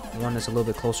do one that's a little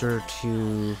bit closer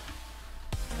to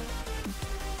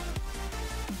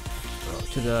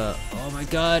the... Oh my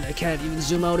god, I can't even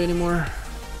zoom out anymore.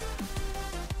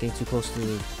 Getting too close to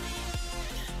the...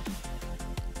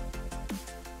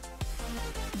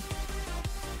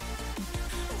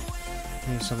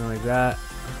 Maybe something like that.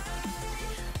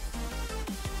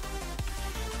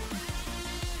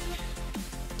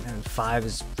 And 5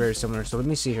 is very similar. So let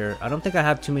me see here. I don't think I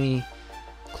have too many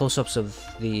close-ups of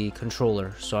the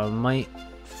controller, so I might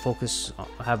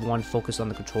have one focus on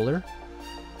the controller.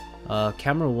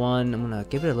 Camera 1, I'm gonna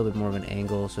give it a little bit more of an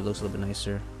angle so it looks a little bit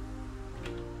nicer.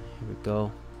 Here we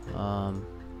go.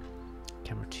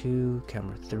 Camera 2,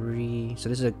 camera 3. So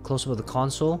this is a close-up of the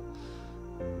console.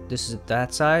 This is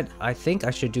that side. I think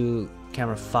I should do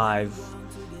camera 5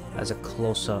 as a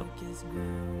close-up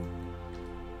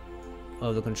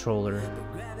of the controller.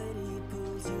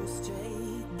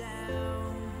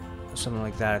 Something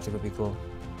like that I think would be cool.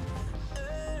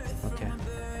 Okay.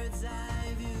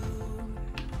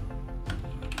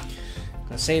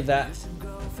 Gonna save that.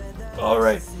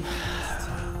 Alright.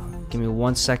 Give me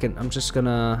 1 second. I'm just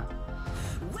gonna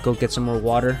go get some more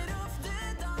water.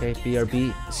 Okay,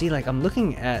 BRB. See, like, I'm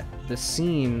looking at the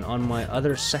scene on my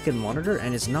other second monitor,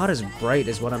 and it's not as bright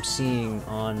as what I'm seeing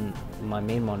on my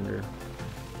main monitor,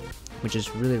 which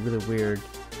is really, really weird.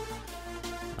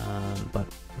 But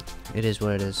it is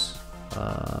what it is.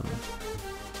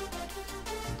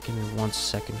 Give me 1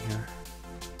 second here.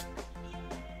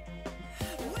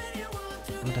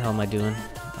 What the hell am I doing?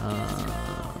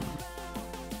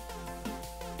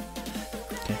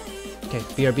 Okay,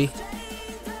 BRB.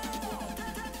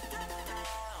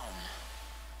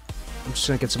 I'm just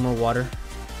gonna get some more water.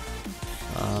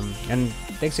 And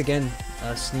thanks again,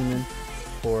 Sneeman,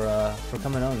 for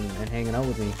coming out and hanging out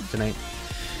with me tonight.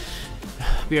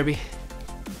 BRB.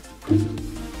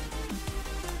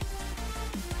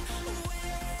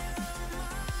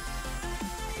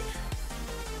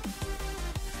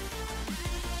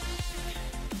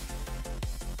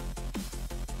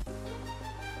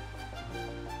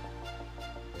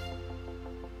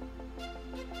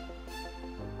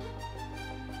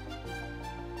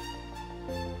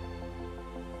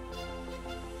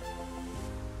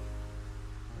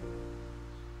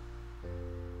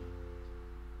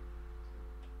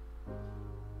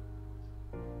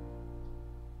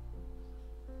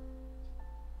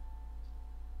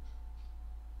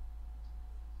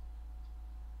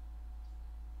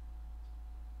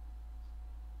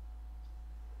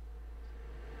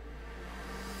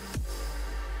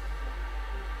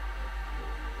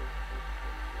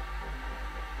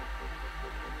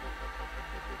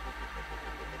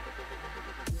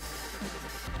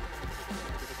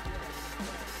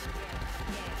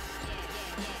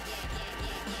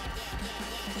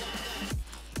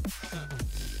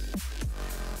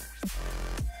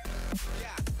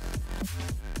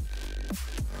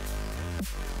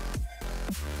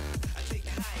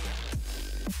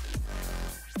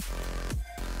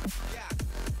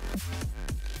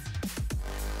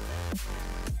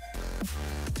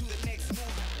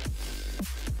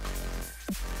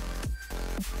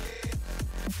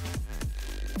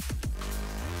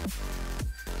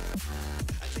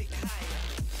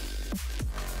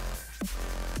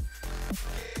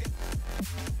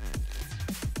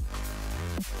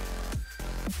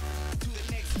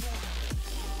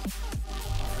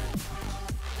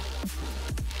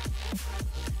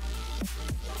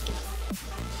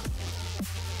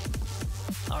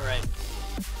 All right.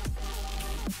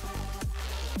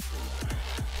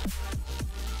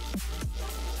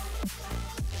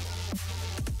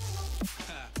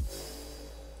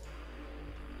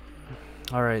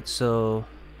 All right, so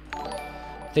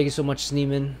thank you so much,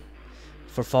 Sneeman,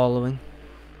 for following.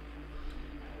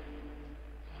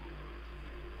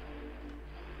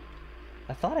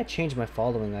 I thought I changed my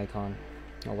following icon.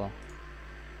 Oh well.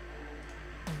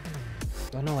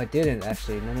 Oh no, I didn't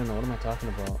actually. No, what am I talking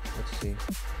about? Let's see.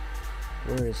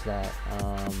 Where is that?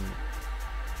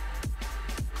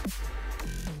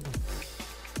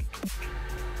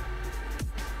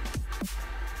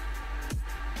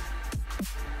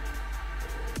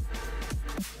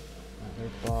 Other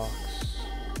box.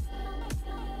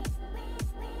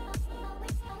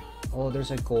 Oh, there's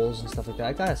like goals and stuff like that.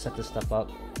 I gotta set this stuff up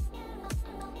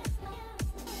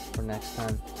for next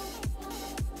time.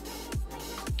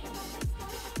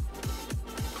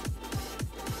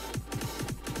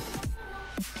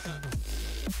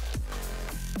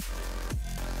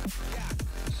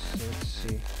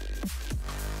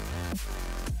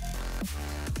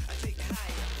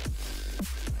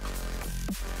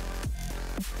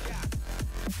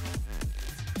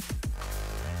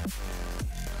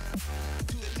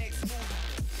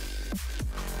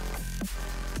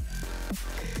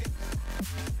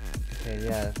 Okay,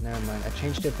 yeah, never mind. I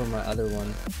changed it from my other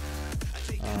one.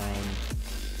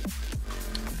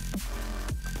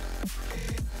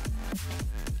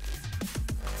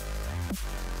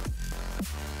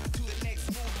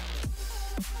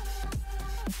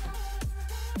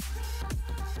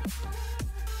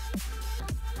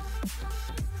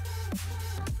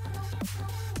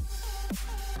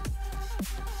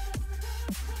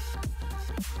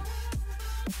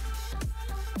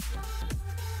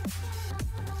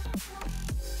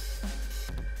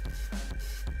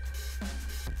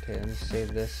 Okay, let me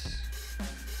save this.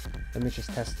 Let me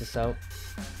just test this out.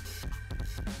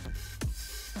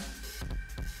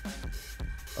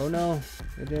 Oh no,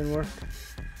 it didn't work.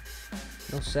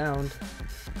 No sound.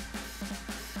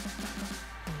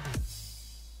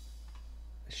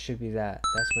 It should be that.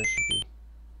 That's what it should be.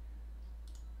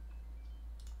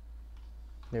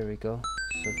 There we go.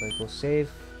 So if I go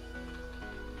save,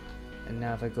 and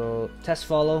now if I go test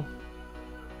follow,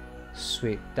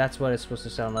 sweet. That's what it's supposed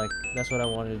to sound like. That's what I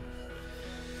wanted.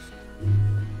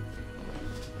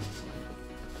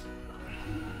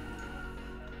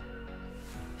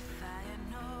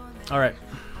 All right.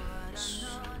 So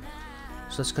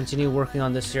let's continue working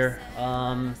on this here.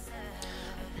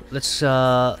 Let's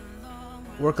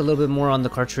work a little bit more on the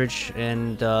cartridge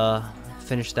and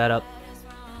finish that up.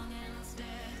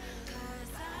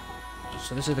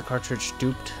 So this is the cartridge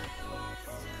duped.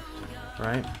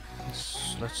 Right?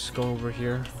 Let's go over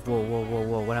here. Whoa, whoa, whoa,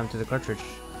 whoa. What happened to the cartridge?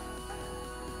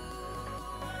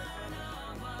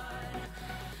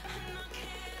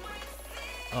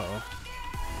 Uh-oh.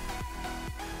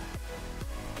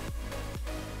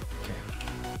 Okay.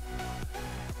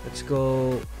 Let's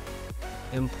go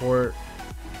import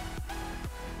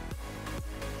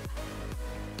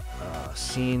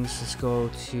scenes. Let's go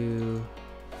to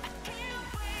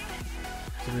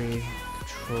 3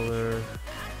 controller.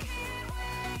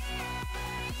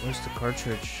 Where's the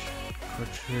cartridge?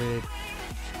 Cartridge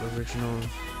original.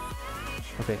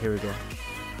 Okay, here we go.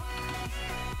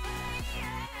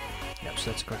 Yep,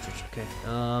 so that's cartridge. Okay.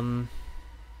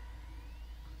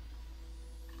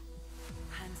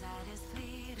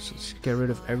 So let's get rid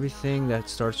of everything that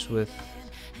starts with.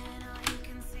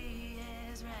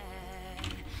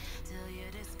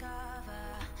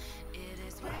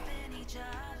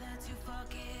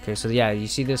 Okay, so yeah, you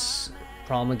see this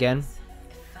problem again.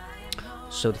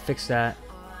 So to fix that,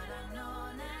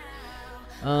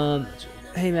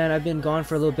 hey man, I've been gone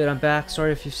for a little bit. I'm back.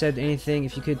 Sorry if you've said anything.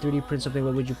 If you could 3D print something,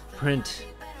 what would you print?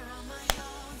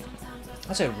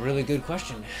 That's a really good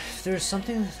question. If there's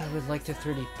something that I would like to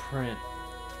 3D print,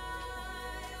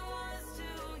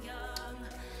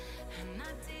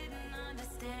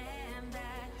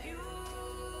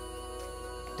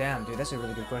 damn, dude, that's a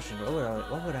really good question.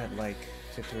 What would I like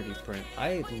to 3D print?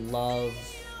 I love.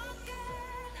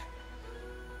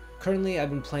 Currently, I've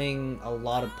been playing a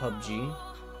lot of PUBG.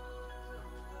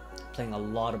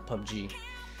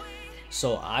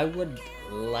 So I would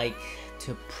like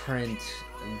to print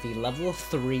the level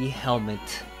 3 helmet,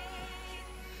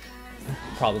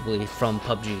 probably from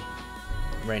PUBG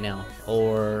right now,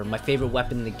 or my favorite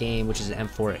weapon in the game, which is an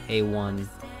M4A1.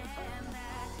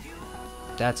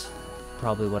 That's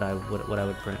probably what I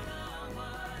would print.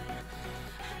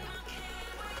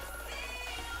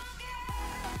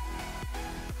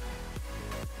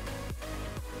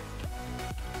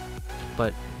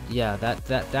 But yeah,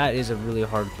 that is a really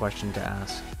hard question to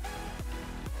ask.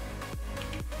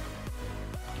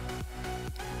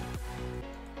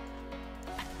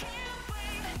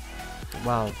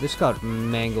 Wow, this got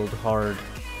mangled hard.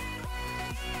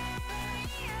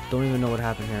 Don't even know what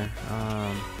happened here.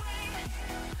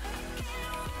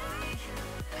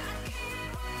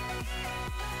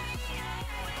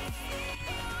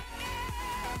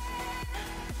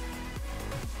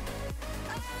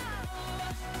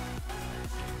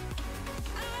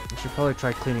 I should probably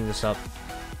try cleaning this up.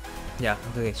 Yeah,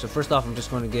 okay, so first off, I'm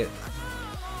just going to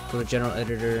go to general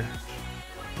editor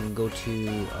and go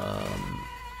to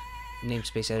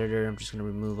namespace editor. I'm just going to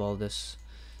remove all this.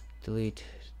 Delete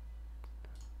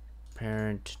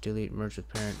parent, delete merge with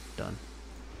parent, done.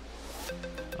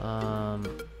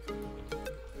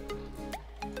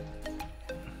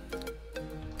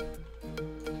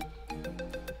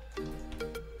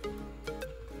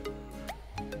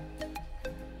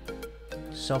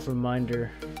 Self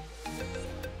reminder.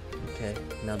 Okay,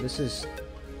 now this is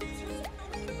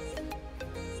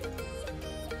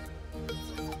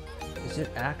it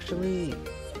actually,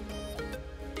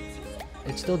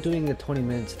 it's still doing the 20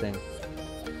 minutes thing.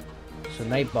 So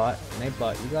Nightbot,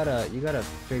 you gotta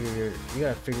figure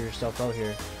yourself out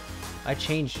here. I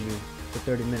changed you for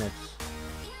 30 minutes.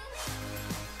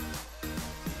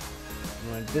 I'm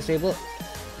gonna disable it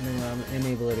and then I'm gonna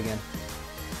enable it again.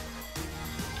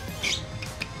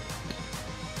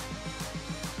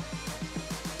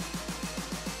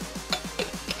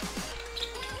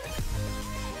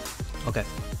 Okay.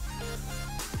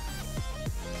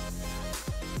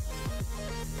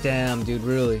 Damn, dude,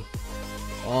 really?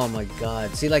 Oh my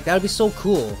god. See, like, that would be so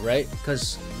cool, right?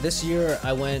 Because this year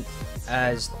I went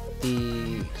as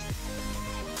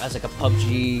like a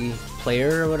PUBG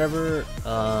player or whatever,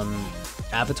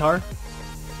 avatar.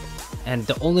 And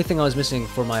the only thing I was missing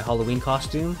for my Halloween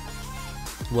costume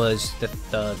was the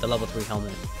level 3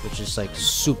 helmet, which is like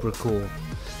super cool.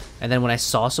 And then when I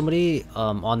saw somebody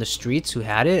on the streets who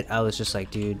had it, I was just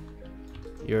like, dude,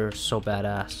 you're so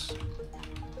badass.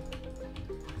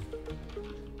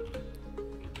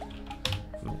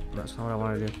 That's not what I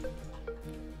want to do.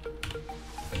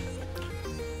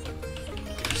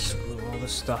 Let's remove all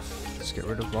this stuff. Let's get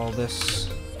rid of all this.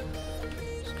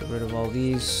 Let's get rid of all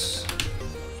these.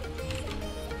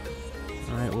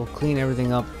 Alright, we'll clean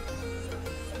everything up.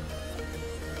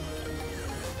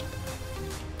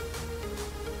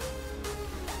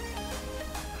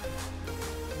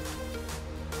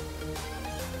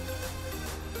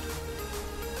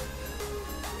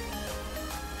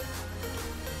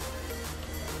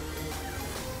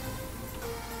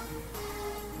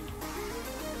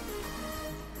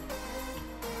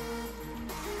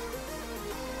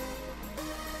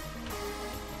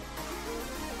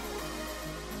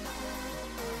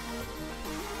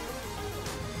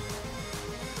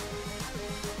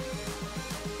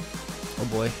 Oh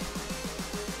boy.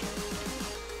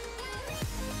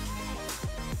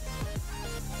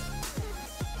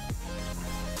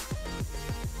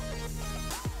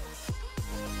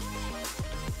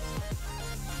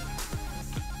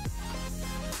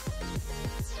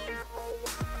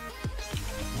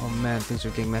 Oh man, things are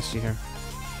getting messy here.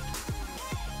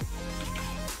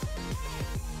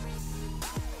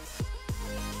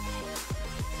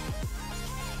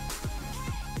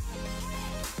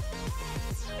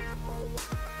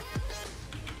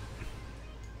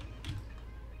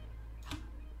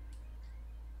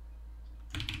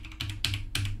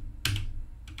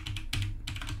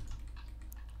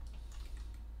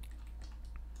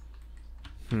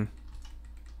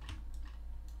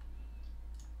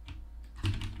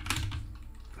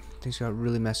 Things got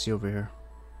really messy over here.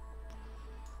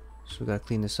 So we gotta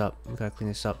clean this up. We gotta clean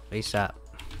this up ASAP.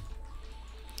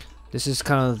 This is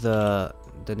kind of the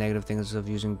negative things of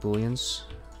using booleans.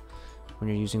 When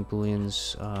you're using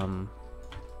booleans,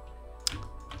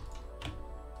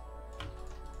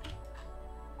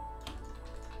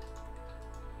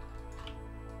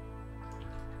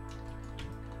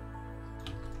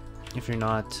 if you're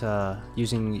not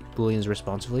using booleans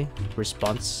responsibly,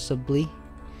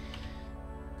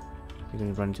 you're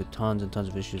gonna run into tons and tons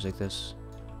of issues like this.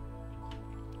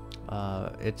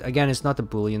 Again, it's not the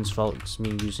booleans' fault. It's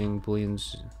me using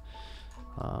booleans.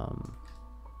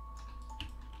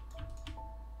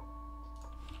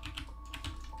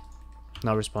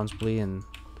 Not responsibly, and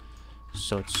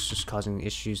so it's just causing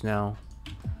issues now,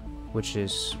 which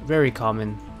is very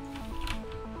common.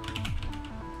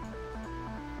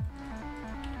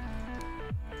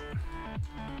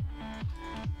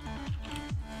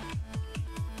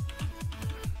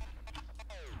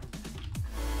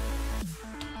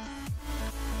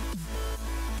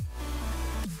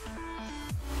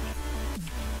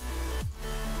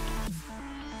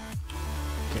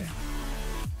 Okay.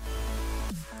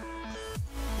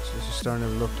 So this is starting to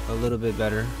look a little bit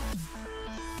better.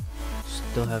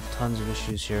 Still have tons of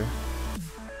issues here.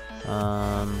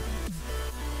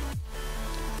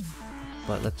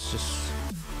 But let's just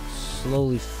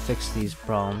slowly fix these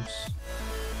problems.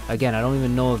 Again, I don't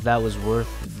even know if that was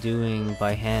worth doing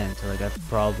by hand. Like, I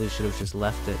probably should have just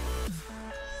left it.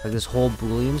 Like, this whole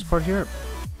booleans part here, it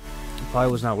probably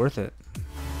was not worth it.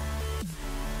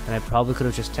 And I probably could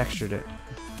have just textured it.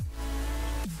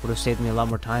 Would have saved me a lot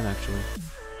more time, actually,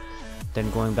 than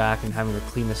going back and having to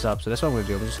clean this up. So that's what I'm going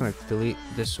to do. I'm just going to delete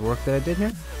this work that I did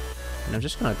here, and I'm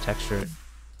just going to texture it,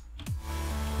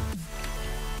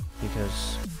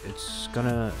 because it's going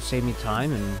to save me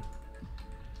time, and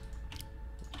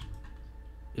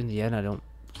in the end, I don't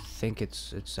think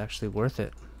it's actually worth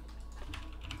it.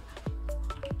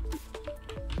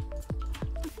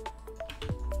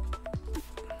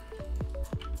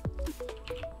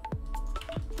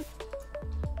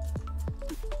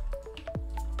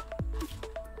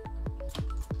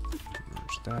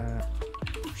 That,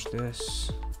 push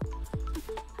this.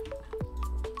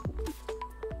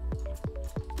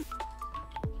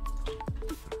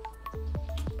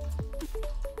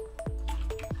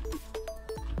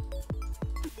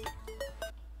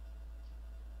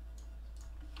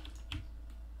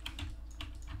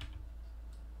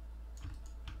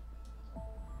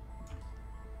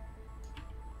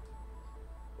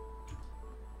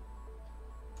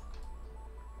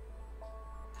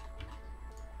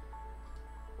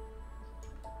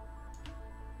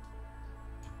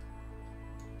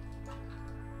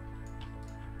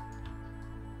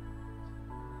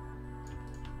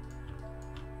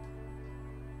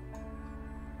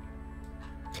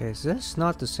 Okay, is this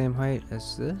not the same height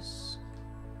as this?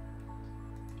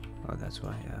 Oh, that's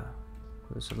why, yeah.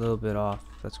 It was a little bit off.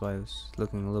 That's why it was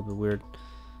looking a little bit weird.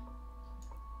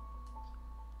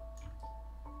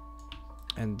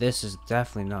 And this is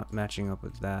definitely not matching up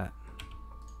with that.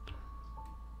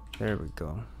 There we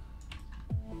go.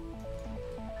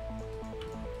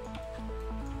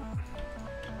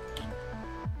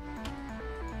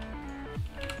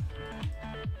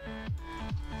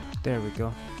 There we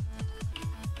go.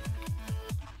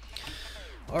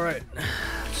 All right,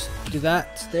 let's do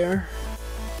that there.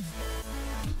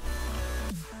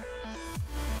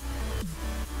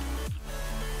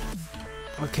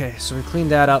 Okay, so we cleaned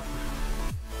that up.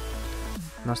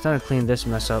 Now it's time to clean this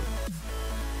mess up.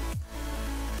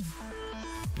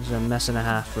 This is a mess and a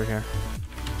half for here.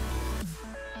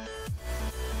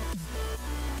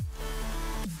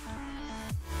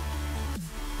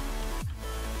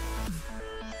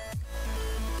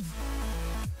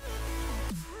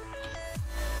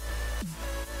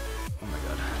 Oh my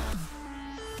god.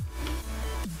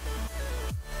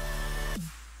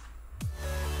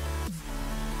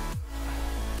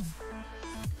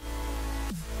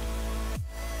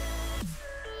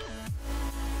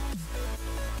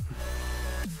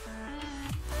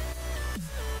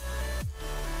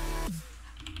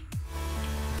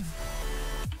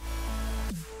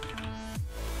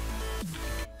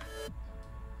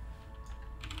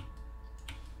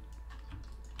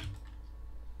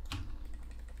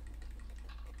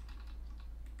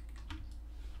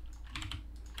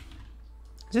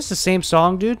 Is this the same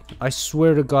song, dude? I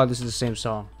swear to God, this is the same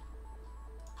song.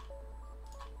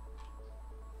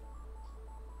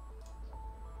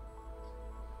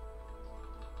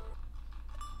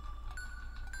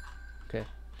 Okay.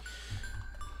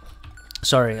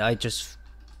 Sorry, I just...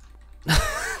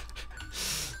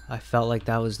 I felt like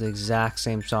that was the exact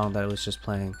same song that I was just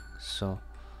playing, so...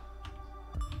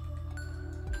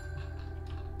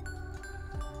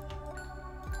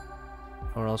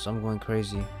 Or else I'm going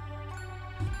crazy.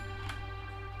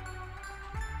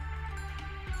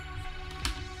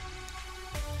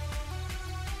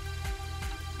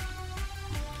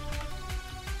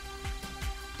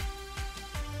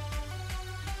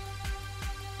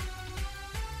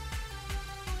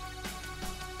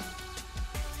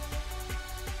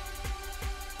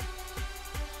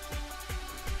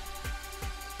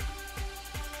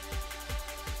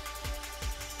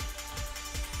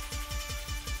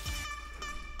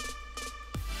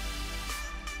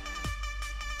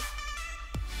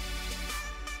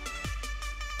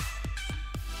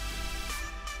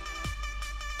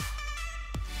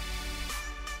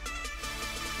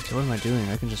 Okay, what am I doing?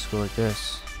 I can just go like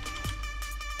this.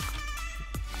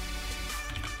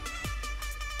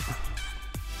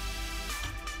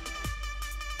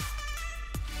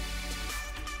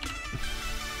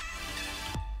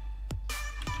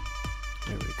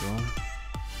 There we go.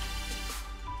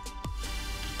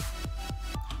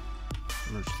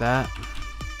 Merge that.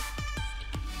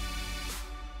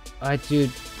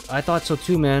 Dude, I thought so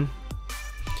too, man.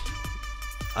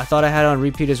 I thought I had it on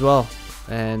repeat as well,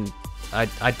 and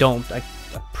I don't. I'm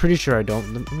pretty sure I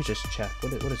don't. Let me just check.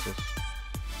 What is this?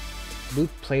 Loop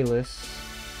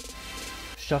playlist.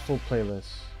 Shuffle playlist.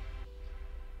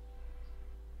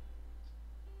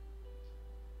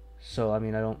 So, I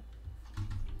mean, I don't...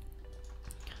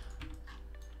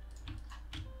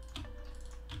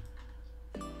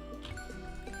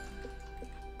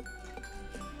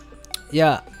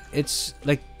 Yeah, it's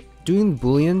like doing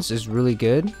booleans is really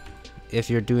good if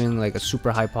you're doing like a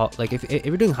super high poly, like if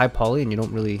you're doing high poly and you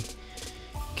don't really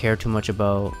care too much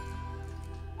about...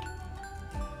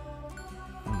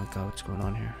 Oh my god, what's going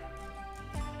on here?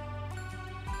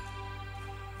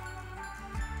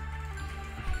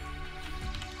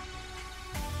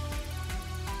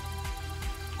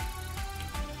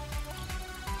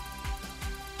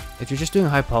 If you're just doing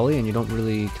high poly and you don't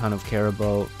really kind of care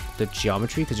about the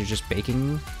geometry because you're just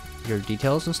baking your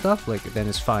details and stuff, like, then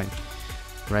it's fine,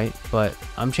 right? But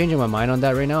I'm changing my mind on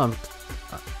that right now.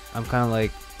 I'm kind of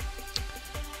like,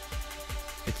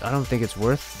 I don't think it's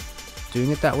worth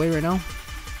doing it that way right now.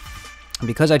 And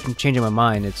because I'm changing my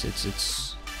mind,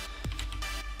 it's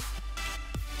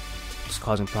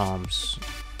causing problems.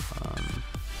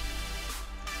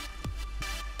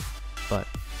 But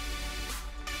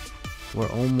we're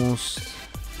almost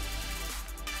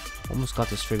got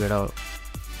this figured out,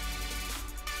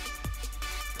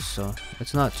 so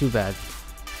it's not too bad.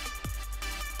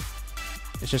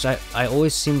 It's just I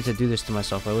always seem to do this to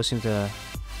myself. I always seem to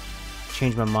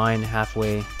change my mind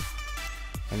halfway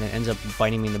and then ends up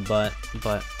biting me in the butt.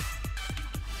 But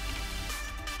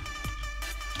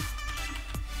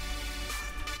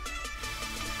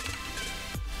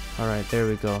all right, there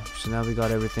we go. So now we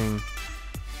got everything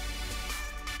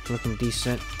looking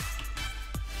decent.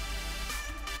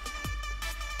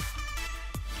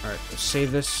 Alright, let's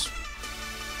save this.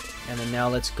 And then now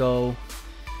let's go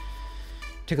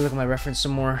take a look at my reference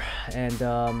some more, and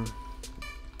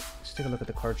let's take a look at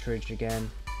the cartridge again.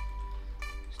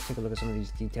 Let's take a look at some of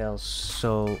these details.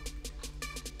 So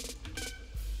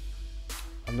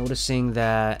I'm noticing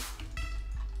that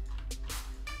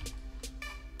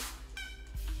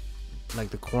like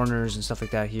the corners and stuff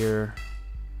like that here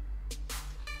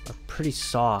are pretty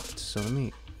soft. So let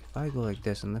me, if I go like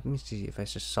this, and let me see if I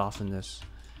just soften this,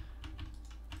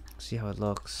 see how it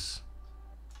looks.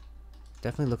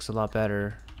 Definitely looks a lot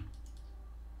better.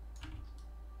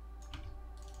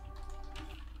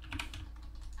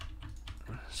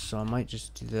 So I might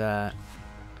just do that.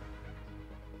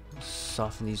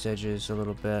 Soften these edges a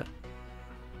little bit.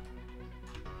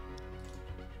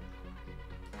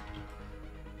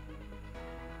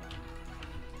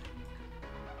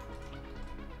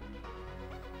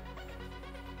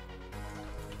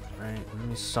 Alright, let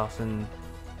me soften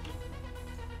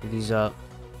these up.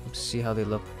 See how they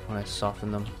look when I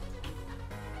soften them.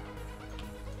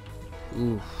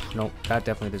 Ooh, no, that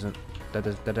definitely doesn't. That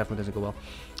definitely doesn't go well.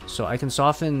 So I can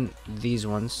soften these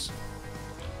ones,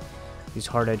 these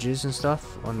hard edges and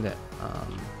stuff on the.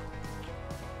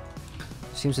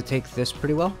 Seems to take this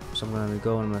pretty well. So I'm gonna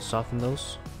go and I'm gonna soften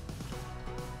those.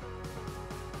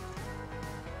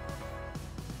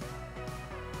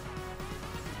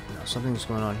 Now something's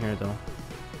going on here though.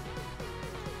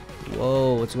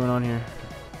 Whoa, what's going on here?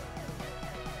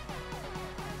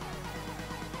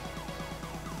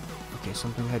 Okay,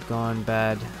 something had gone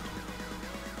bad.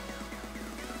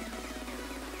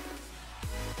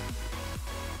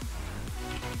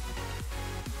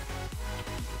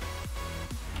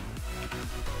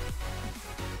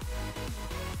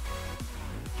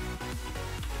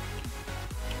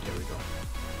 There we go.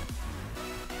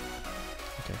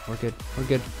 Okay, we're good. We're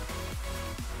good.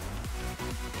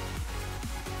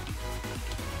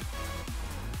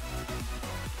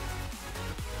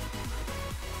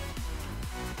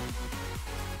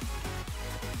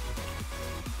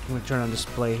 I'm gonna turn on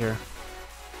display here.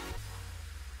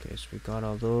 Okay, so we got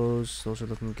all those. Those are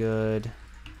looking good.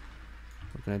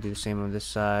 We're gonna do the same on this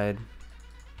side.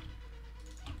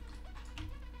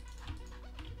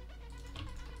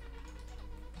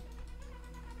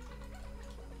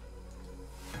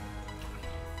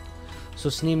 So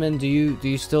Sneeman, do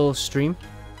you still stream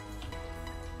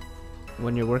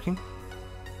when you're working?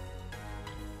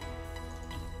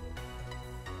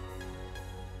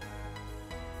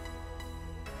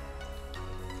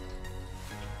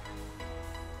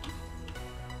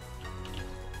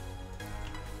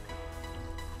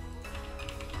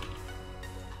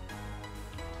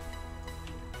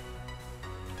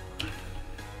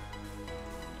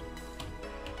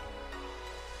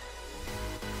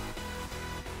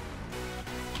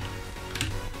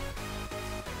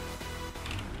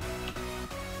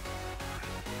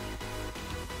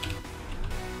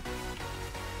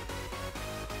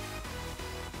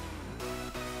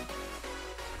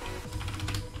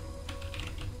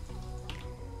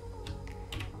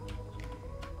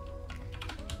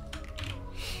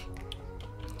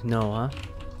 No, huh?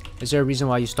 Is there a reason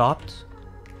why you stopped?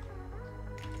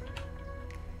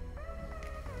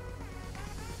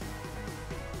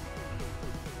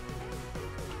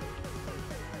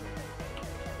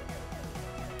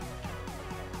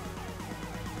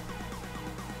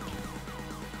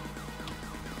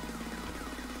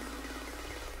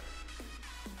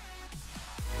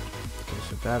 Okay,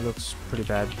 so that looks pretty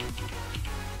bad.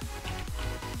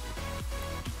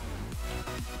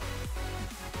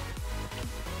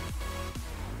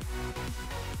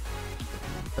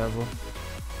 Bevel.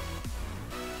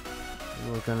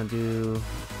 We're gonna do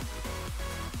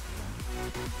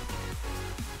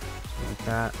something like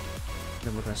that.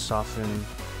 Then we're gonna soften.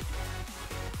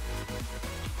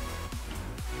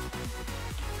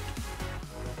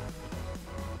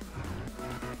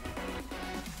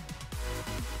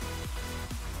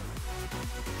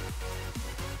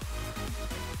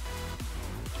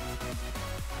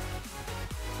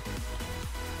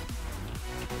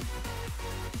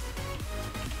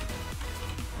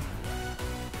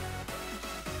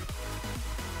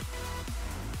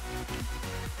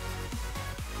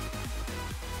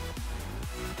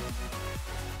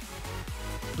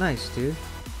 Nice, dude.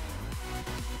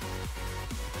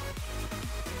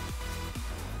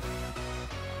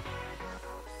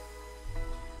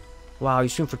 Wow, you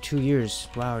streamed for 2 years.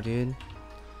 Wow, dude.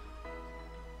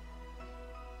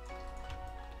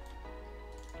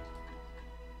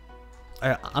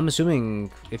 I'm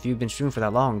assuming if you've been streaming for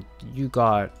that long, you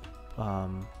got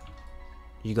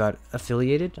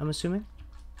affiliated, I'm assuming?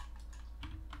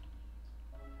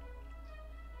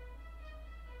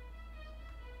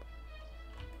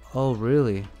 Oh,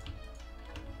 really?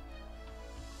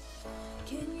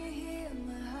 Can you hear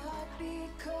my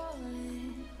heartbeat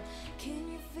calling?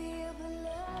 Can you feel the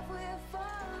love we're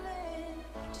falling?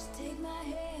 Just take my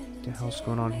hand and What the hell's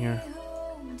going on here? take me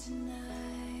home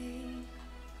tonight.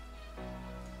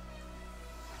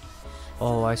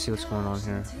 Oh, I see what's going on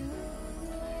here.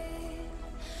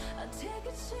 I'll take a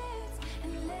chance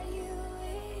and let you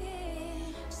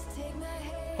in. Just take my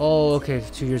hand. Oh, okay,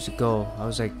 2 years ago. I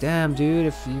was like, damn, dude,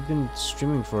 if you've been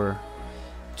streaming for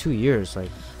 2 years, like,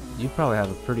 you probably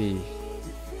have a pretty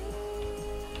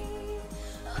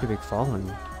big following.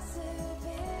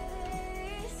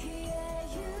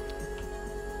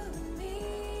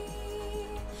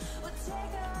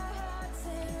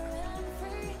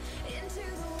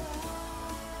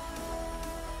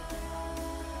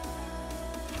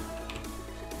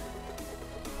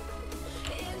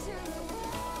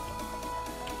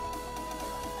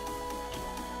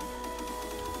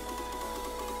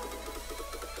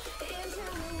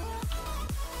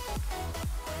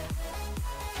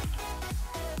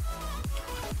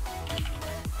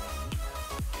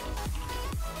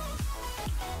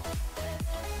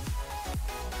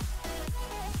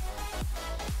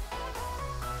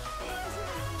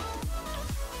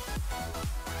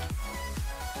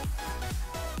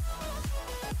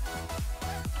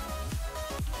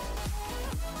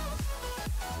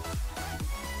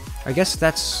 I guess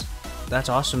that's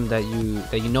awesome that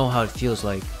you know how it feels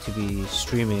like to be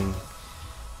streaming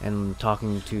and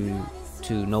talking to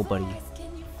nobody,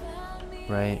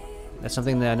 right? That's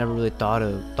something that I never really thought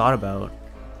about.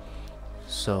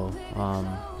 So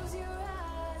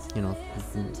you know,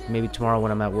 maybe tomorrow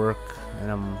when I'm at work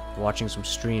and I'm watching some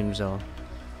streams, I'll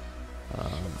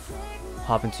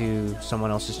hop into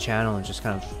someone else's channel and just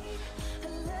kind of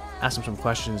ask them some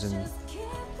questions and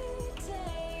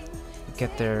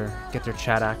get their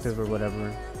chat active or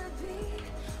whatever.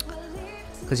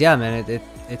 Cause yeah, man,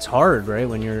 it's hard, right?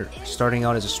 When you're starting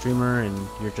out as a streamer and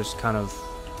you're just kind of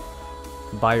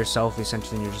by yourself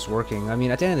essentially, and you're just working. I mean,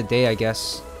 at the end of the day, I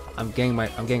guess I'm getting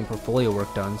portfolio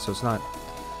work done, so it's not.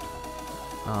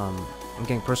 I'm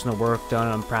getting personal work done.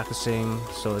 I'm practicing,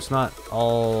 so it's not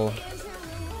all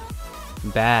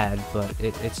bad, but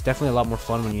it's definitely a lot more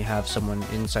fun when you have someone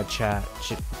inside chat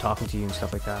talking to you and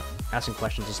stuff like that, asking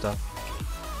questions and stuff.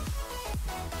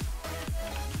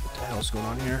 What the hell's going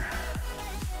on here?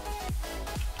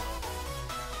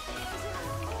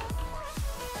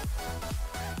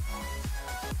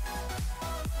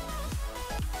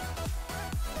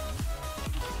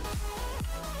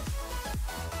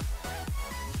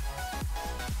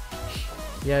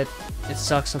 Yeah, it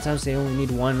sucks. Sometimes they only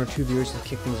need 1 or 2 viewers to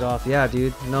kick things off. Yeah,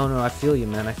 dude. No, I feel you,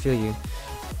 man. I feel you.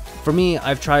 For me,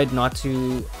 I've tried not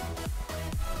to...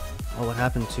 Oh, what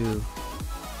happened to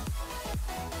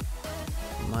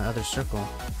my other circle?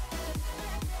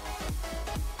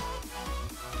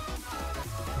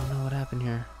 I don't know what happened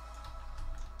here.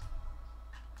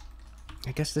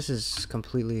 I guess this is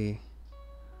completely...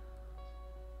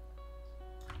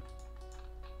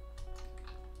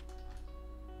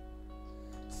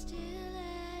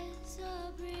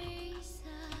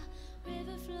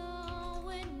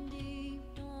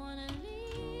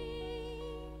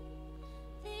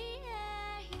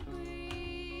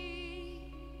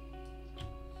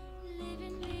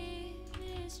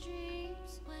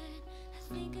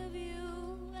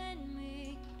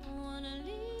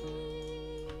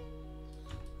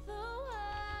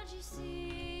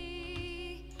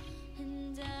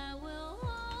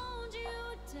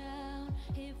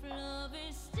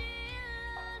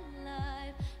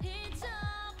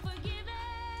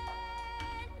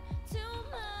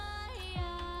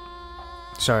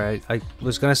 Sorry, I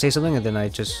was gonna say something and then I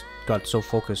just got so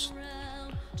focused.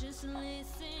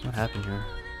 What happened here?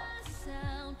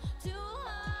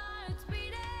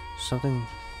 Something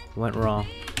went wrong.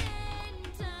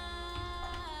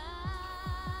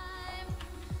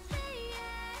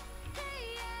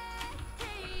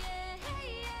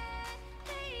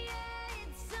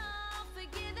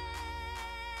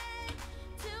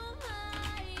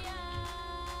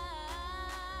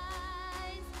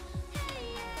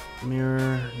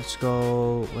 Mirror, let's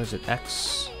go, what is it,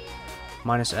 X,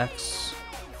 minus X,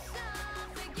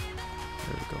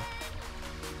 there we go.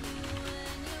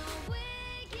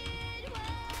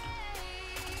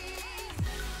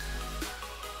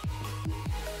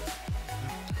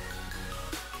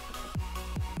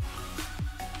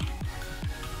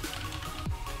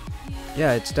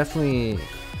 Yeah, it's definitely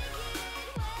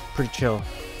pretty chill.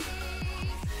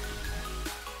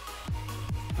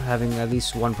 Having at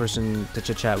least one person to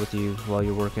chit chat with you while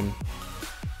you're working,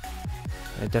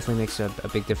 it definitely makes a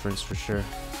big difference for sure.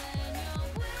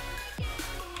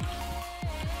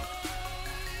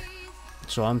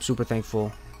 So I'm super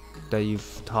thankful that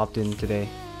you've hopped in today.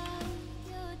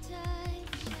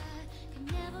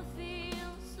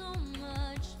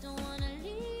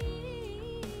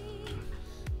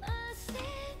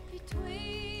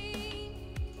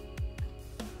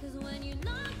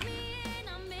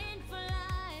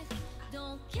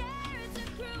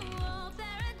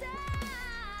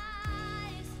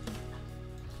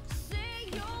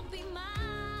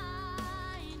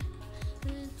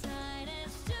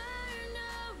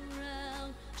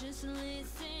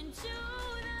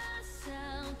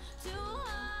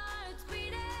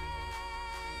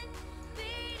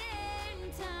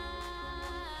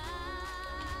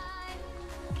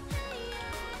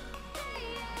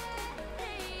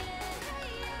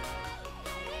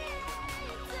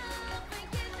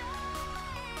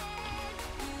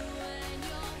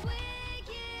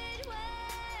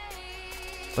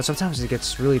 But sometimes it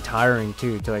gets really tiring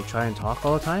too to like try and talk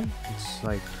all the time. It's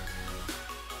like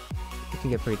it can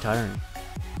get pretty tiring.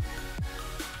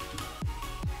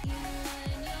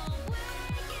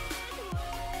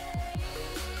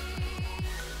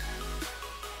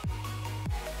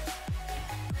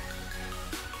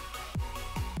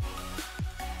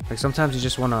 Like sometimes you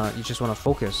just wanna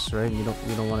focus, right? You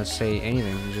don't wanna say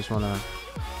anything. You just wanna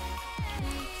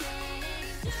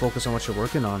focus on what you're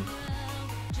working on.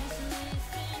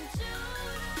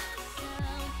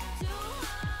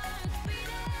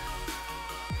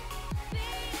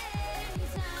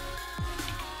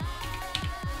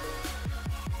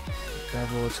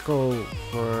 Okay, well, let's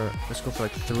go for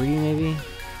like 3 maybe.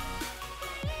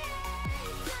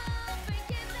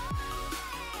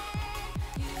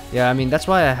 Yeah, I mean that's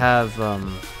why I have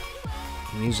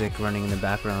music running in the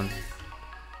background.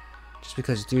 Just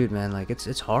because, dude, man, like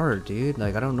it's hard, dude.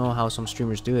 Like I don't know how some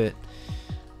streamers do it.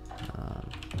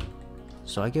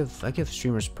 So I give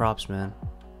streamers props, man.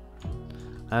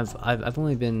 I've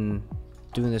only been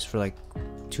doing this for like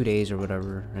 2 days or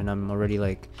whatever, and I'm already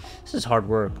like, this is hard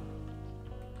work.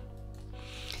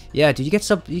 Yeah, dude, you get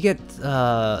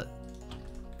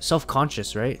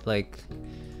self-conscious, right? Like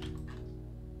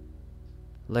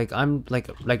I'm like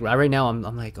right now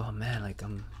I'm like, oh man, like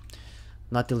I'm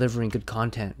not delivering good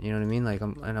content, you know what I mean? Like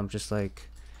I'm just like,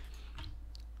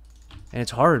 and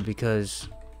it's hard because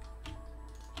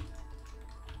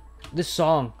this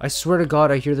song, I swear to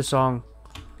God, I hear the song.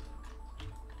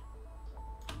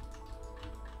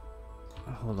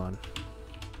 Oh, hold on.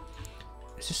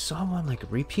 Is this song on like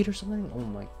repeat or something? Oh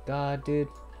my God, dude.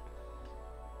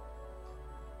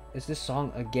 Is this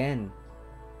song again?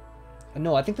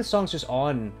 No, I think the song's just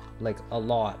on like a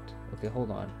lot. Okay, hold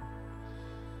on.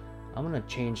 I'm gonna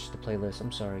change the playlist.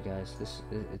 I'm sorry, guys.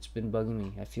 It's been bugging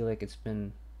me. I feel like it's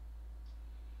been.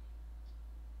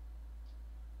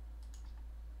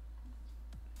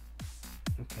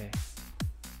 Okay.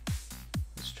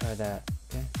 Let's try that.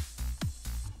 Okay.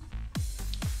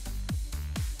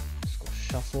 Let's go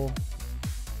shuffle.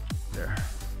 There.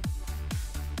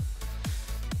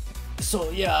 So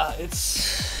yeah,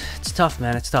 it's tough,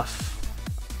 man. It's tough.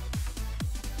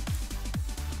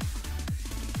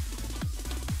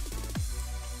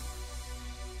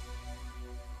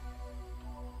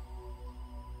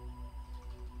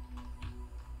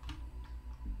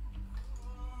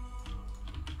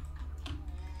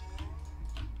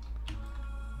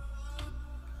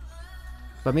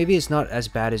 But maybe it's not as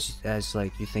bad as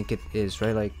like you think it is,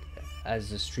 right? Like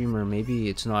as a streamer, maybe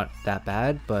it's not that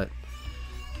bad, but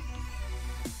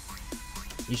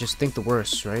you just think the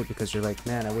worst, right? Because you're like,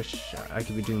 man, I wish I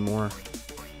could be doing more.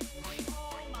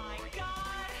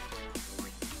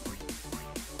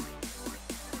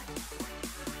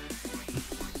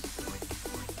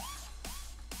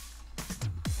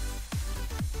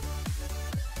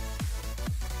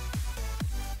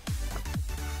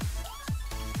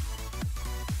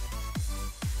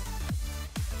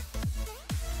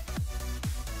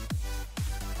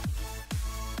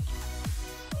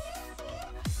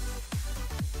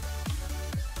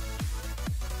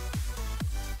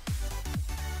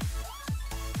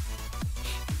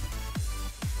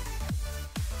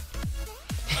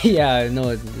 Yeah,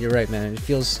 no, you're right, man. It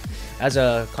feels, as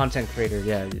a content creator,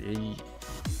 yeah, you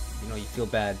know, you feel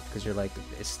bad because you're like,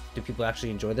 do people actually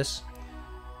enjoy this?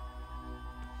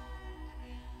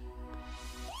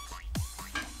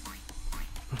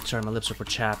 Sorry, my lips are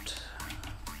chapped.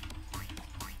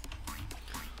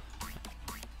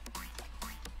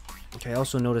 Okay, I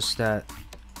also noticed that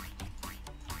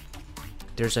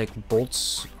there's like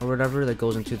bolts or whatever that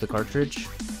goes into the cartridge.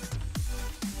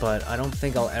 But I don't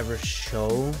think I'll ever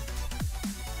show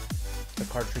the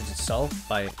cartridge itself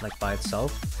by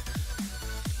itself.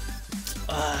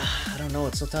 I don't know,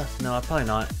 it's so tough. No, probably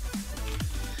not.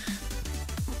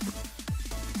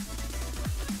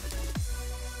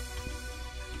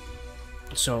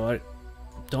 So I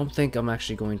don't think I'm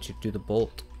actually going to do the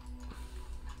bolt.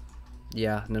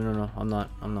 Yeah, no, I'm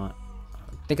not.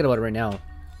 Thinking about it right now.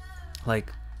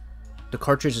 Like, the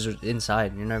cartridges are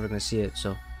inside. You're never gonna see it,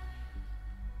 so.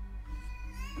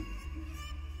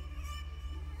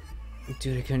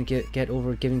 Dude, I couldn't get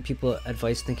over giving people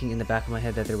advice thinking in the back of my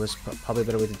head that there was probably a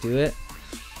better way to do it.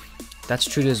 That's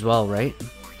true as well, right?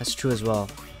 That's true as well.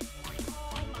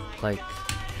 Like,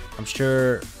 I'm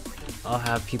sure I'll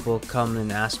have people come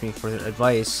and ask me for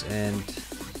advice, and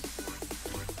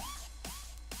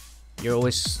you're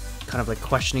always kind of like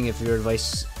questioning if your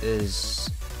advice is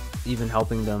even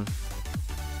helping them.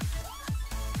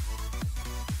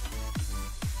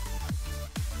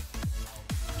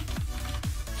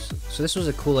 So this was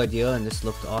a cool idea and this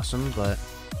looked awesome, but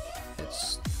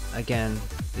it's, again,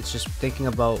 it's just thinking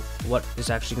about what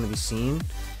is actually going to be seen,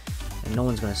 and no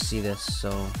one's going to see this, so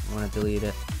I'm going to delete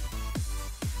it.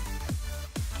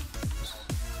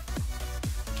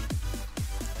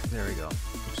 There we go.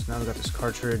 So now we got this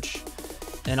cartridge,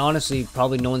 and honestly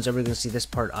probably no one's ever going to see this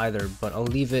part either, but I'll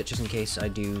leave it just in case I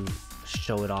do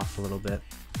show it off a little bit.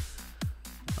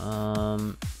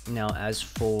 Now as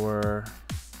for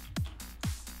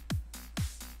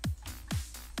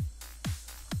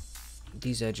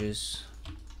these edges,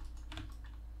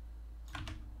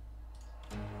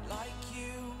 Like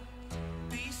you,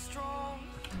 be strong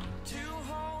to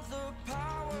hold the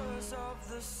powers of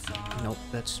the sun. nope,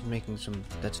 that's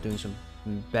doing some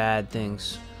bad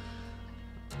things.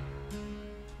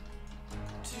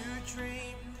 To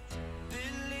dream,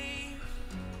 believe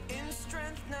in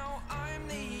strength. Now I'm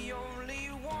the only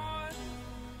one.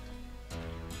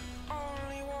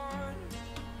 Only one.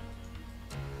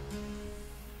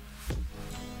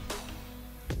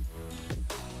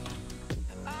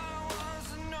 I was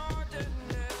an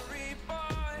ordinary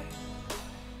boy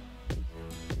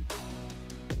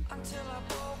until I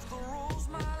broke the rules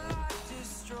my life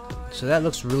destroyed. So that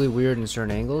looks really weird in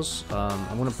certain angles.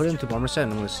 I'm gonna put it into Bomber Set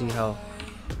and I'm gonna see how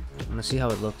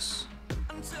it looks,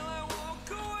 Until I walk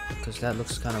away. because that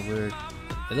looks kind of weird.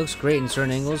 It looks great in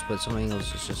certain angles, but some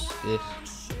angles it's just eh.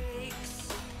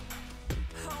 Shakes.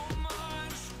 How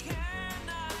much can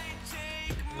I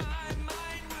take? My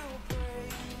mind will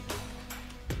break.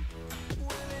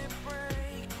 Will it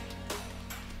break?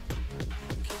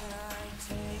 Can I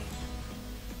take?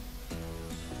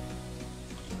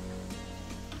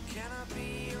 Can I be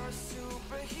your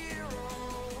superhero?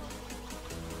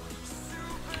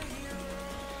 Superhero.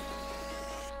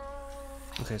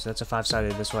 Okay, so that's a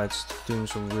 5-sided. That's why it's doing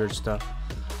some weird stuff.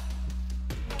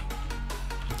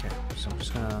 Okay, so I'm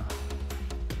just gonna.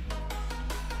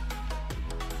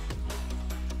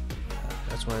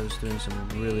 That's why I was doing some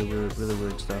really weird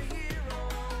stuff.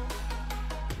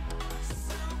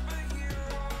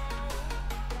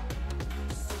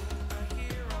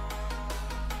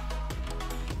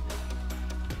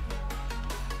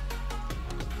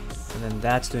 And then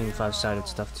that's doing 5-sided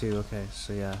stuff too. Okay,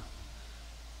 so yeah.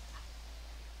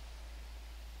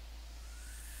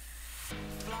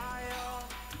 Fly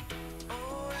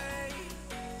away.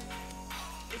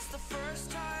 It's the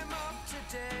first time of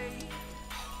today.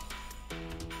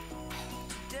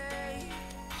 Today.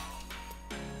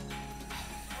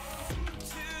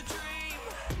 To dream,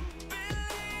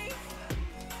 believe.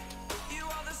 You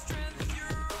are the strength,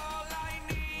 you're all I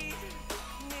need.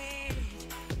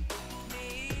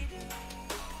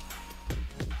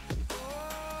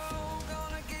 Oh,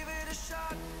 gonna give it a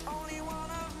shot. Only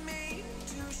one of me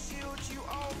to shield you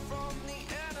all from the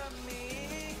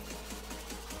enemy.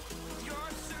 You're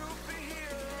a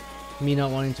superhero. Me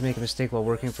not wanting to make a mistake while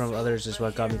working from others is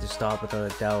what got me to stop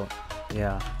without a doubt.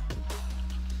 Yeah.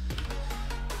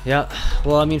 Yeah.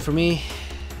 Well, I mean, for me,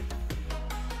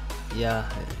 yeah,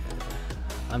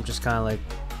 I'm just kind of like.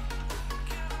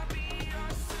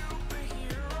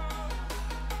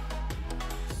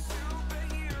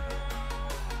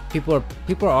 People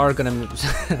are gonna.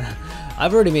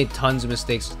 I've already made tons of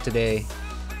mistakes today,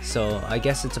 so I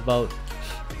guess it's about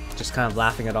just kind of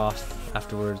laughing it off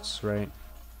afterwards, right?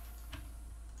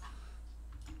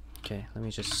 Okay, let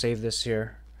me just save this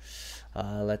here.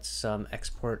 Let's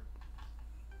export.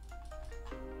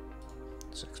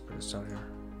 Let's export this out here.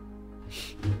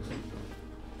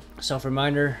 Self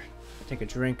reminder: take a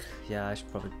drink. Yeah, I should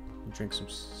probably drink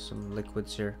some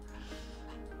liquids here.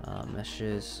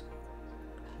 Meshes.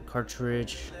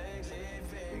 Cartridge.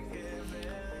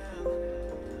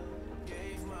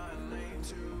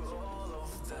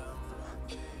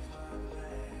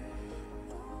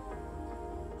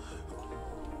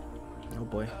 Oh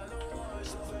boy.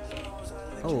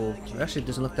 Oh, it actually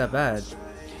doesn't look that bad.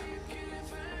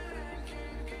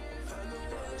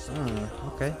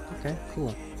 Okay, okay,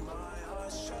 cool.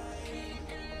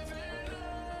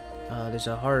 There's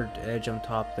a hard edge on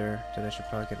top there that I should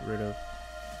probably get rid of.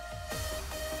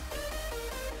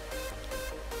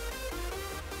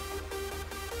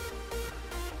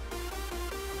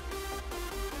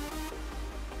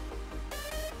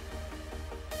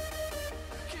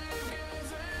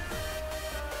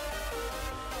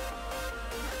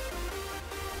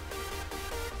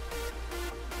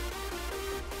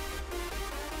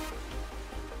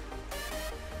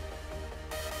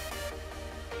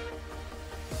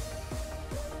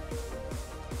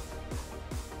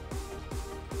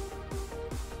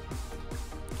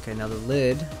 Okay, now the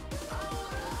lid.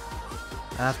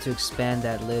 I have to expand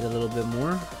that lid a little bit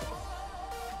more.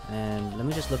 And let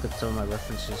me just look at some of my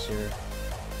references here.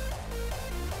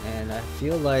 And I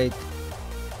feel like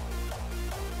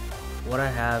what I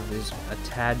have is a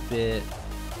tad bit...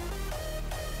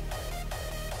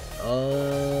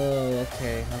 Oh,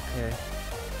 okay, okay.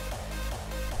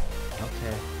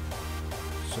 Okay.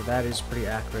 So that is pretty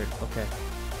accurate. Okay.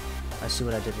 I see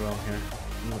what I did wrong here.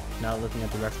 Now looking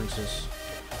at the references.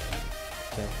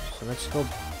 Okay, so let's go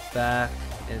back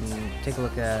and take a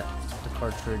look at the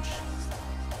cartridge.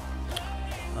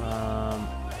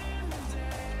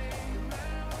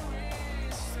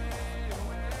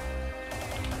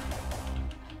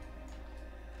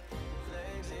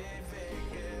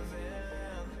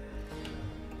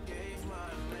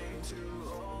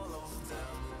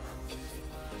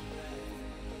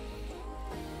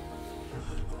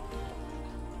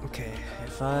 Okay,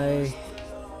 if I...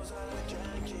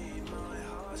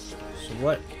 So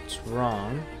what's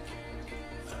wrong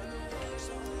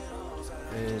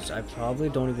is I probably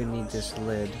don't even need this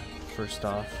lid first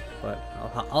off, but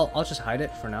I'll just hide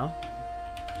it for now.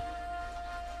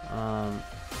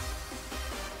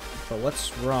 But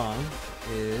what's wrong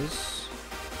is,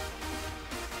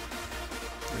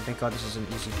 and thank God this is an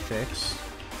easy fix,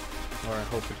 or I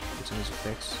hope it's an easy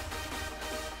fix.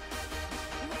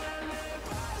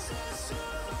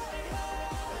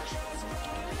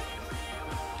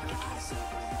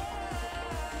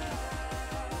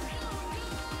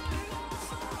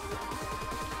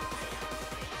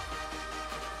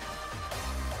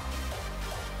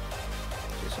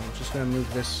 So I'm just going to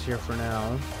move this here for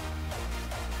now.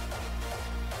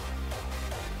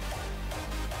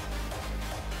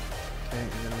 Okay,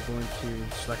 and then I'm going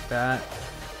to select that.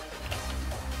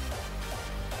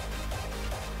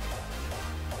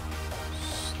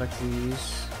 Select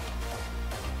these.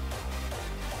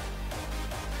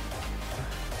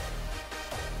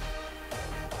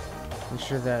 Make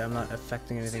sure that I'm not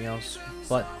affecting anything else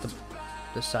but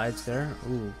the sides there.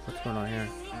 Ooh, what's going on here?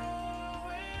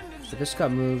 So this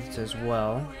got moved as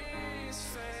well.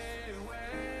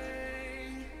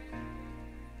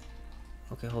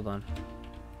 Okay, hold on.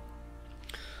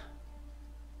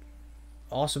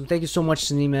 Awesome. Thank you so much,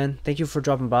 SNES, man. Thank you for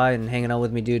dropping by and hanging out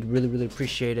with me, dude. Really, really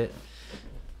appreciate it.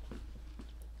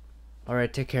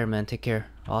 Alright, take care, man. Take care.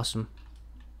 Awesome.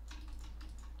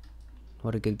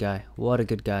 What a good guy. What a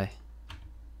good guy.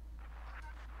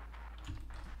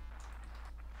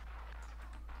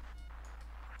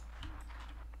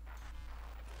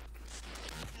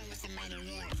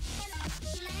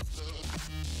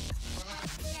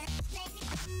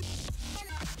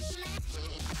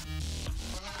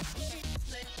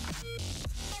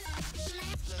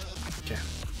 Okay.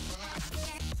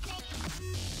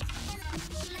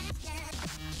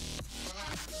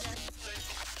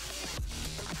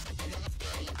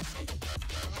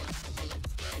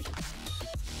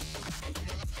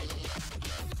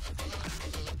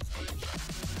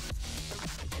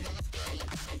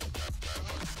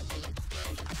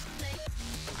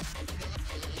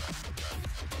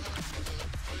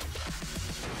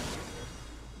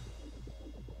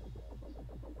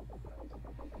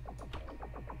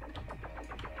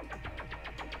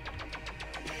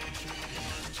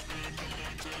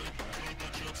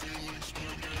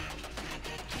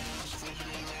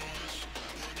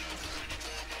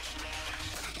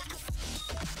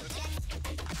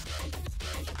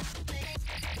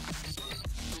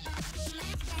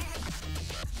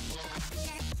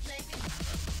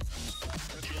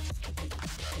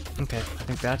 Okay, I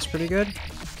think that's pretty good.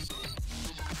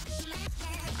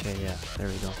 Okay, yeah, there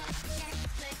we go.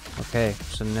 Okay,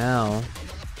 so now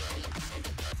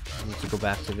I need to go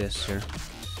back to this here.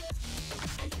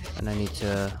 And I need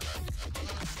to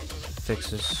fix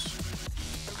this.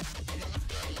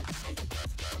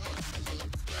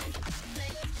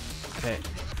 Okay.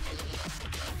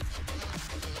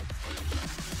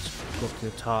 Let's go up to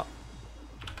the top.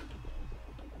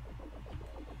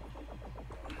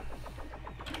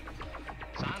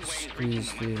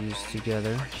 freeze these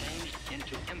together.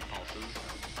 Into impulses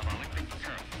of electric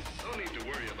current. No need to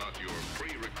worry about your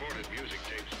pre-recorded music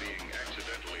tapes being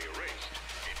accidentally erased.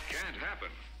 It can't happen.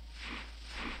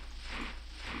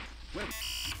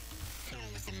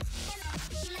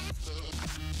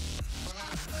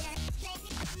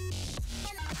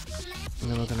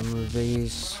 And then we're gonna move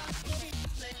these.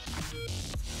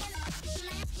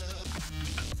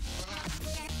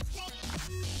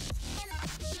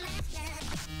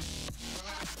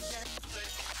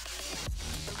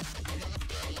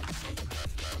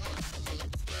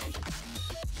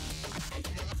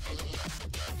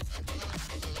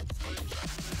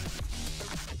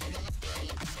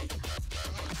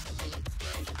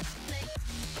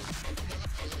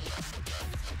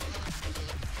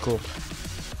 Cool.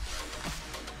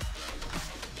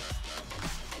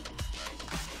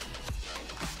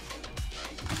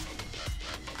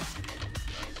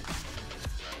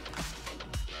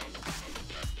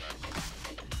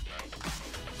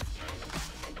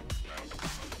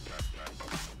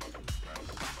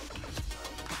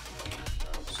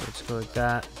 So let's go like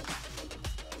that.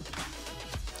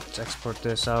 Let's export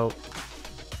this out.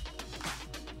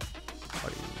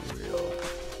 Real.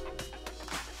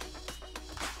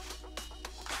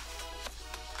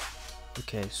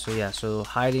 Okay, so yeah, so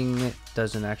hiding it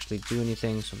doesn't actually do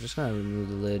anything, so I'm just gonna remove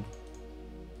the lid.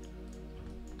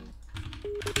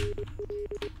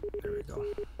 There we go.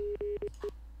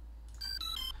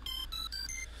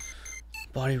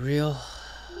 Body reel.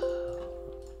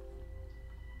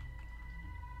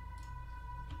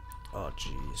 Oh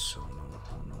jeez, oh no,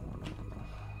 oh no, oh no, oh no.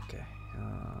 Okay.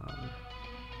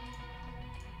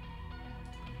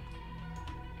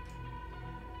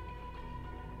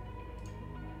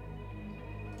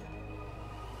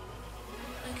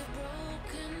 Like a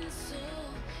broken soul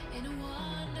in a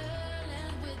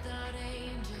wonderland without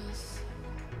angels.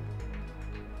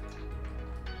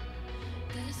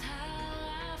 That is how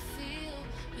I feel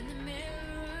when the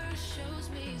mirror shows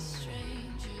me a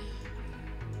stranger.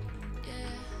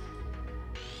 Yeah.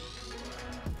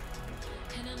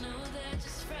 And I know they're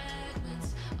just fragments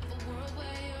of a world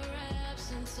where your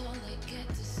absence all I get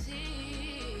to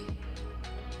see.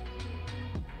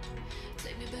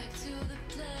 Take me back to the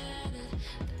planet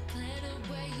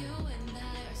where you and I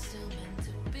are still meant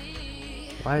to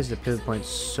be. Why is the pivot point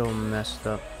so messed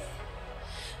up?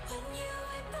 When you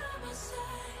ain't by my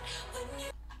side, when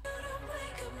you don't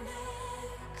wake up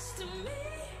next to me,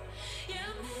 yeah,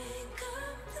 I'm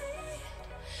incomplete.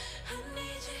 I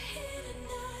need you here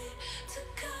tonight to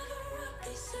cover up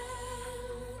these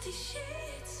empty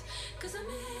sheets, 'cause I'm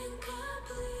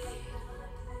incomplete.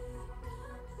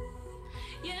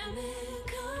 Yeah, I'm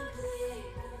incomplete.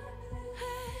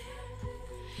 Hey,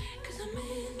 'cause I'm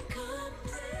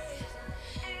incomplete.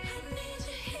 I need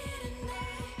you here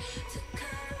tonight to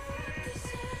cover up these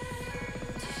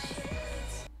empty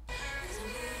sheets, 'cause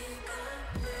I'm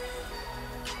incomplete.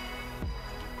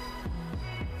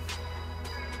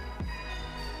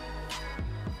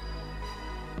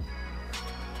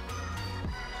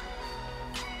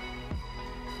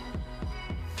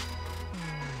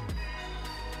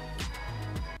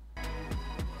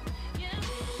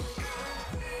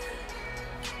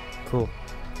 Cool.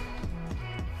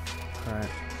 Alright.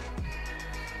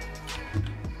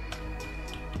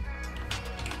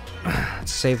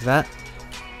 Let's save that.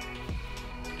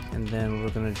 And then what we're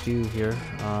gonna do here,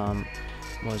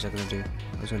 what was I gonna do?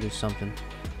 I was gonna do something.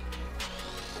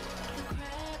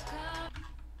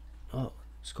 Oh,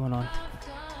 what's going on?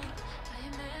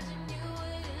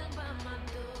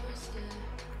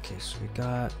 Okay, so we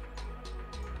got,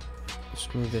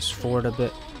 let's move this forward a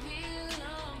bit.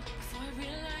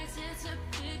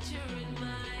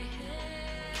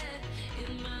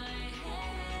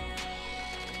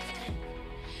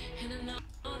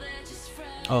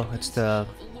 Oh, it's the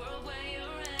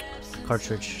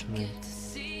cartridge.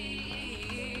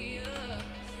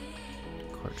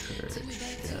 Cartridge.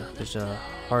 Yeah, there's a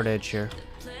hard edge here.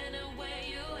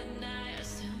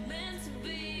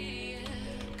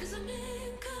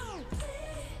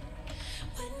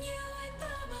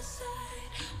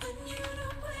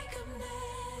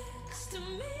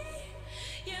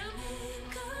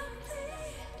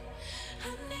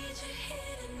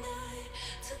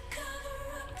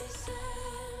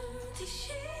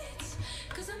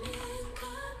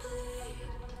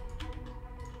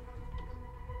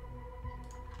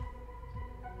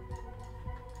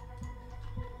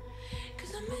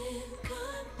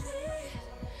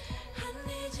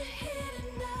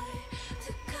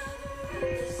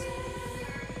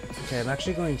 Okay, I'm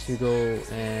actually going to go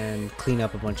and clean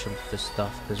up a bunch of this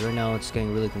stuff because right now it's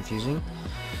getting really confusing.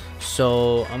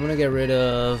 So I'm gonna get rid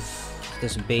of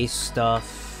this base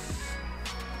stuff.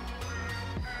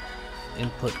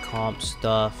 Input comp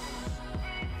stuff.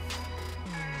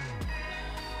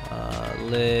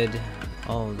 Lid.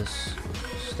 Oh, this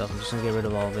stuff. I'm just gonna get rid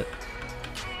of all of it.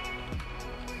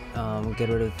 We'll get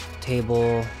rid of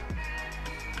table.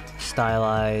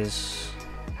 Stylize.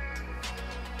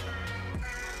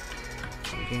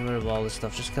 I'm getting rid of all this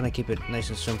stuff. Just kind of keep it nice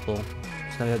and simple. So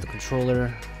now we have the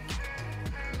controller.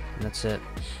 And that's it.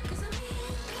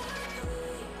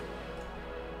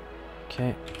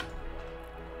 Okay.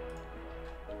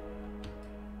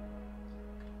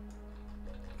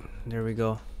 There we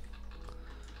go.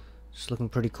 Just looking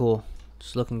pretty cool.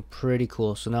 Just looking pretty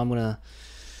cool. So now I'm gonna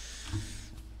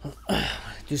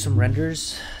do some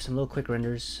renders, some little quick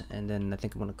renders, and then I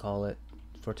think I'm gonna call it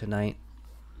for tonight.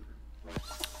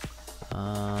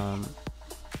 And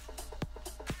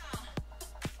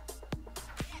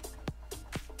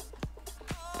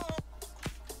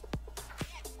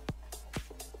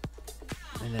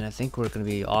then I think we're gonna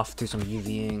be off to some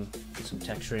UVing and some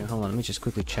texturing. Hold on, let me just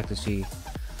quickly check to see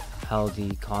how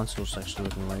the console's actually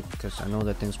looking like, because I know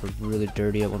that things were really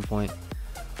dirty at one point.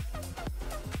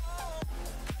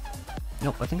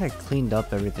 Nope, I think I cleaned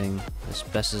up everything as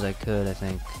best as I could, I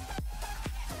think.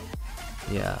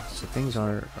 Yeah, so things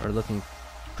are looking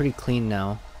pretty clean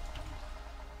now.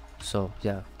 So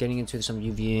yeah, getting into some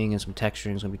UVing and some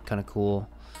texturing is gonna be kind of cool.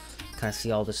 Kind of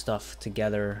see all this stuff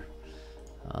together.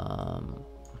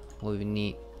 Will be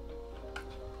neat.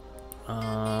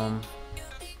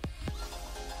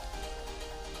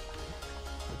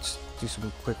 Let's do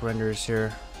some quick renders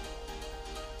here.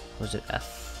 Was it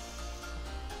F?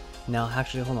 Now,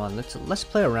 actually, hold on. Let's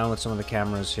play around with some of the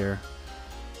cameras here.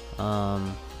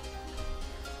 Let's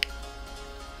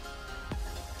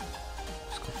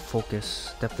go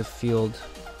focus, depth of field.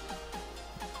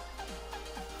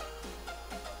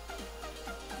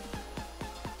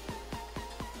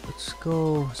 Let's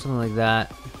go something like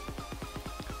that.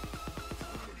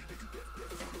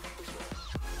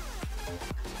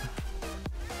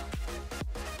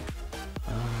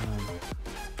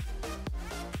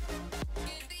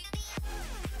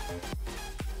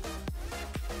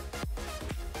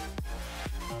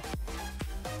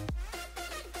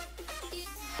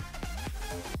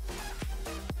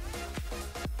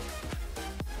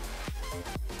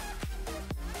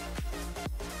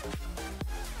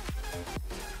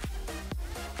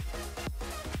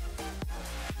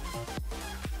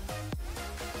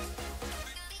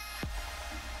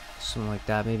 Something like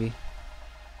that, maybe.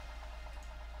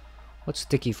 What's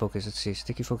sticky focus? Let's see.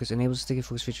 Sticky focus enables a sticky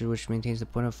focus feature which maintains the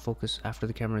point of focus after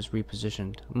the camera is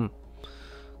repositioned.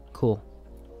 Cool.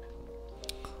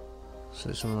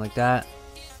 So something like that.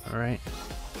 Alright.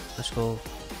 Let's go.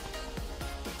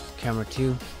 Camera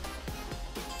 2.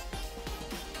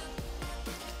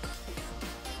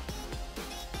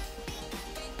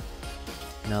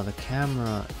 Now the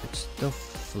camera, it's still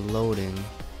floating.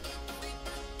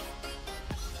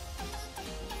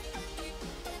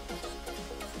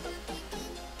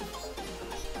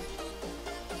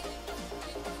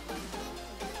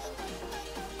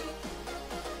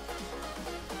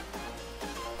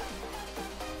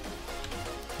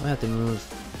 I have to move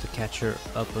the catcher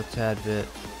up a tad bit.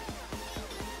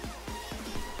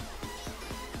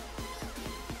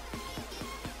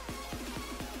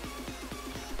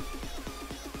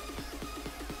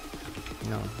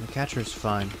 No, the catcher's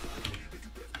fine.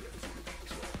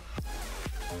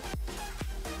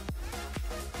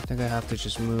 I think I have to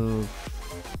just move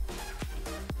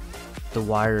the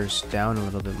wires down a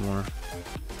little bit more.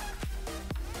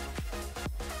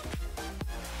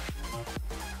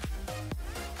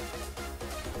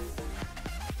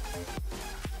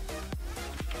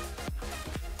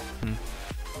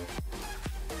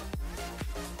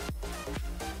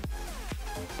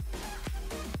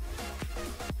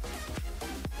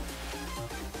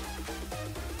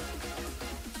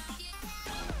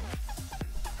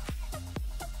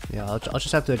 Yeah, I'll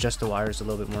just have to adjust the wires a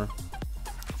little bit more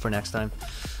for next time.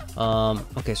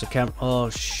 Okay, so oh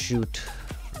shoot,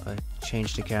 I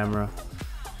changed the camera.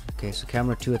 Okay, so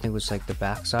camera 2 I think was like the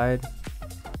back side.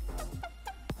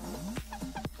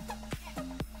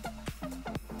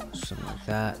 Something like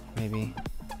that, maybe.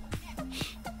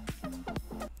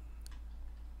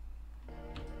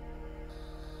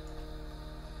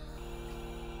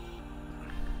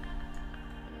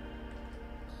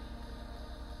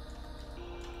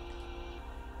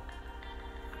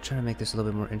 Trying to make this a little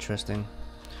bit more interesting.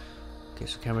 Okay,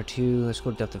 so camera 2, let's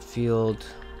go depth of field.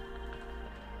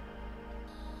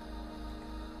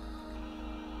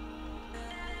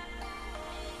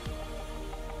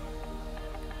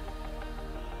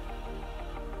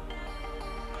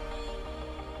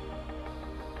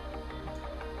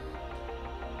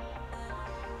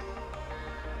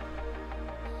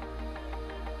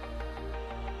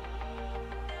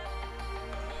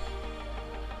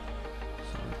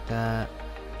 that.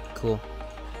 Cool.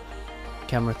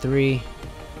 Camera 3.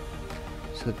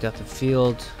 Let's go depth of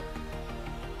field.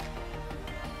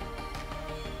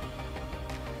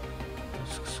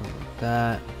 Let's go something like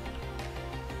that.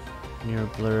 Near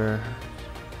blur.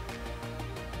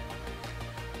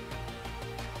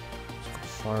 Let's go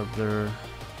far blur.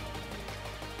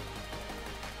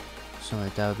 Something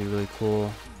like that would be really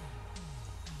cool.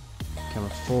 Camera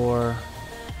 4.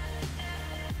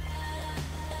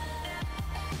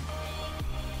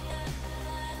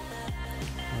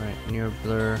 Alright, near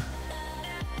blur.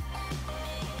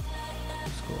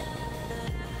 Let's go.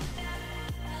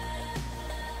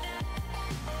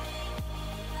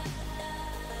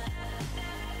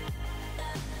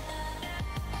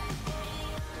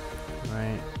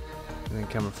 Right. And then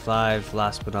camera 5,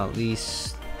 last but not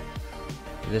least.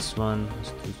 This one,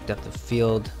 let's do depth of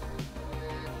field.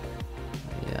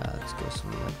 Yeah, let's go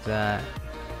something like that.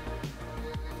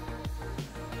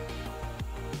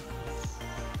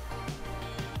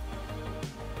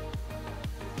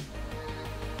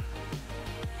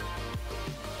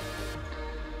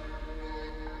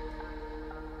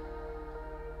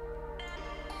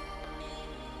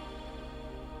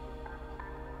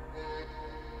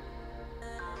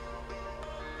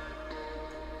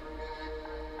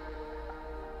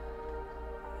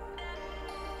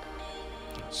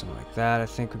 Something like that I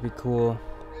think would be cool.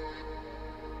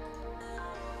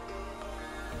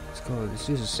 Let's go, let's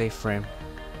use a safe frame.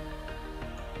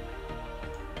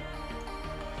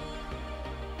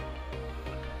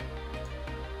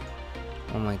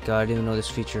 Oh my god, I didn't even know this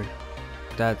feature.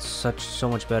 That's so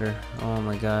much better. Oh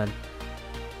my god.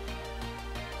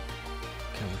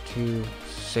 Camera 2,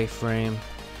 safe frame.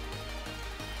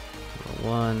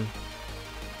 Camera 1,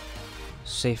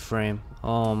 safe frame.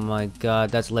 Oh my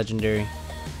god, that's legendary.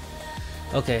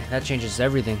 Okay, that changes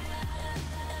everything.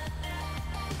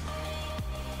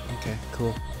 Okay,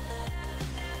 cool.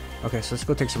 Okay, so let's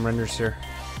go take some renders here.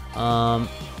 Let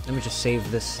me just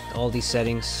save this, all these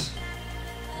settings.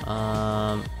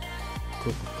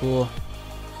 Cool.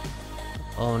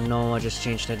 Oh no, I just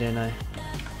changed that, didn't I?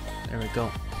 There we go.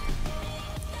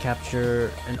 Capture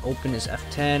and open is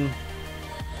F10.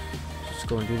 Let's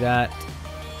go and do that.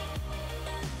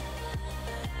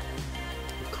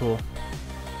 Cool.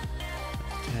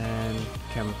 10,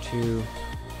 camera 2,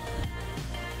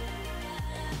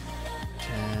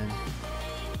 10.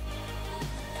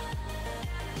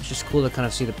 It's just cool to kind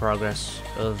of see the progress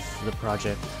of the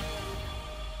project.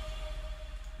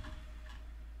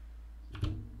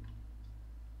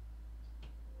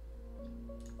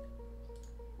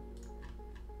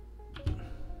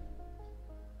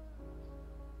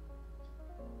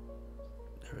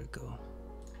 There we go.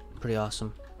 Pretty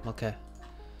awesome. Okay.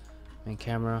 Main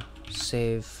camera,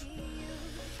 save.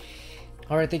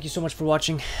 Alright, thank you so much for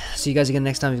watching. See you guys again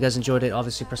next time. If you guys enjoyed it,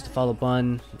 obviously press the follow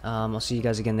button. I'll see you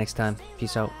guys again next time.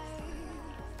 Peace out.